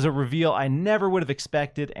 Man, that was a reveal I never would have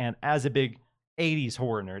expected. And as a big 80s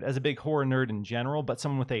horror nerd, as a big horror nerd in general, but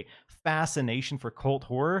someone with a fascination for cult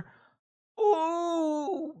horror,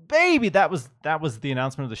 ooh, baby, that was the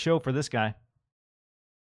announcement of the show for this guy.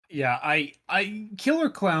 Yeah, I Killer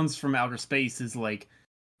Clowns from Outer Space is like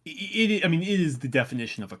I mean, it is the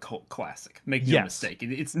definition of a cult classic. Make no Yes. mistake.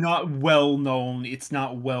 It's not well known. It's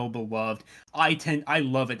not well beloved. I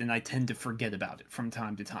love it, and I tend to forget about it from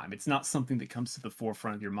time to time. It's not something that comes to the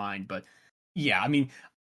forefront of your mind. But yeah, I mean,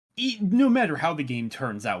 no matter how the game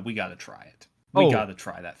turns out, we gotta try it. We Oh, gotta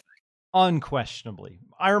try that thing. unquestionably.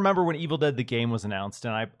 I remember when Evil Dead the game was announced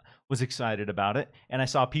and I was excited about it, and I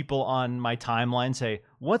saw people on my timeline say,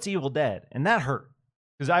 "What's Evil Dead?" And that hurt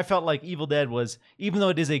because I felt like Evil Dead was, even though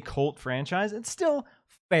it is a cult franchise, it's still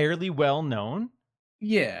fairly well known.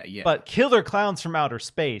 Yeah, yeah. But Killer Clowns from Outer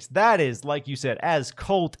Space, that is, like you said, as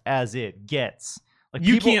cult as it gets. Like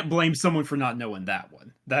You people, can't blame someone for not knowing that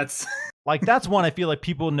one. That's like that's one I feel like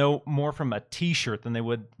people know more from a T-shirt than they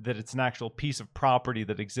would that it's an actual piece of property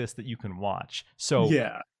that exists that you can watch. So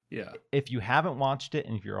yeah, yeah. if you haven't watched it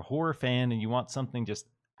and if you're a horror fan and you want something just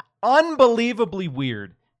unbelievably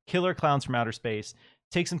weird, Killer Clowns from Outer Space,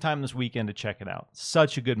 take some time this weekend to check it out.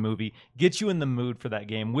 Such a good movie. Gets you in the mood for that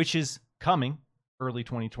game, which is coming early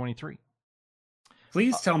 2023.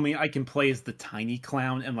 Please tell me I can play as the tiny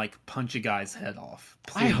clown and like punch a guy's head off.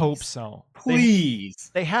 I hope Please. so.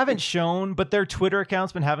 Please. They haven't shown, but their Twitter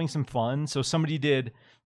account's been having some fun. So somebody did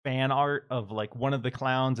fan art of like one of the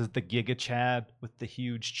clowns as the Giga Chad with the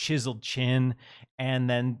huge chiseled chin, and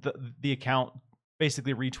then the account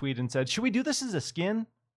basically retweeted and said, "Should we do this as a skin?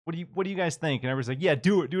 What do you guys think?" And everyone's like, "Yeah,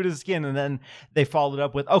 do it as a skin." And then they followed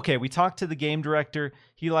up with, "Okay, we talked to the game director.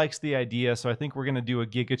 He likes the idea, so I think we're gonna do a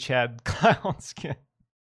Giga Chad clown skin."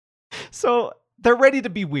 So they're ready to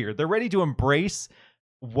be weird. They're ready to embrace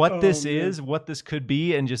what Oh, this man. is, what this could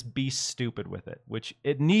be, and just be stupid with it, which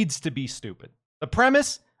it needs to be stupid. The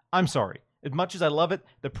premise, I'm sorry. As much as I love it,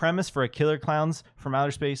 the premise for a Killer Clowns from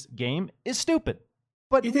Outer Space game is stupid.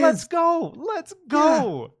 But It let's is. go. Let's Yeah.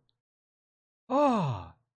 go.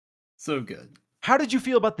 Oh. So good. How did you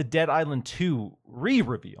feel about the Dead Island 2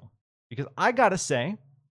 re-reveal? Because I gotta say,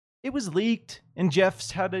 it was leaked, and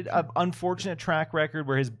Jeff's had an unfortunate track record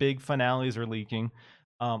where his big finales are leaking.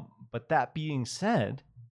 But that being said,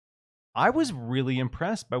 I was really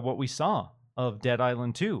impressed by what we saw of Dead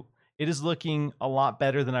Island 2. It is looking a lot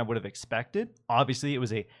better than I would have expected. Obviously, it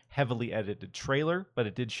was a heavily edited trailer, but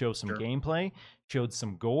it did show some Sure. gameplay, showed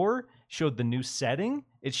some gore, showed the new setting.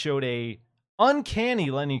 It showed a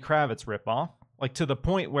uncanny Lenny Kravitz ripoff, like to the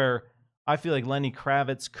point where I feel like Lenny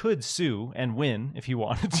Kravitz could sue and win if he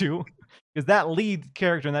wanted to, because that lead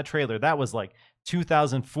character in that trailer, that was like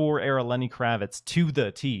 2004 era Lenny Kravitz to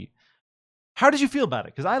the T. How did you feel about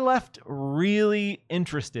it? Because I left really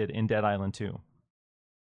interested in Dead Island 2.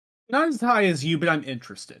 Not as high as you, but I'm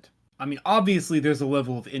interested. I mean, obviously, there's a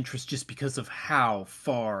level of interest just because of how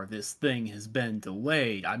far this thing has been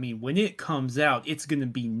delayed. I mean, when it comes out, it's going to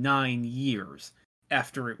be 9 years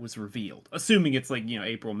after it was revealed. Assuming it's like,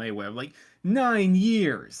 April, May, whatever. Like, 9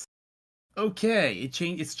 years. Okay,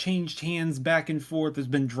 it's changed hands back and forth. There's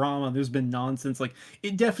been drama, there's been nonsense. Like,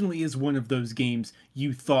 it definitely is one of those games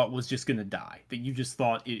you thought was just going to die. That you just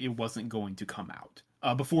thought it wasn't going to come out.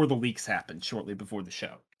 Before the leaks happened, shortly before the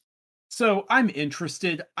show. So I'm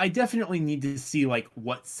interested. I definitely need to see like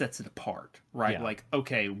what sets it apart, right? Yeah. Like,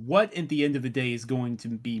 okay, what at the end of the day is going to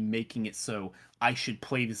be making it so I should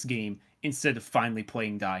play this game instead of finally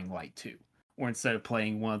playing Dying Light 2 or instead of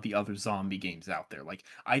playing one of the other zombie games out there. Like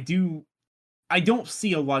I don't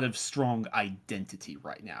see a lot of strong identity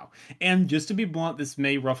right now. And just to be blunt, this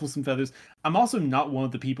may ruffle some feathers. I'm also not one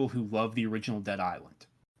of the people who love the original Dead Island.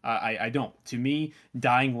 I don't. To me,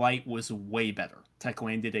 Dying Light was way better.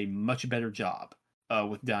 Techland did a much better job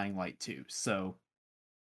with Dying Light 2. So,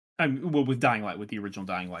 with Dying Light, with the original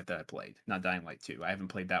Dying Light that I played, not Dying Light 2. I haven't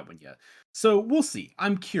played that one yet. So we'll see.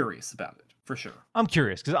 I'm curious about it for sure. I'm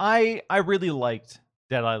curious because I really liked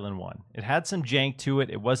Dead Island 1. It had some jank to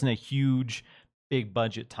it. It wasn't a huge, big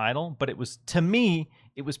budget title, but it was, to me,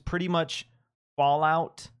 it was pretty much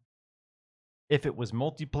Fallout if it was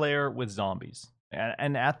multiplayer with zombies.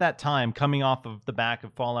 And at that time, coming off of the back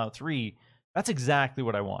of Fallout 3, that's exactly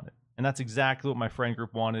what I wanted. And that's exactly what my friend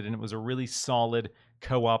group wanted. And it was a really solid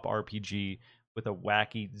co-op RPG with a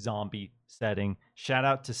wacky zombie setting. Shout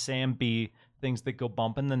out to Sam B. Things That Go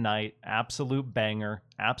Bump in the Night. Absolute banger.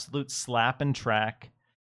 Absolute slap and track.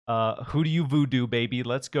 Who do you voodoo, baby?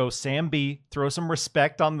 Let's go. Sam B. Throw some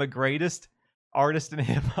respect on the greatest artist in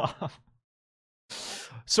hip-hop.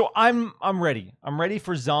 So I'm ready. I'm ready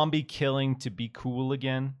for zombie killing to be cool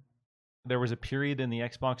again. There was a period in the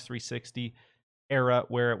Xbox 360 era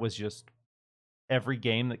where it was just every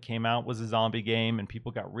game that came out was a zombie game and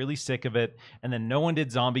people got really sick of it. And then no one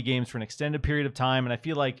did zombie games for an extended period of time. And I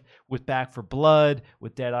feel like with Back 4 Blood,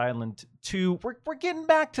 with Dead Island 2, we're getting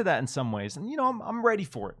back to that in some ways. And, you know, I'm ready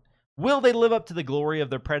for it. Will they live up to the glory of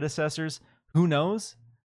their predecessors? Who knows?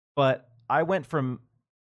 But I went from,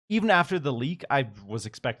 even after the leak, I was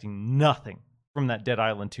expecting nothing from that Dead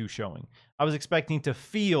Island 2 showing. I was expecting to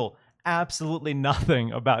feel absolutely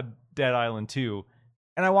nothing about Dead Island 2.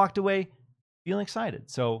 And I walked away feeling excited.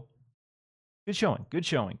 So, good showing. Good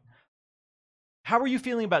showing. How are you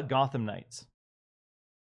feeling about Gotham Knights?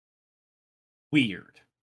 Weird.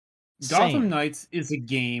 Same. Gotham Knights is a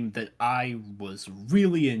game that I was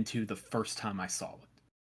really into the first time I saw it.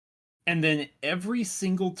 And then every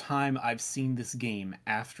single time I've seen this game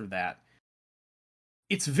after that,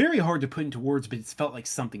 it's very hard to put into words, but it's felt like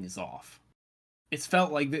something is off. It's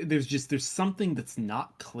felt like there's something that's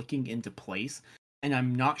not clicking into place, and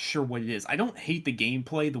I'm not sure what it is. I don't hate the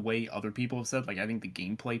gameplay the way other people have said. Like, I think the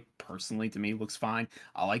gameplay, personally, to me, looks fine.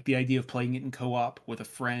 I like the idea of playing it in co-op with a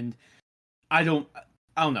friend. I don't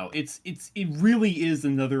know. It really is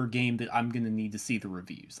another game that I'm gonna need to see the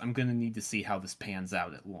reviews. I'm gonna need to see how this pans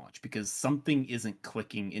out at launch, because something isn't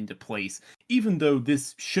clicking into place, even though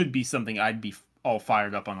this should be something I'd be all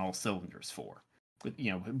fired up on all cylinders for. With,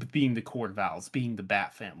 you know, being the Cord Vals, being the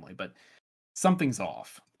Bat family, but something's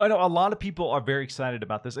off. I know a lot of people are very excited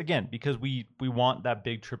about this, again, because we want that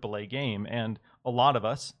big AAA game, and a lot of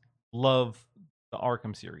us love the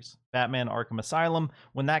Arkham series. Batman Arkham Asylum,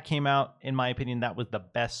 when that came out, in my opinion, that was the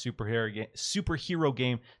best superhero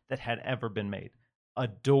game that had ever been made.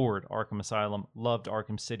 Adored Arkham Asylum, loved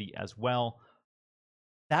Arkham City as well.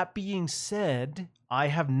 That being said, I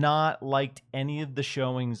have not liked any of the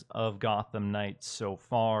showings of Gotham Knights so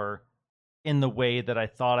far in the way that I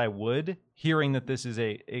thought I would, hearing that this is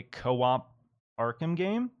a co-op Arkham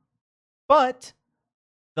game. But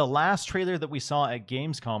the last trailer that we saw at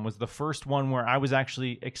Gamescom was the first one where I was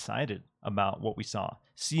actually excited about what we saw.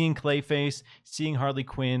 Seeing Clayface, seeing Harley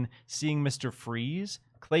Quinn, seeing Mr. Freeze.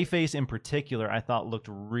 Clayface in particular, I thought looked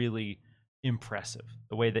really impressive.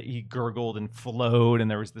 The way that he gurgled and flowed, and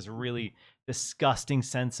there was this really disgusting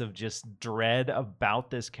sense of just dread about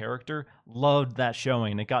this character. Loved that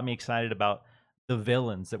showing, and it got me excited about the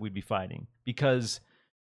villains that we'd be fighting, because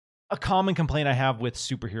a common complaint I have with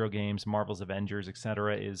superhero games, Marvel's Avengers,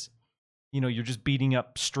 etc., is, you know, you're just beating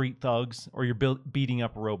up street thugs or you're beating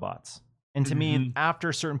up robots. And to me, after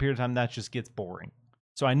a certain period of time, that just gets boring.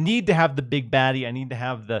 So I need to have the big baddie. I need to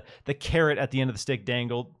have the carrot at the end of the stick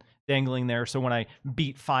dangling there. So when I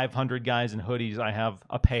beat 500 guys in hoodies, I have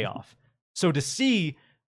a payoff. So to see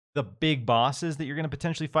the big bosses that you're going to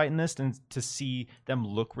potentially fight in this, and to see them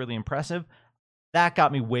look really impressive, that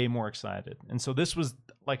got me way more excited. And so this was,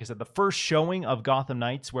 like I said, the first showing of Gotham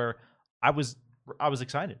Knights where I was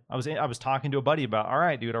excited. I was talking to a buddy about, all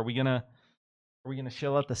right, dude, are we gonna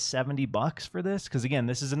shell out the $70 for this? Because again,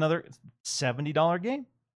 this is another $70 game.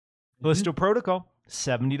 Callisto Protocol,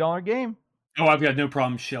 $70 game. Oh, I've got no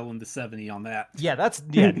problem shelling the 70 on that. Yeah,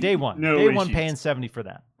 day one. No day issues. One paying 70 for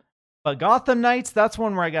that. But Gotham Knights, that's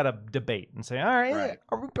one where I got to debate and say, all right,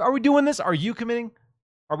 are we doing this? Are you committing?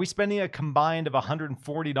 Are we spending a combined of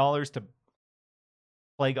 $140 to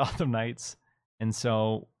play Gotham Knights? And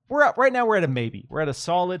so right now we're at a maybe. We're at a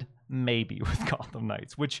solid maybe with Gotham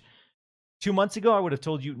Knights, which 2 months ago I would have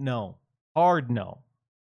told you no. Hard no.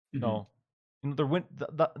 So, you know,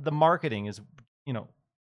 the marketing is, you know,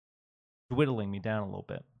 dwindling me down a little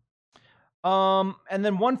bit. And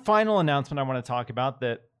then one final announcement I want to talk about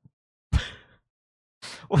that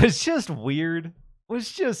was just weird, was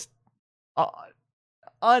just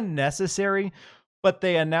unnecessary, but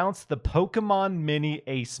they announced the Pokemon Mini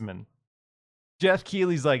Aceman. Jeff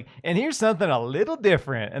Keighley's like, and here's something a little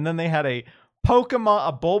different. And then they had a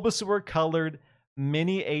Bulbasaur colored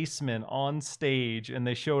Mini Aceman on stage, and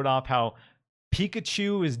they showed off how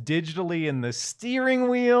Pikachu is digitally in the steering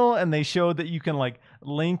wheel, and they showed that you can like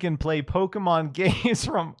link and play Pokemon games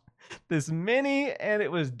from this mini, and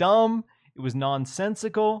it was dumb. It was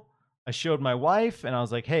nonsensical. I showed my wife, and I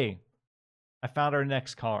was like, hey, I found our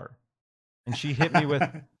next car. And she hit me with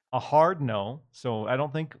a hard no. So I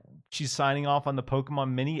don't think she's signing off on the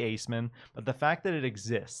Pokemon Mini Aceman, but the fact that it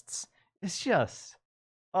exists is just,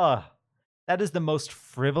 that is the most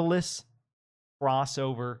frivolous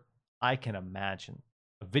crossover I can imagine.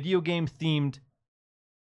 A video game themed,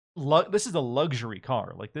 this is a luxury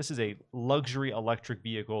car. Like, this is a luxury electric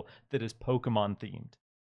vehicle that is Pokemon themed.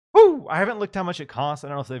 Woo! I haven't looked how much it costs. I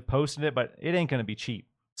don't know if they've posted it, but it ain't going to be cheap.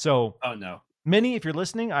 So, oh no. Minnie, if you're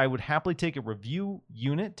listening, I would happily take a review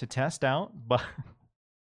unit to test out. But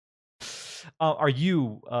were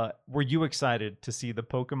you excited to see the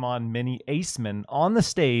Pokemon Mini Aceman on the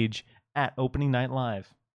stage at Opening Night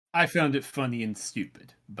Live? I found it funny and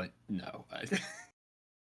stupid, but no.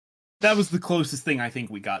 That was the closest thing I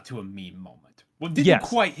think we got to a meme moment. Well, didn't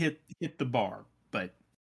quite hit the bar, but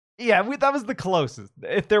yeah, that was the closest.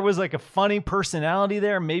 If there was like a funny personality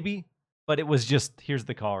there, maybe, but it was just, here's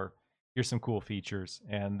the car, here's some cool features,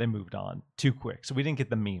 and they moved on too quick. So we didn't get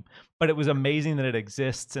the meme, but it was amazing that it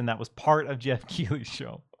exists, and that was part of Jeff Keighley's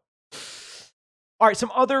show. All right,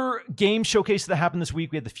 some other game showcases that happened this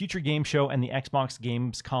week. We had the Future Game Show and the Xbox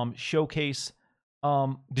Gamescom Showcase.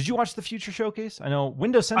 Did you watch the Future Showcase? I know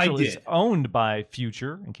Windows Central is owned by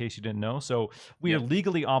Future, in case you didn't know. So we are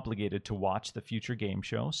legally obligated to watch the Future Game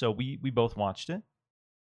Show. So we both watched it.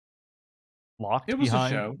 Locked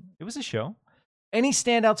behind. It was a show. Any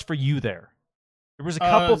standouts for you there? There was a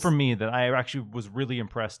couple for me that I actually was really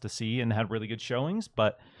impressed to see and had really good showings,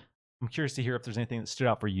 but I'm curious to hear if there's anything that stood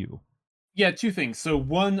out for you. Yeah, two things. So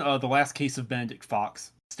one, the last case of Benedict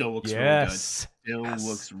Fox still looks really good. Still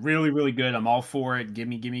looks really, really good. I'm all for it.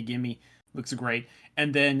 Gimme. Looks great.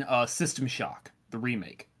 And then System Shock, the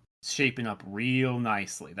remake. It's shaping up real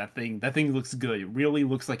nicely. That thing looks good. It really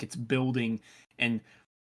looks like it's building, and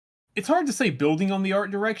it's hard to say building on the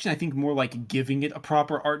art direction. I think more like giving it a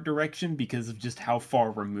proper art direction because of just how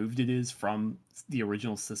far removed it is from the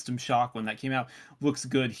original System Shock when that came out. Looks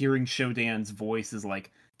good. Hearing Shodan's voice is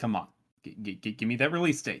like, come on, give me that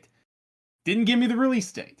release date. Didn't give me the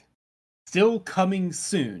release date. Still coming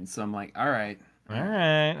soon. So I'm like, all right,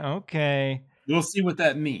 okay. We'll see what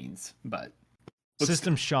that means, but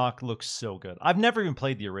System Shock looks so good. I've never even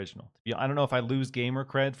played the original. I don't know if I lose gamer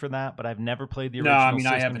cred for that, but I've never played the original. No, I mean,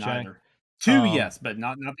 I haven't either. Two, yes, but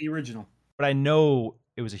not the original. But I know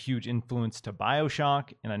it was a huge influence to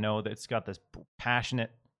BioShock, and I know that it's got this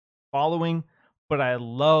passionate following, but I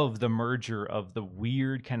love the merger of the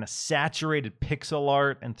weird kind of saturated pixel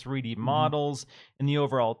art and 3D models, and the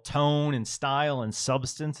overall tone and style and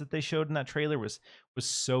substance that they showed in that trailer was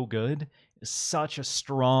so good. Such a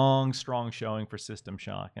strong showing for System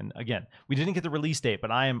Shock. And again, we didn't get the release date, but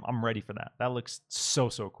I'm ready for that. That looks so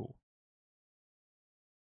cool.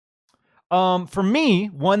 For me,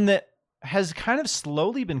 one that has kind of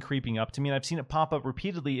slowly been creeping up to me, and I've seen it pop up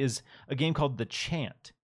repeatedly, is a game called The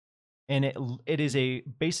Chant. And it is a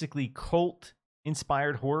basically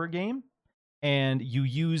cult-inspired horror game, and you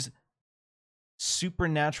use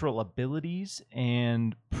supernatural abilities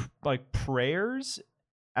and like prayers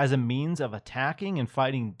as a means of attacking and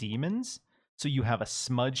fighting demons. So you have a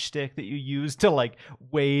smudge stick that you use to like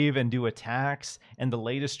wave and do attacks. And the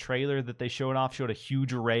latest trailer that they showed off showed a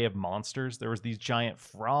huge array of monsters. There was these giant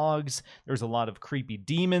frogs. There was a lot of creepy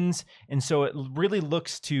demons. And so it really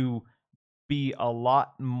looks to be a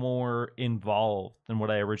lot more involved than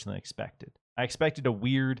what I originally expected. I expected a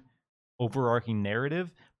weird overarching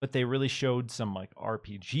narrative, but they really showed some like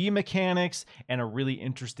RPG mechanics and a really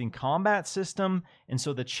interesting combat system. And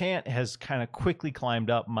so The Chant has kind of quickly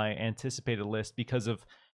climbed up my anticipated list because of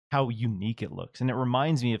how unique it looks. And it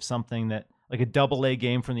reminds me of something that like a AA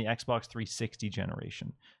game from the Xbox 360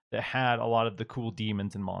 generation that had a lot of the cool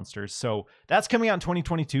demons and monsters. So that's coming out in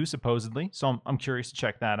 2022, supposedly. So I'm curious to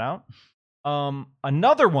check that out.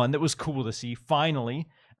 Another one that was cool to see finally,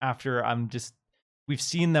 after we've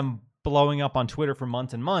seen them blowing up on Twitter for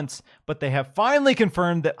months and months, but they have finally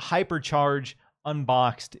confirmed that Hypercharge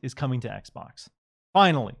Unboxed is coming to Xbox.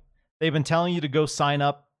 Finally. They've been telling you to go sign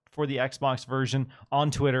up for the Xbox version on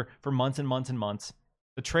Twitter for months and months and months.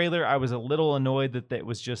 The trailer, I was a little annoyed that it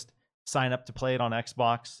was just sign up to play it on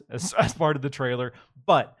Xbox as part of the trailer,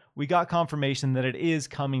 but we got confirmation that it is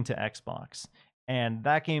coming to Xbox. And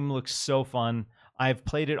that game looks so fun. I've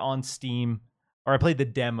played it on Steam, or I played the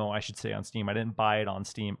demo, I should say, on Steam. I didn't buy it on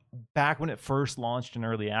Steam back when it first launched in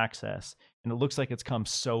early access. And it looks like it's come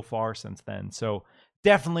so far since then. So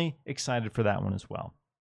definitely excited for that one as well.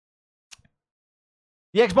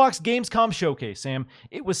 The Xbox Gamescom showcase, Sam,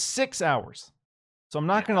 it was 6 hours. So I'm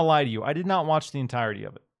not going to lie to you. I did not watch the entirety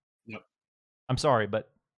of it. Yep. I'm sorry,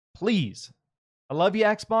 but please, I love you,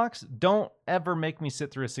 Xbox. Don't ever make me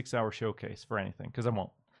sit through a 6-hour showcase for anything, because I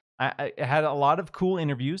won't. I had a lot of cool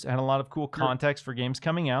interviews. I had a lot of cool context for games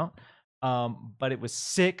coming out. But it was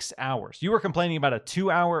 6 hours. You were complaining about a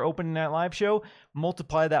 2-hour opening night live show.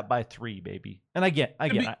 Multiply that by 3, baby. And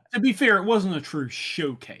To be fair, it wasn't a true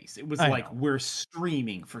showcase. It was like know. we're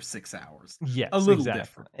streaming for 6 hours. Yes, a little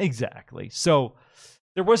different. Exactly. So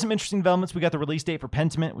there was some interesting developments. We got the release date for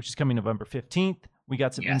Pentiment, which is coming November 15th. We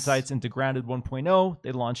got some insights into Grounded 1.0.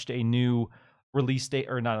 They launched a new release date,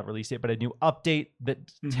 or not a release date, but a new update that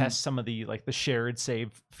tests some of the shared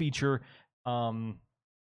save feature.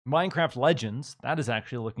 Minecraft Legends, that is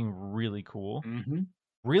actually looking really cool.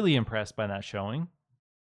 Really impressed by that showing.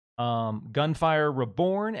 Gunfire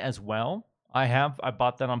Reborn as well. I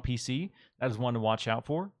bought that on PC. That is one to watch out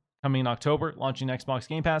for. Coming in October, launching Xbox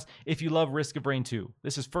Game Pass. If you love Risk of Rain 2,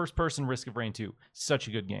 this is first-person Risk of Rain 2. Such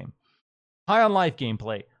a good game. High on Life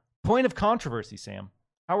gameplay. Point of controversy, Sam.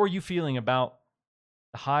 How are you feeling about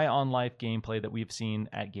the High on Life gameplay that we've seen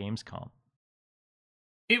at Gamescom?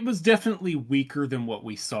 It was definitely weaker than what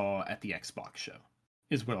we saw at the Xbox show,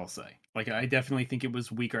 is what I'll say. Like, I definitely think it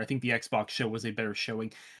was weaker. I think the Xbox show was a better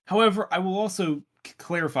showing. However, I will also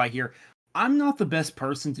clarify here, I'm not the best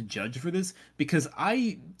person to judge for this, because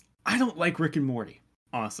I don't like Rick and Morty.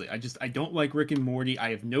 Honestly, I don't like Rick and Morty.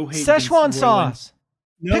 I have no hate against Szechuan sauce!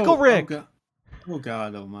 No, Pickle Rick! Oh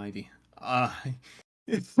God almighty.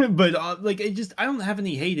 But I don't have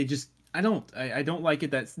any hate. I don't like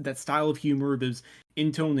it. That style of humor, those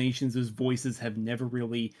intonations, those voices have never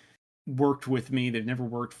really worked with me. They've never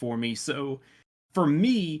worked for me. So for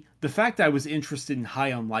me, the fact that I was interested in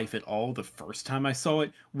High on Life at all the first time I saw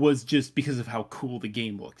it was just because of how cool the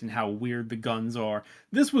game looked and how weird the guns are.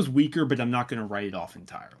 This was weaker, but I'm not going to write it off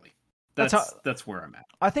entirely. That's where I'm at.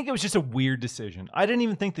 I think it was just a weird decision. I didn't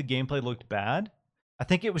even think the gameplay looked bad. I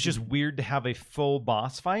think it was just weird to have a full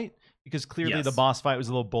boss fight, because clearly the boss fight was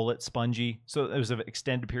a little bullet spongy. So it was an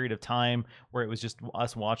extended period of time where it was just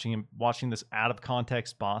us watching this out of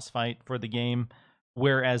context boss fight for the game.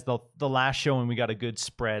 Whereas the last showing, we got a good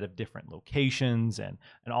spread of different locations and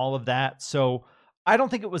all of that. So I don't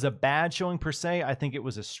think it was a bad showing per se. I think it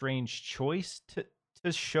was a strange choice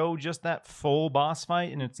to show just that full boss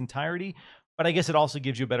fight in its entirety. But I guess it also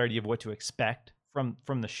gives you a better idea of what to expect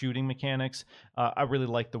from the shooting mechanics. I really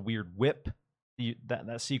like the weird whip.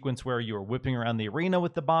 That sequence where you were whipping around the arena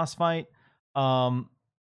with the boss fight.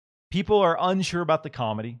 People are unsure about the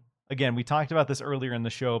comedy. Again, we talked about this earlier in the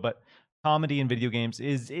show, but comedy in video games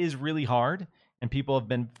is really hard, and people have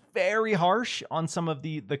been very harsh on some of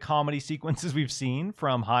the comedy sequences we've seen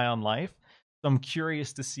from High on Life. So I'm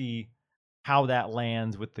curious to see how that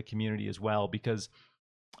lands with the community as well, because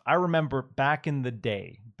I remember back in the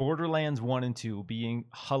day, Borderlands 1 and 2 being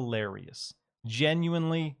hilarious.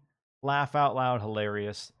 Genuinely laugh out loud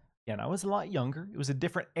hilarious. Again, I was a lot younger. It was a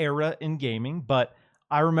different era in gaming, but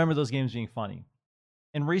I remember those games being funny.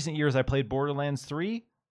 In recent years, I played Borderlands 3,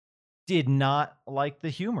 did not like the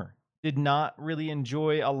humor, did not really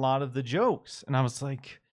enjoy a lot of the jokes. And I was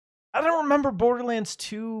like, I don't remember Borderlands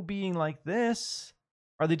 2 being like this.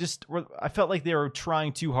 I felt like they were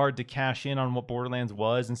trying too hard to cash in on what Borderlands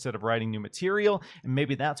was instead of writing new material. And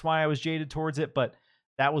maybe that's why I was jaded towards it. But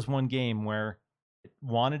that was one game where it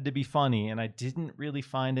wanted to be funny, and I didn't really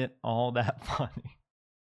find it all that funny.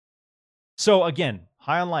 So again,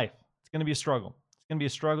 High on Life, it's going to be a struggle. It's going to be a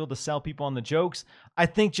struggle to sell people on the jokes. I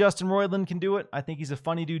think Justin Roiland can do it. I think he's a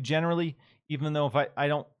funny dude generally, even though I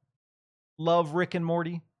don't love Rick and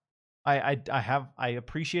Morty. I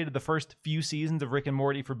appreciated the first few seasons of Rick and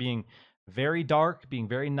Morty for being very dark, being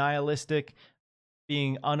very nihilistic,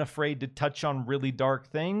 being unafraid to touch on really dark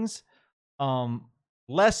things.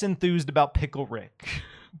 Less enthused about Pickle Rick,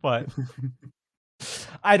 but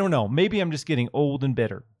I don't know. Maybe I'm just getting old and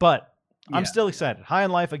bitter, but I'm still excited. High on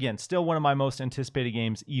Life, again, still one of my most anticipated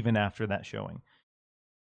games, even after that showing.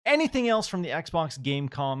 Anything else from the Xbox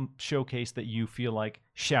Gamescom showcase that you feel like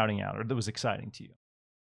shouting out or that was exciting to you?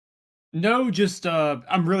 No, just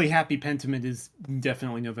I'm really happy Pentiment is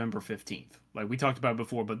definitely November 15th. Like we talked about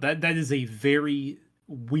before, but that is a very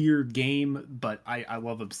weird game, but I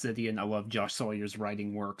love Obsidian. I love Josh Sawyer's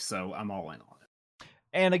writing work, so I'm all in on it.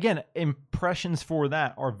 And again, impressions for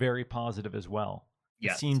that are very positive as well.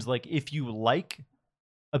 Yes. It seems like if you like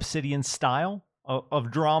Obsidian's style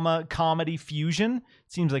of drama, comedy fusion,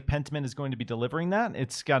 it seems like Pentiment is going to be delivering that.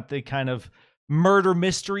 It's got the kind of murder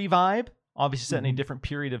mystery vibe, obviously set in a different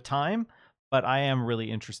period of time, but I am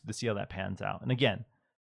really interested to see how that pans out. And again,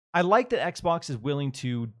 I like that Xbox is willing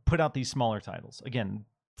to put out these smaller titles. Again,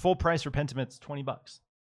 full price for Pentiment's $20.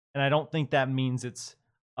 And I don't think that means it's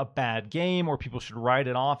a bad game or people should write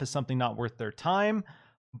it off as something not worth their time.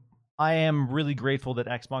 I am really grateful that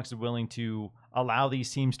Xbox is willing to allow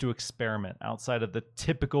these teams to experiment outside of the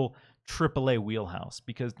typical AAA wheelhouse,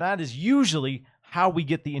 because that is usually how we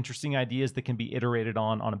get the interesting ideas that can be iterated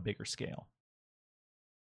on a bigger scale.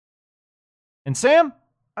 And Sam,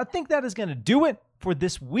 I think that is going to do it for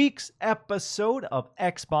this week's episode of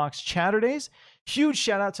Xbox Chatterdays. Huge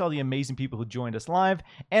shout out to all the amazing people who joined us live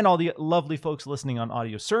and all the lovely folks listening on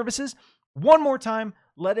audio services. One more time,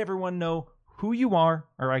 let everyone know who you are,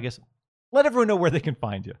 or I guess let everyone know where they can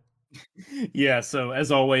find you. Yeah, so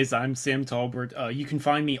as always, I'm Sam Tolbert. You can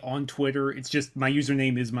find me on Twitter. It's just my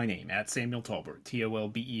username is my name, at Samuel Tolbert,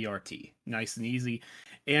 Tolbert. Nice and easy.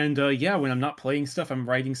 And yeah, when I'm not playing stuff, I'm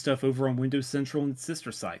writing stuff over on Windows Central and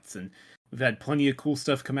sister sites. And we've had plenty of cool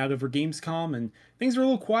stuff come out over Gamescom, and things are a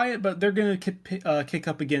little quiet, but they're going to kick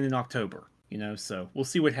up again in October, so we'll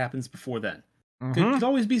see what happens before then. Could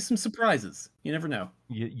always be some surprises. You never know.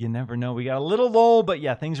 You never know. We got a little lull, but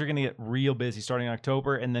yeah, things are going to get real busy starting in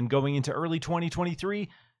October and then going into early 2023.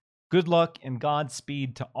 Good luck and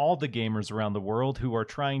Godspeed to all the gamers around the world who are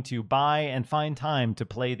trying to buy and find time to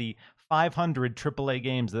play the 500 AAA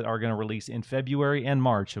games that are going to release in February and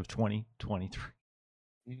March of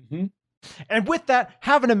 2023. And with that,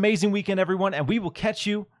 have an amazing weekend, everyone, and we will catch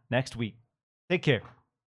you next week. Take care.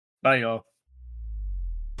 Bye, y'all.